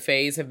why the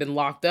Fays have been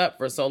locked up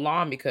for so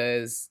long,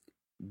 because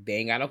they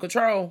ain't got no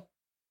control.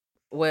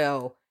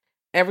 Well,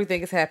 everything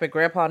has happened.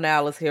 Grandpa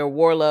Nile is here.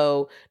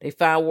 Warlow. They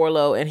find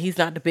Warlow, and he's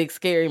not the big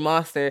scary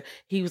monster.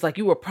 He was like,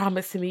 you were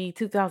promised to me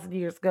 2,000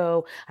 years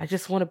ago. I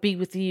just want to be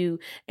with you.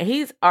 And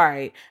he's all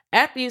right.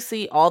 After you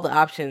see all the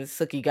options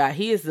Sookie got,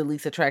 he is the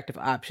least attractive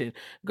option.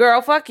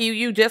 Girl, fuck you.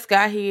 You just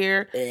got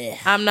here. Ugh.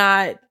 I'm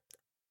not.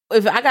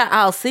 If I got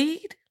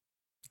Alcide,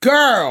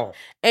 girl,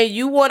 and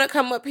you want to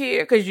come up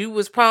here because you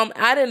was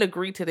I didn't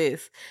agree to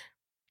this.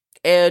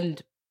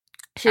 And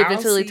she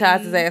eventually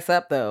ties his ass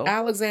up, though.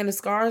 Alexander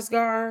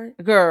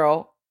Skarsgård.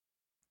 Girl.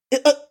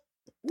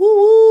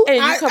 Woo-woo. And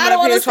you come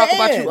up here and talk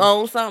about you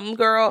own something,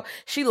 girl.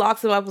 She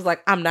locks him up, was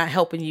like, I'm not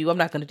helping you. I'm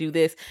not going to do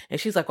this. And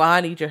she's like, well,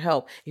 I need your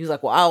help. He was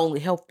like, well, I'll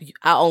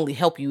only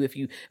help you if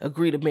you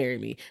agree to marry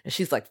me. And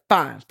she's like,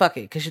 fine, fuck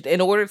it. Because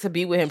in order to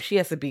be with him, she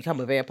has to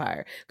become a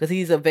vampire. Because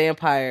he's a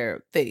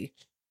vampire thing.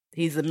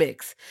 He's a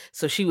mix.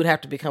 So she would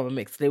have to become a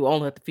mix. They would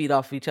only have to feed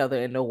off each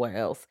other and nowhere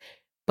else.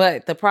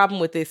 But the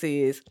problem with this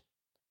is,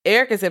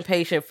 Eric is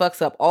impatient,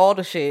 fucks up all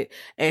the shit,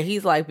 and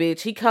he's like,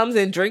 bitch, he comes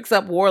and drinks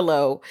up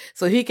Warlow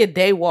so he can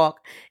daywalk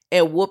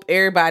and whoop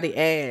everybody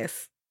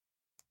ass.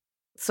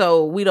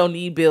 So we don't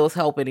need Bill's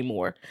help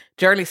anymore.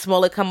 Journey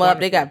Smollett come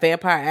up, they got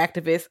vampire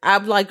activists.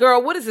 I'm like,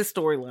 girl, what is this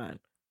storyline?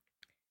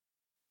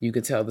 You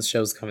could tell the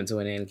show's coming to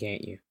an end,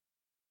 can't you?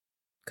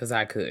 Because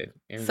I could.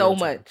 So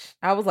much.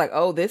 I was like,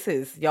 oh,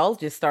 y'all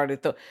just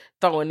started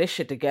throwing this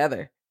shit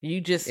together.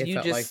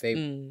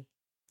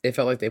 It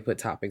felt like they put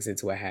topics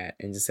into a hat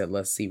and just said,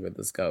 let's see where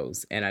this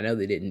goes. And I know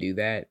they didn't do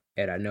that.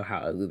 And I know how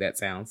ugly that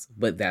sounds.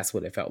 But that's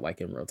what it felt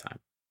like in real time.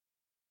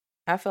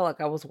 I felt like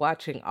I was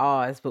watching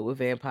Oz, but with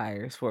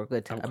vampires for a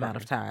good amount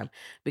of time.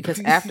 Because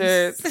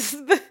after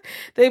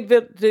they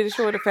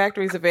destroyed the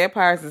factories of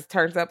vampires, it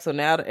turns up. So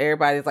now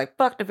everybody's like,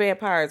 fuck the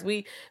vampires.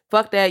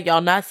 Fuck that.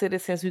 Y'all not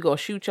citizens. We gonna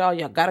shoot y'all.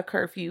 Y'all got a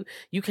curfew.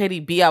 You can't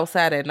even be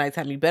outside at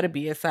nighttime. You better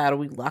be inside or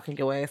we locking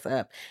your ass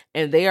up.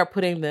 And they are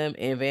putting them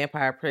in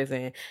vampire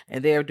prison.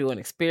 And they're doing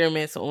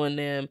experiments on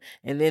them.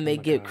 And then they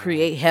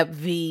create Hep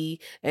V.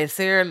 And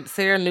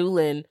Sarah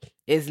Newland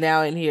is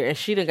now in here, and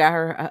she done got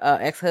her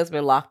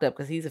ex-husband locked up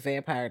because he's a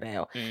vampire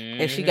now.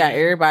 Mm-hmm. And she got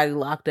everybody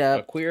locked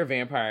up. A queer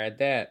vampire at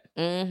that.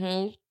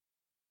 Mm-hmm.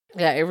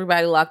 Got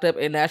everybody locked up,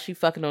 and now she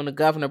fucking on the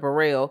Governor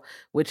Burrell,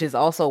 which is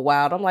also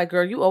wild. I'm like,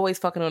 girl, you always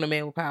fucking on a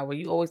man with power.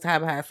 You always hide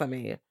behind some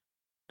man.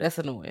 That's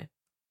annoying.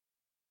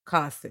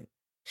 Constant.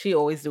 She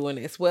always doing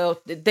this.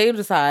 Well, they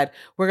decide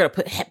we're going to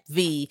put Hep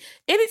V.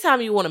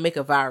 Anytime you want to make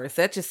a virus,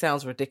 that just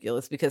sounds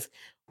ridiculous because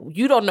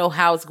you don't know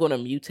how it's going to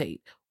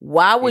mutate.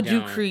 Why would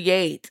you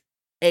create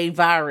a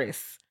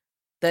virus?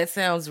 That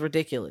sounds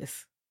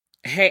ridiculous.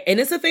 Hey, and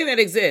it's a thing that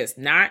exists,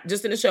 not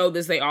just in the show.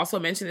 They also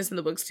mention this in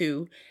the books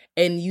too.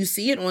 And you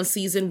see it on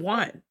season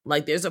 1.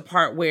 Like there's a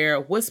part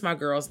where, what's my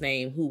girl's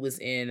name who was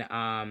in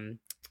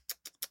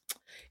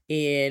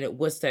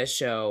what's that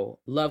show?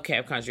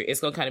 Lovecraft Country. It's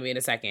gonna come to me in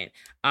a second.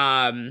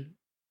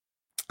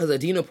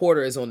 Adina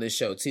Porter is on this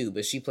show too,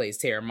 but she plays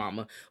Terra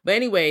Mama. But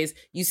anyways,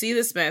 you see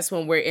this mess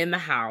when we're in the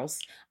house,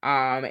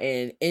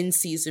 and in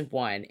season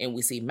 1, and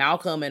we see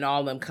Malcolm and all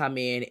of them come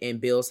in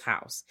Bill's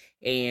house.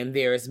 And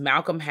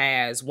Malcolm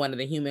has one of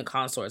the human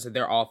consorts that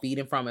they're all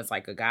feeding from. It's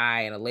like a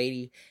guy and a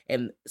lady.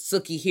 And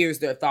Sookie hears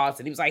their thoughts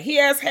and he was like, he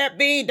has Hep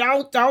B.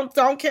 Don't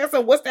kiss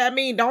him. What's that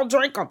mean? Don't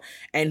drink him.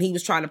 And he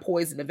was trying to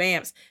poison the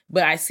vamps.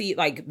 But I see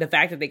like the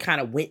fact that they kind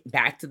of went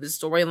back to the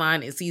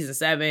storyline in season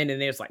 7 and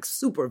there's like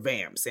super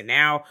vamps. And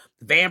now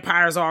the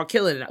vampires are all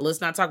killing it. Let's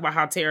not talk about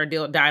how Tara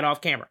died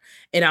off camera.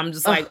 And I'm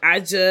just like,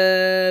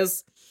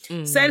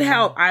 send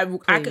help. I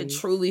could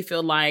truly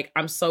feel like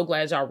I'm so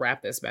glad y'all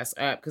wrapped this mess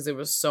up because there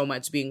was so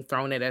much being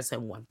thrown at us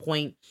at one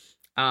point.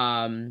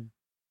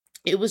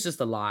 It was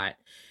just a lot,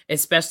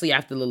 especially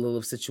after the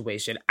Lilith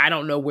situation. I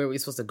don't know where we're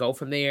supposed to go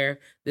from there.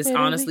 This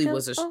honestly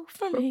was a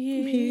from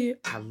here.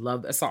 I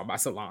love that song by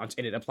Solange,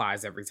 and it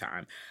applies every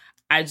time.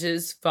 I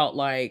just felt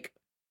like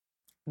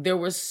there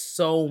was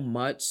so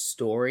much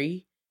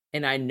story,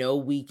 and I know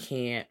we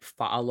can't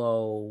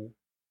follow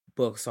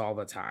books all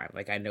the time.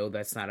 Like, I know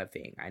that's not a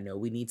thing. I know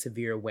we need to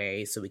veer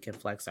away so we can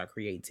flex our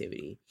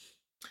creativity.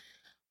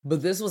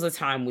 But this was a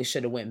time we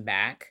should have went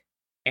back,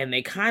 and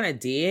they kind of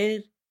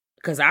did,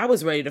 because I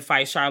was ready to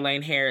fight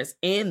Charlaine Harris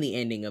and the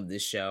ending of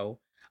this show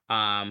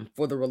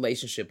for the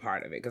relationship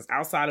part of it. Because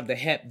outside of the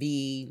Hep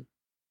B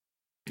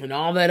and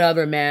all that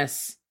other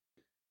mess,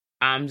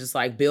 I'm just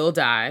like, Bill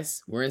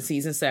dies. We're in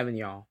season 7,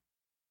 y'all.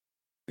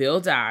 Bill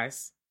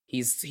dies.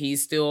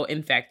 He's still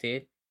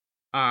infected.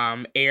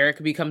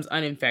 Eric becomes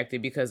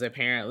uninfected because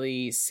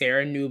apparently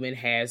Sarah Newman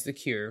has the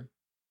cure.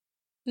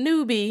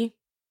 Newbie.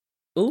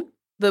 Ooh.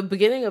 The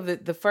beginning of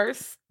the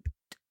first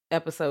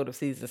episode of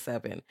season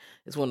 7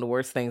 is one of the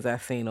worst things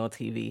I've seen on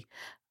TV.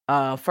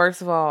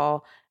 First of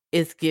all,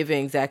 it's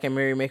giving Zach and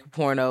Mary make a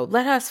porno.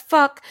 Let us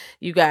fuck.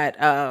 You got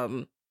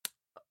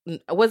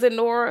was it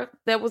Nora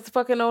that was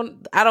fucking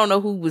on? I don't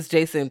know who was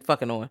Jason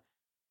fucking on.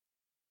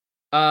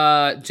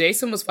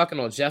 Jason was fucking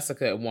on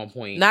Jessica at one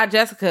point. Not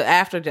Jessica,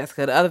 after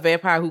Jessica, the other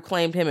vampire who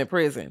claimed him in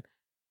prison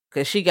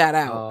because she got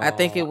out. I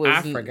think it was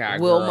I forgot,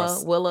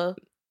 Willa.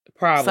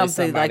 Probably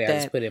something like that. I that.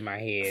 just put in my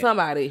head.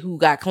 Somebody who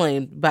got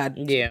claimed by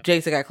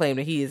Jason got claimed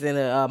that he is in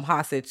a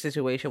hostage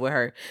situation with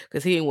her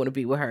because he didn't want to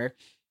be with her.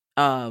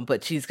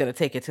 But she's gonna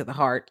take it to the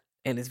heart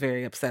and is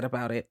very upset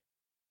about it.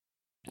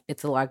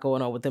 It's a lot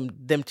going on with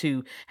them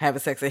two having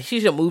sex, and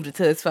she just moved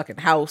into his fucking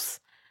house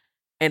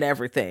and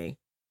everything.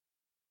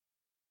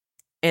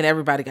 And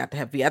everybody got the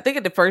Hep B. I think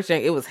at the first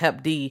gen it was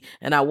Hep D,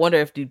 and I wonder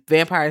if the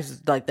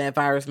vampires, like that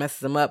virus messes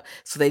them up.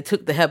 So they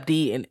took the Hep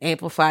D and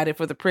amplified it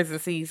for the prison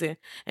season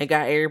and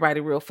got everybody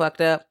real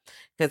fucked up.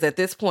 Because at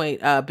this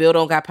point, Bill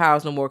don't got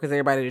powers no more because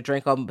everybody to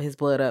drink all his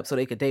blood up so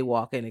they could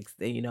daywalk and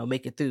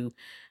make it through.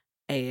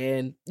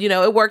 And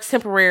it works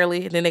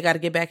temporarily, and then they got to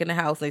get back in the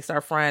house and they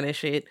start frying and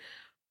shit.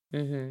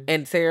 Mm-hmm.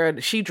 And Sarah,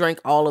 she drank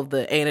all of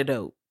the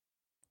antidote,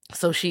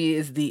 so she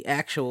is the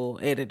actual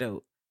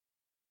antidote.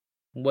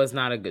 Was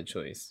not a good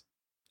choice.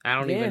 I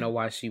don't even know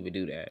why she would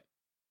do that.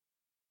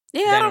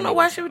 Yeah, I don't know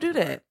why she would do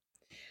that.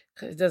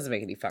 It doesn't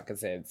make any fucking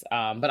sense.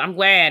 But I'm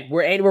glad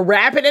we're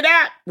wrapping it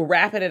up. We're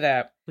wrapping it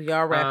up. We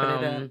are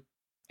wrapping it up.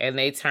 And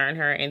they turn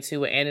her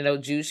into an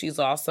antidote juice. She's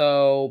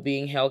also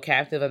being held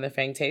captive under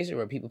Fantasia,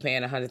 where people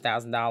paying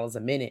 $100,000 a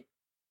minute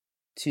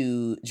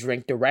to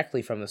drink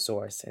directly from the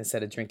source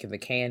instead of drinking the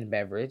canned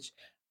beverage.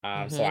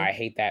 So I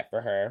hate that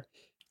for her.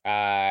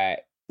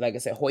 Like I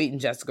said, Hoyt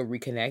and Jessica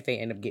reconnect. They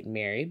end up getting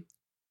married.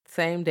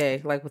 Same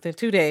day, like within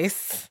 2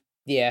 days.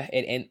 Yeah,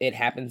 it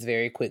happens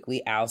very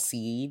quickly.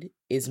 Alcide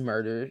is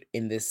murdered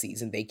in this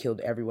season. They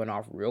killed everyone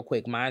off real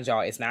quick. Mind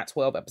y'all, it's not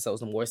 12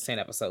 episodes anymore, it's 10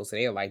 episodes. So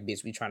they're like,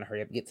 bitch, we trying to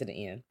hurry up and get to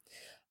the end.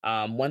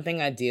 One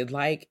thing I did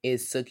like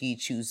is Sookie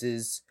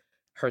chooses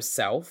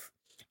herself.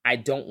 I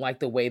don't like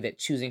the way that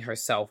choosing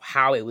herself,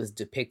 how it was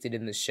depicted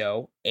in the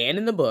show and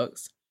in the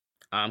books.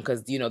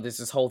 Because, there's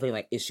this whole thing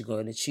like, is she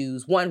going to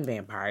choose one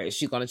vampire? Is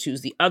she going to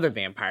choose the other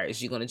vampire? Is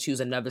she going to choose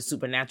another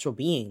supernatural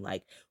being?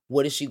 Like,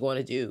 what is she going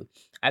to do?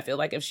 I feel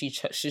like if she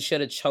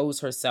should have chose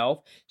herself,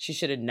 she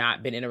should have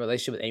not been in a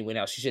relationship with anyone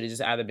else. She should have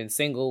just either been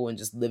single and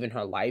just living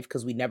her life,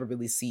 because we never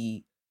really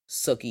see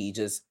Sookie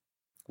just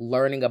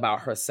learning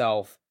about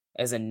herself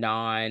as in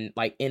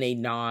a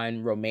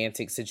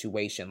non-romantic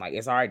situation. Like,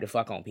 it's all right to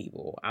fuck on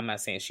people. I'm not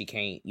saying she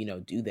can't,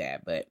 do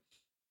that, but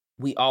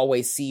we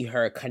always see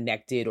her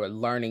connected or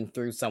learning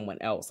through someone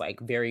else,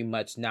 like very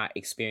much not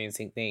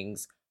experiencing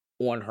things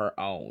on her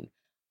own.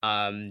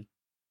 And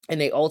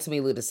they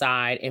ultimately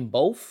decide in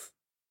both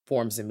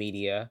forms of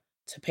media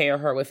to pair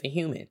her with a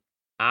human.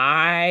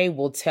 I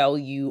will tell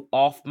you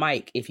off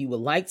mic if you would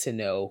like to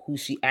know who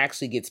she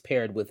actually gets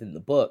paired with in the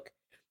book,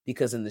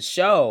 because in the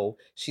show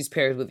she's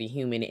paired with a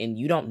human and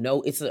you don't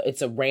know, it's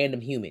a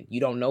random human. You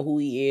don't know who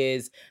he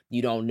is.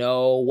 You don't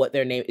know what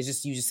their name is.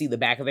 Just you just see the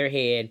back of their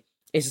head.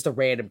 It's just a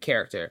random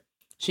character.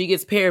 She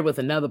gets paired with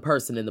another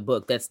person in the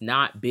book that's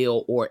not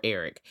Bill or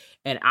Eric.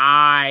 And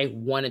I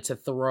wanted to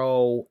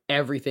throw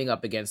everything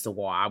up against the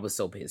wall. I was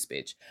so pissed,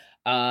 bitch.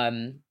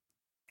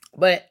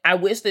 But I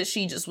wish that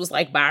she just was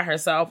like by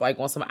herself, like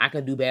on some I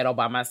Can Do Bad all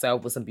by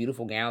myself with some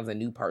beautiful gowns and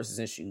new purses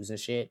and shoes and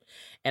shit.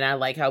 And I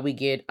like how we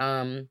get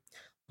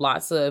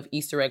lots of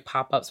Easter egg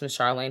pop-ups from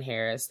Charlaine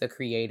Harris, the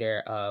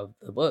creator of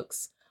the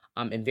books,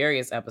 in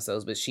various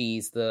episodes. But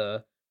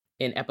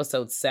in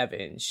episode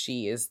 7,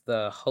 she is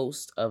the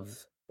host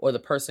of, or the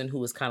person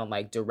who is kind of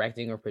like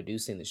directing or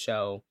producing the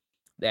show,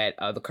 that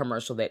the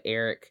commercial that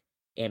Eric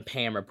and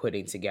Pam are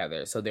putting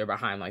together. So they're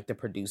behind like the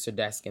producer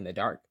desk in the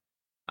dark.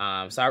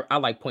 So I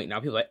like pointing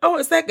out people like, oh,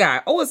 it's that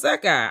guy. Oh, it's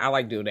that guy. I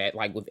like doing that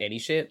like with any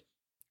shit.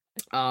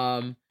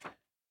 But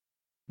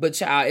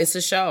child, it's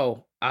a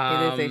show.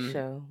 It is a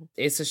show.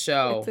 It's a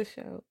show. It's a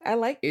show. I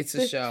like it's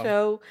a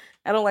show.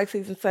 I don't like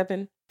season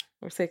 7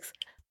 or 6,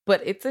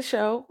 but it's a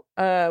show.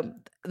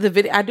 The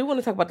video, I do want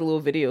to talk about the little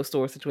video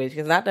store situation,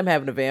 because not them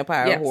having a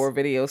vampire horror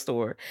video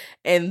store,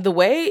 and the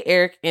way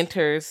Eric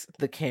enters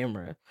the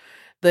camera,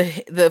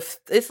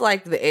 it's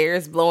like the air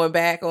is blowing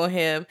back on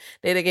him.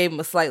 They gave him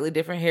a slightly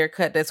different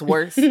haircut that's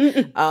worse.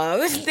 They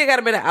got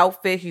him in an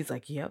outfit. He's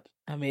like, "Yep,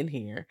 I'm in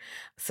here."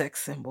 Sex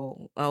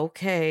symbol,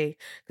 okay?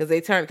 Because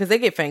they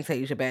get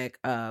Fantasia back.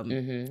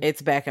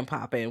 It's back and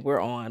popping.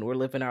 We're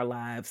living our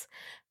lives.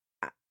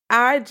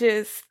 I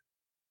just,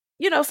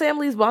 Sam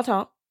leaves bon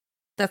temps.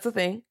 That's the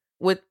thing.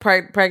 With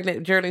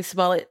pregnant Journey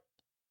Smollett,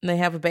 and they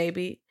have a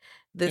baby.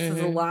 This is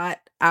a lot.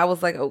 I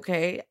was like,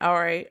 okay, all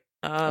right.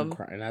 I'm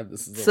crying.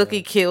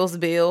 Sookie kills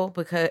Bill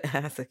because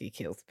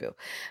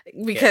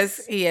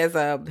he has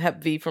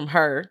Hep V from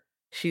her.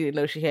 She didn't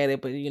know she had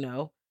it, but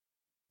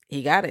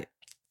He got it.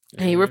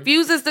 And he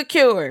refuses the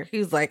cure.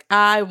 He's like,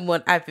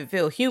 I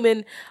feel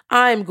human.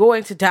 I'm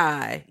going to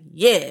die.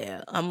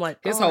 Yeah. I'm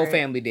like, his whole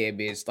family dead,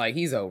 bitch. Like,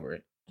 he's over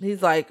it.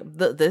 He's like,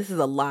 this is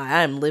a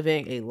lie. I'm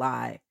living a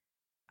lie.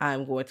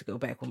 I'm going to go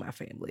back with my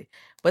family.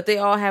 But they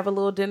all have a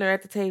little dinner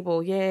at the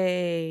table.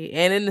 Yay.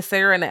 And in the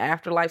Sarah in the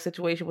afterlife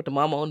situation with the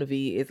mama on the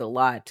V is a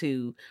lot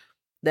too.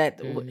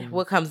 That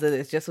what comes of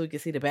this, just so we can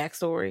see the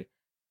backstory.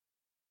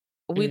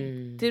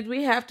 Did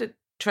we have to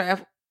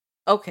travel?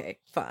 Okay,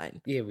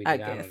 fine. Yeah, we did. I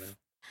guess. Don't know.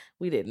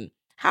 We didn't.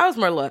 How is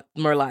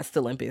Merlot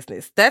still in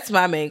business? That's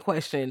my main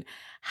question.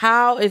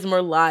 How is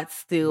Merlot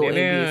still in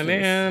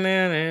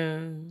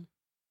business?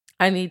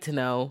 I need to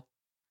know.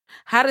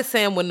 How did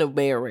Sam win the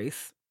mayor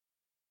race?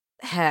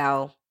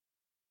 How?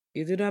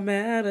 It do not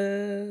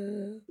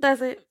matter.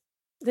 Does it?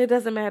 It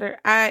doesn't matter.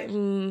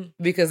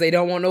 Because they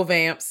don't want no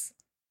vamps.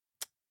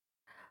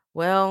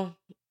 Well,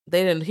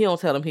 they didn't. He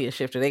don't tell them he a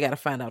shifter. They got to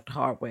find out the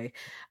hard way.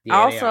 Yeah,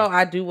 also,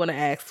 I do want to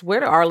ask, where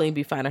did Arlene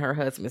be finding her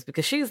husbands?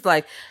 Because she's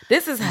like,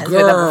 this is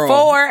husband number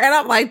 4, and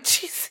I'm like,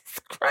 Jesus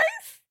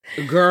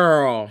Christ,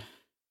 girl.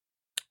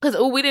 Because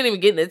we didn't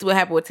even get into what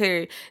happened with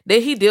Terry.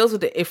 Then he deals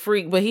with a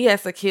freak, but he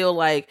has to kill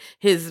like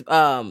his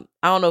I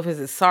don't know if it's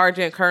his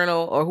sergeant,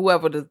 colonel, or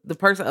whoever the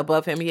person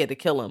above him. He had to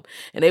kill him,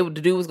 and the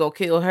dude was gonna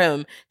kill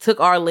him. Took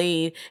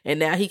Arlene, and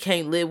now he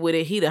can't live with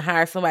it. He done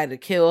hired somebody to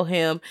kill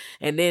him,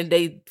 and then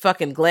they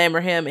fucking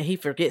glamour him, and he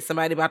forgets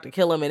somebody about to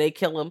kill him, and they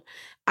kill him.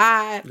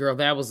 Girl,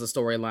 that was the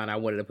storyline I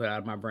wanted to put out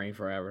of my brain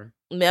forever.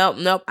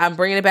 Nope. I'm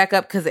bringing it back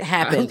up because it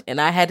happened, and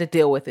I had to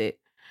deal with it.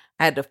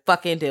 I had to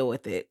fucking deal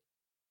with it.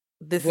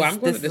 This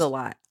is a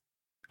lot.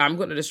 I'm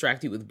going to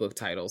distract you with book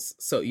titles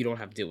so you don't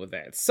have to deal with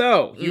that.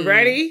 So, you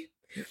ready?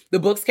 The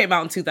books came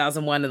out in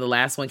 2001 and the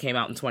last one came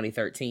out in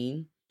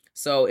 2013.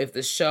 So,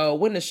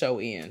 when the show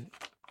end?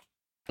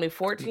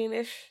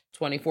 2014-ish?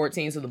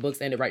 2014, so the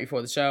books ended right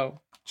before the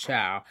show.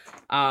 Ciao.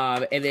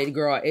 And then,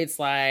 girl, it's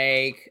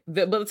like,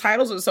 but the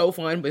titles are so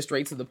fun, but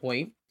straight to the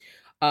point.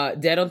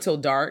 Dead Until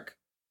Dark,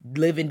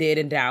 Living Dead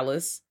in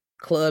Dallas,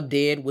 Club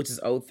Dead, which is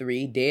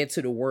 03, Dead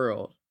to the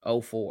World,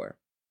 04.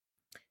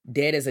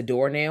 Dead as a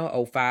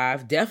Doornail,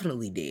 05.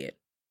 Definitely Dead,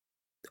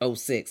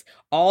 06.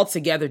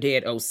 Altogether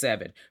Dead,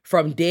 07.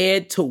 From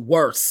Dead to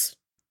Worse,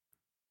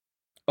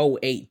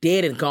 08.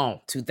 Dead and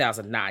Gone,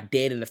 2009.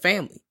 Dead in the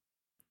Family,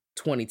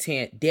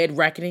 2010. Dead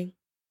Reckoning,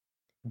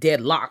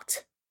 Dead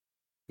Locked,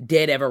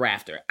 Dead Ever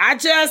After. I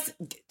just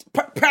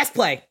press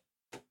play.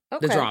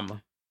 Okay.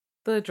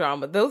 The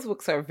drama. Those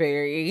books are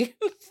very...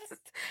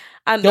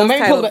 I know. Don't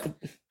make me pull back.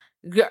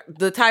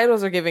 The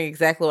titles are giving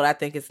exactly what I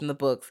think is in the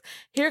books.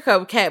 Here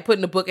come Cat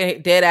putting the book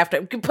in Dead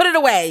After. Put it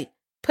away.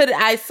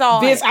 I saw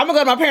bitch, it. I'm gonna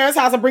go to my parents'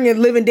 house and bring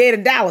in Living Dead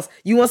in Dallas.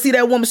 You want to see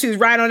that woman? She was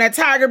riding on that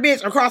tiger,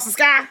 bitch, across the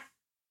sky.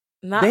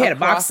 Not they had a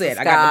box set.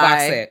 I got the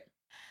box set.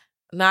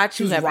 Not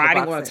she was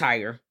riding on a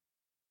tiger.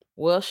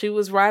 Well, she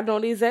was riding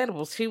on these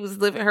animals. She was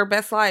living her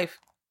best life.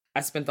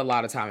 I spent a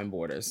lot of time in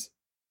Borders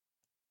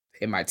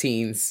in my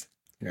teens,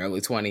 and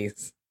early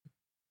 20s.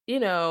 You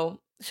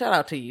know, shout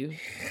out to you.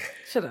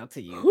 Shout out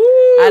to you.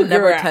 Ooh, I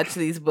never touched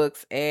these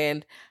books,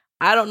 and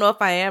I don't know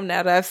if I am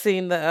now that I've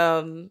seen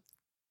the.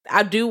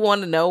 I do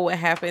want to know what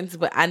happens,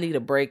 but I need a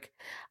break.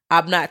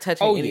 I'm not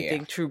touching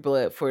anything True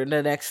Blood for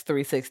the next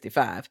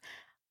 365.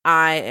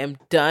 I am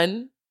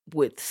done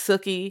with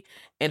Sookie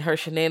and her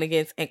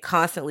shenanigans and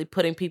constantly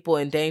putting people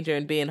in danger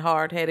and being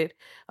hard-headed.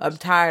 I'm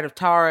tired of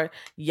Tara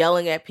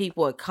yelling at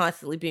people and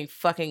constantly being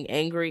fucking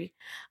angry.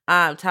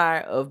 I'm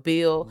tired of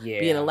Bill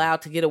being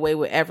allowed to get away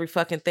with every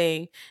fucking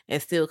thing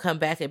and still come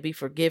back and be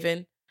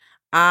forgiven.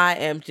 I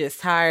am just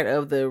tired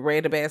of the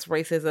random ass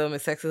racism and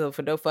sexism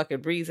for no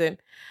fucking reason.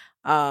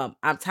 I'm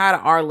tired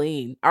of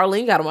Arlene.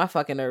 Arlene got on my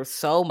fucking nerves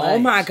so much. Oh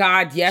my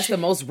God, yes, the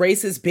most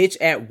racist bitch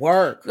at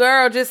work.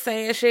 Girl, just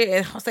saying shit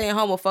and saying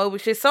homophobic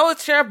shit. So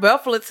is Sheriff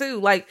Belfler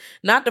too. Like,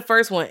 not the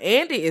first one.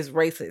 Andy is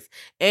racist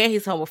and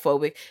he's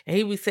homophobic. And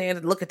he be saying,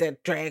 look at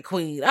that drag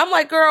queen. I'm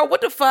like, girl, what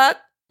the fuck?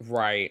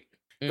 Right.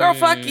 Girl,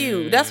 fuck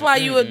you. That's why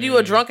you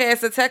a drunk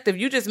ass detective.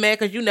 You just mad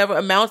because you never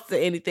amount to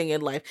anything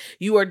in life.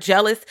 You are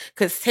jealous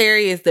because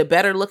Terry is the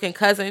better looking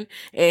cousin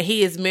and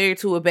he is married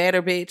to a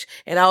better bitch.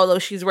 And although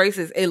she's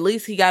racist, at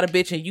least he got a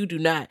bitch and you do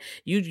not.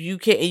 You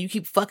can't, and you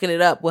keep fucking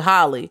it up with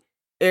Holly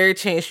every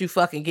chance you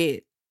fucking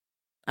get.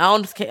 I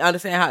don't can't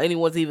understand how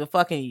anyone's even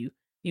fucking you.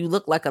 You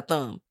look like a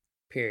thumb.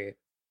 Period.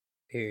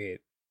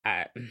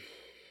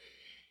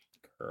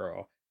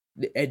 Girl.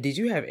 Did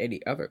you have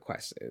any other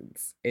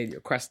questions in your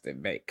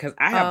question bank? Because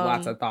I have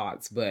lots of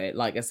thoughts, but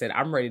like I said,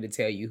 I'm ready to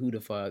tell you who the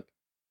fuck.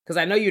 Because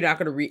I know you're not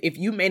going to read, if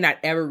you may not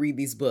ever read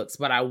these books,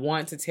 but I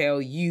want to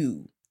tell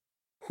you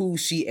who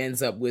she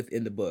ends up with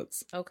in the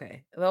books.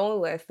 Okay. The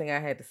only last thing I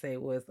had to say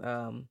was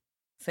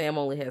Sam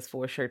only has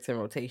 4 shirts in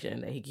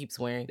rotation that he keeps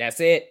wearing. That's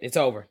it. It's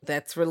over.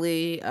 That's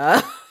really,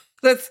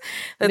 that's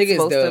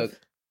most of.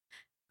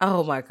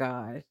 Oh my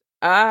God.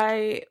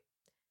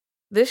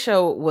 This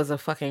show was a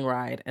fucking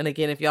ride. And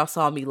again, if y'all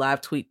saw me live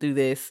tweet through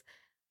this,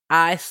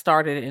 I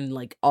started in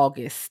like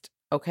August,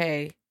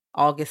 okay?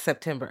 August,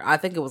 September. I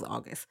think it was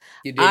August.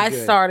 You did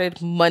good.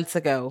 Started months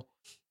ago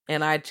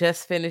and I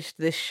just finished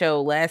this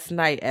show last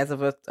night as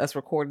of us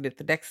recording it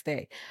the next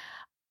day.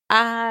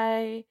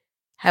 I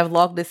have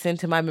logged this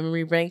into my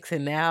memory banks,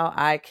 and now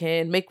I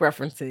can make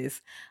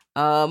references.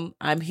 I'm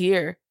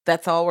here.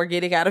 That's all we're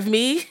getting out of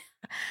me.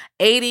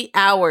 80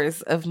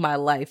 hours of my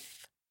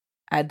life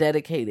I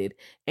dedicated,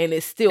 and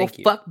it's still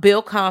fuck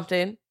Bill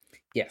Compton.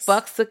 Yes.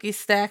 Fuck Sookie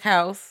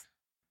Stackhouse.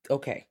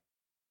 Okay.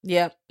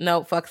 Yep.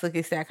 No, fuck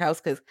Sookie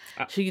Stackhouse, because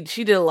she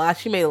did a lot.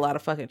 She made a lot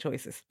of fucking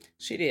choices.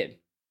 She did.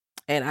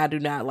 And I do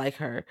not like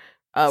her.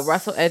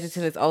 Russell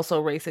Edgerton is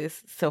also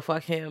racist, so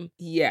fuck him.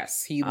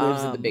 Yes, he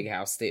lives in the big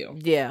house still.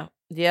 Yeah.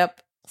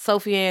 Yep.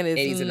 Sophie Ann is...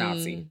 And he's a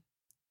Nazi.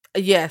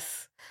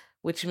 Yes.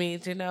 Which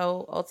means,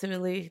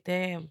 ultimately,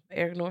 damn,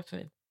 Eric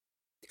Northman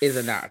is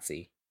a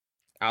Nazi.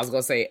 I was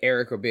going to say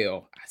Eric or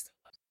Bill.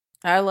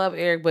 I love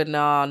Eric, but no,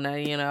 I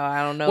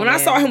don't know. When I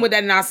saw him with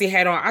that Nazi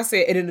hat on, I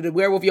said, "And the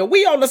werewolf, yo,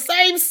 we on the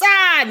same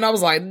side." And I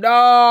was like,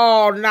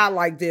 "No, not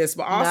like this."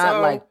 But also,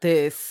 not like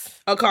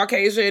this. A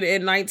Caucasian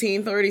in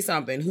 1930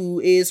 something who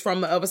is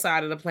from the other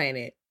side of the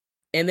planet.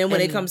 And then when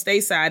they come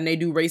stateside and they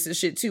do racist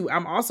shit too,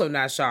 I'm also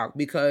not shocked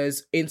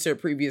because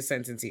insert previous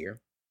sentence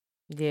here.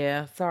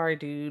 Yeah, sorry,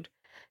 dude.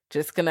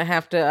 Just gonna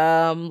have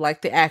to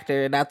like the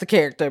actor, not the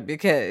character,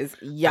 because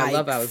yikes. I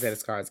love Alexander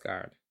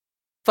Skarsgård.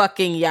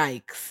 Fucking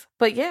yikes.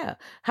 But yeah,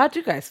 how'd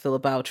you guys feel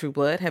about True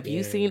Blood? Have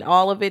you seen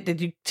all of it?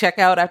 Did you check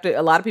out after?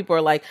 A lot of people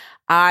are like,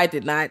 I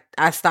did not.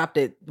 I stopped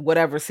at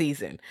whatever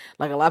season.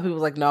 Like a lot of people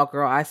are like, no,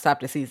 girl, I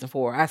stopped at season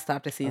 4. I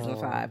stopped at season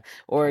 5.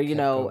 Or,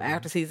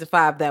 after season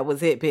 5, that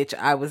was it, bitch.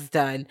 I was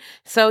done.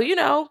 So,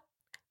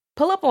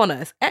 pull up on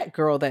us at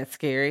Girl That's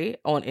Scary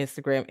on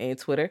Instagram and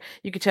Twitter.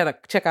 You can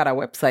check out our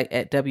website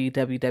at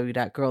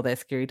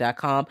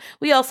www.girlthatscary.com.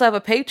 We also have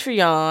a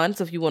Patreon,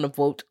 so if you want to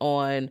vote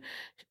on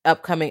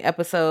upcoming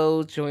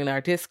episodes, join our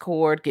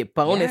Discord, get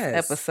bonus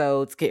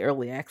episodes, get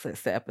early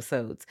access to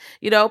episodes.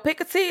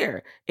 Pick a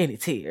tier, any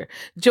tier.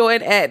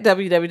 Join at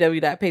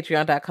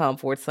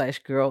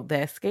www.patreon.com/Girl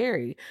That's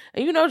Scary.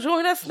 And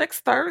join us next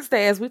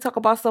Thursday as we talk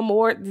about we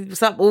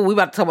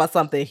about to talk about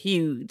something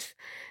huge.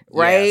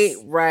 Right,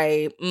 yes.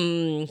 Right.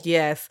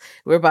 Yes,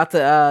 we're about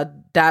to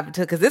dive into,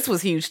 because this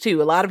was huge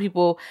too. A lot of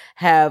people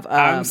have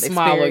I'm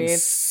smiling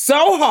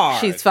so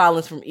hard. She's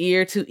falling from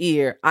ear to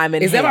ear.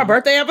 Is that my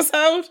birthday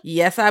episode?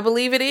 Yes, I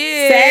believe it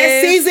is.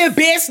 Sad season,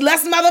 bitch.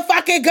 Let's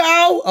motherfucking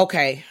go.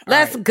 Okay,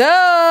 let's go.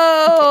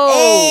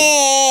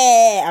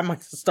 I'm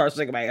gonna start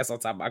shaking my ass on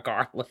top of my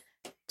car.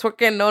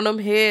 Twerking on them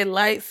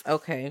headlights.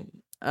 Okay.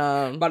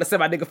 About to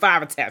send my nigga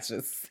 5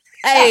 attachments.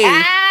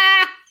 Hey.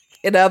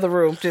 In the other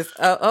room, just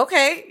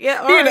okay,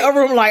 yeah. You're in the other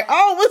room, like,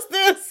 oh, what's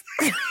this?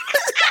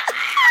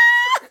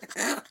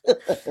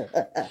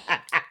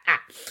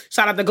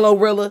 Shout out to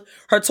Glorilla.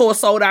 Her tour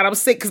sold out. I'm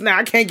sick because now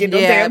I can't get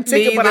no damn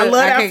ticket, but I love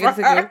that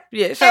for her.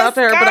 Yeah, shout out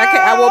to her, but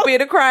I won't be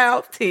in the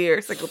crowd.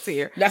 Single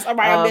tear. That's all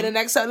right. I'm in the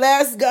next show.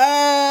 Let's go.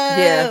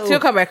 Yeah,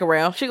 she'll come back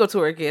around. She'll go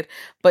tour again,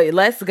 but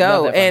let's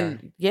go.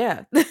 And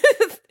yeah.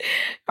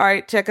 All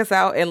right, check us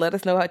out and let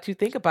us know what you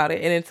think about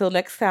it. And until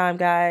next time,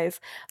 guys,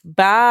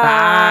 bye. Bye.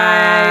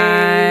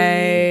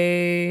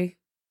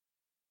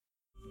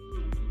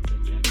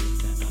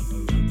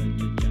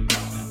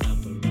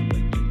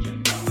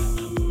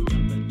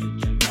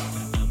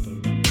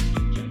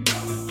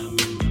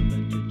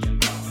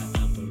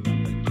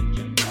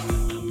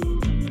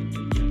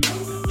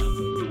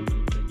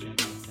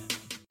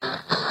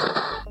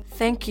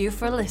 Thank you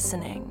for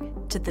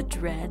listening to the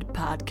Dread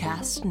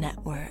Podcast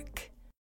Network.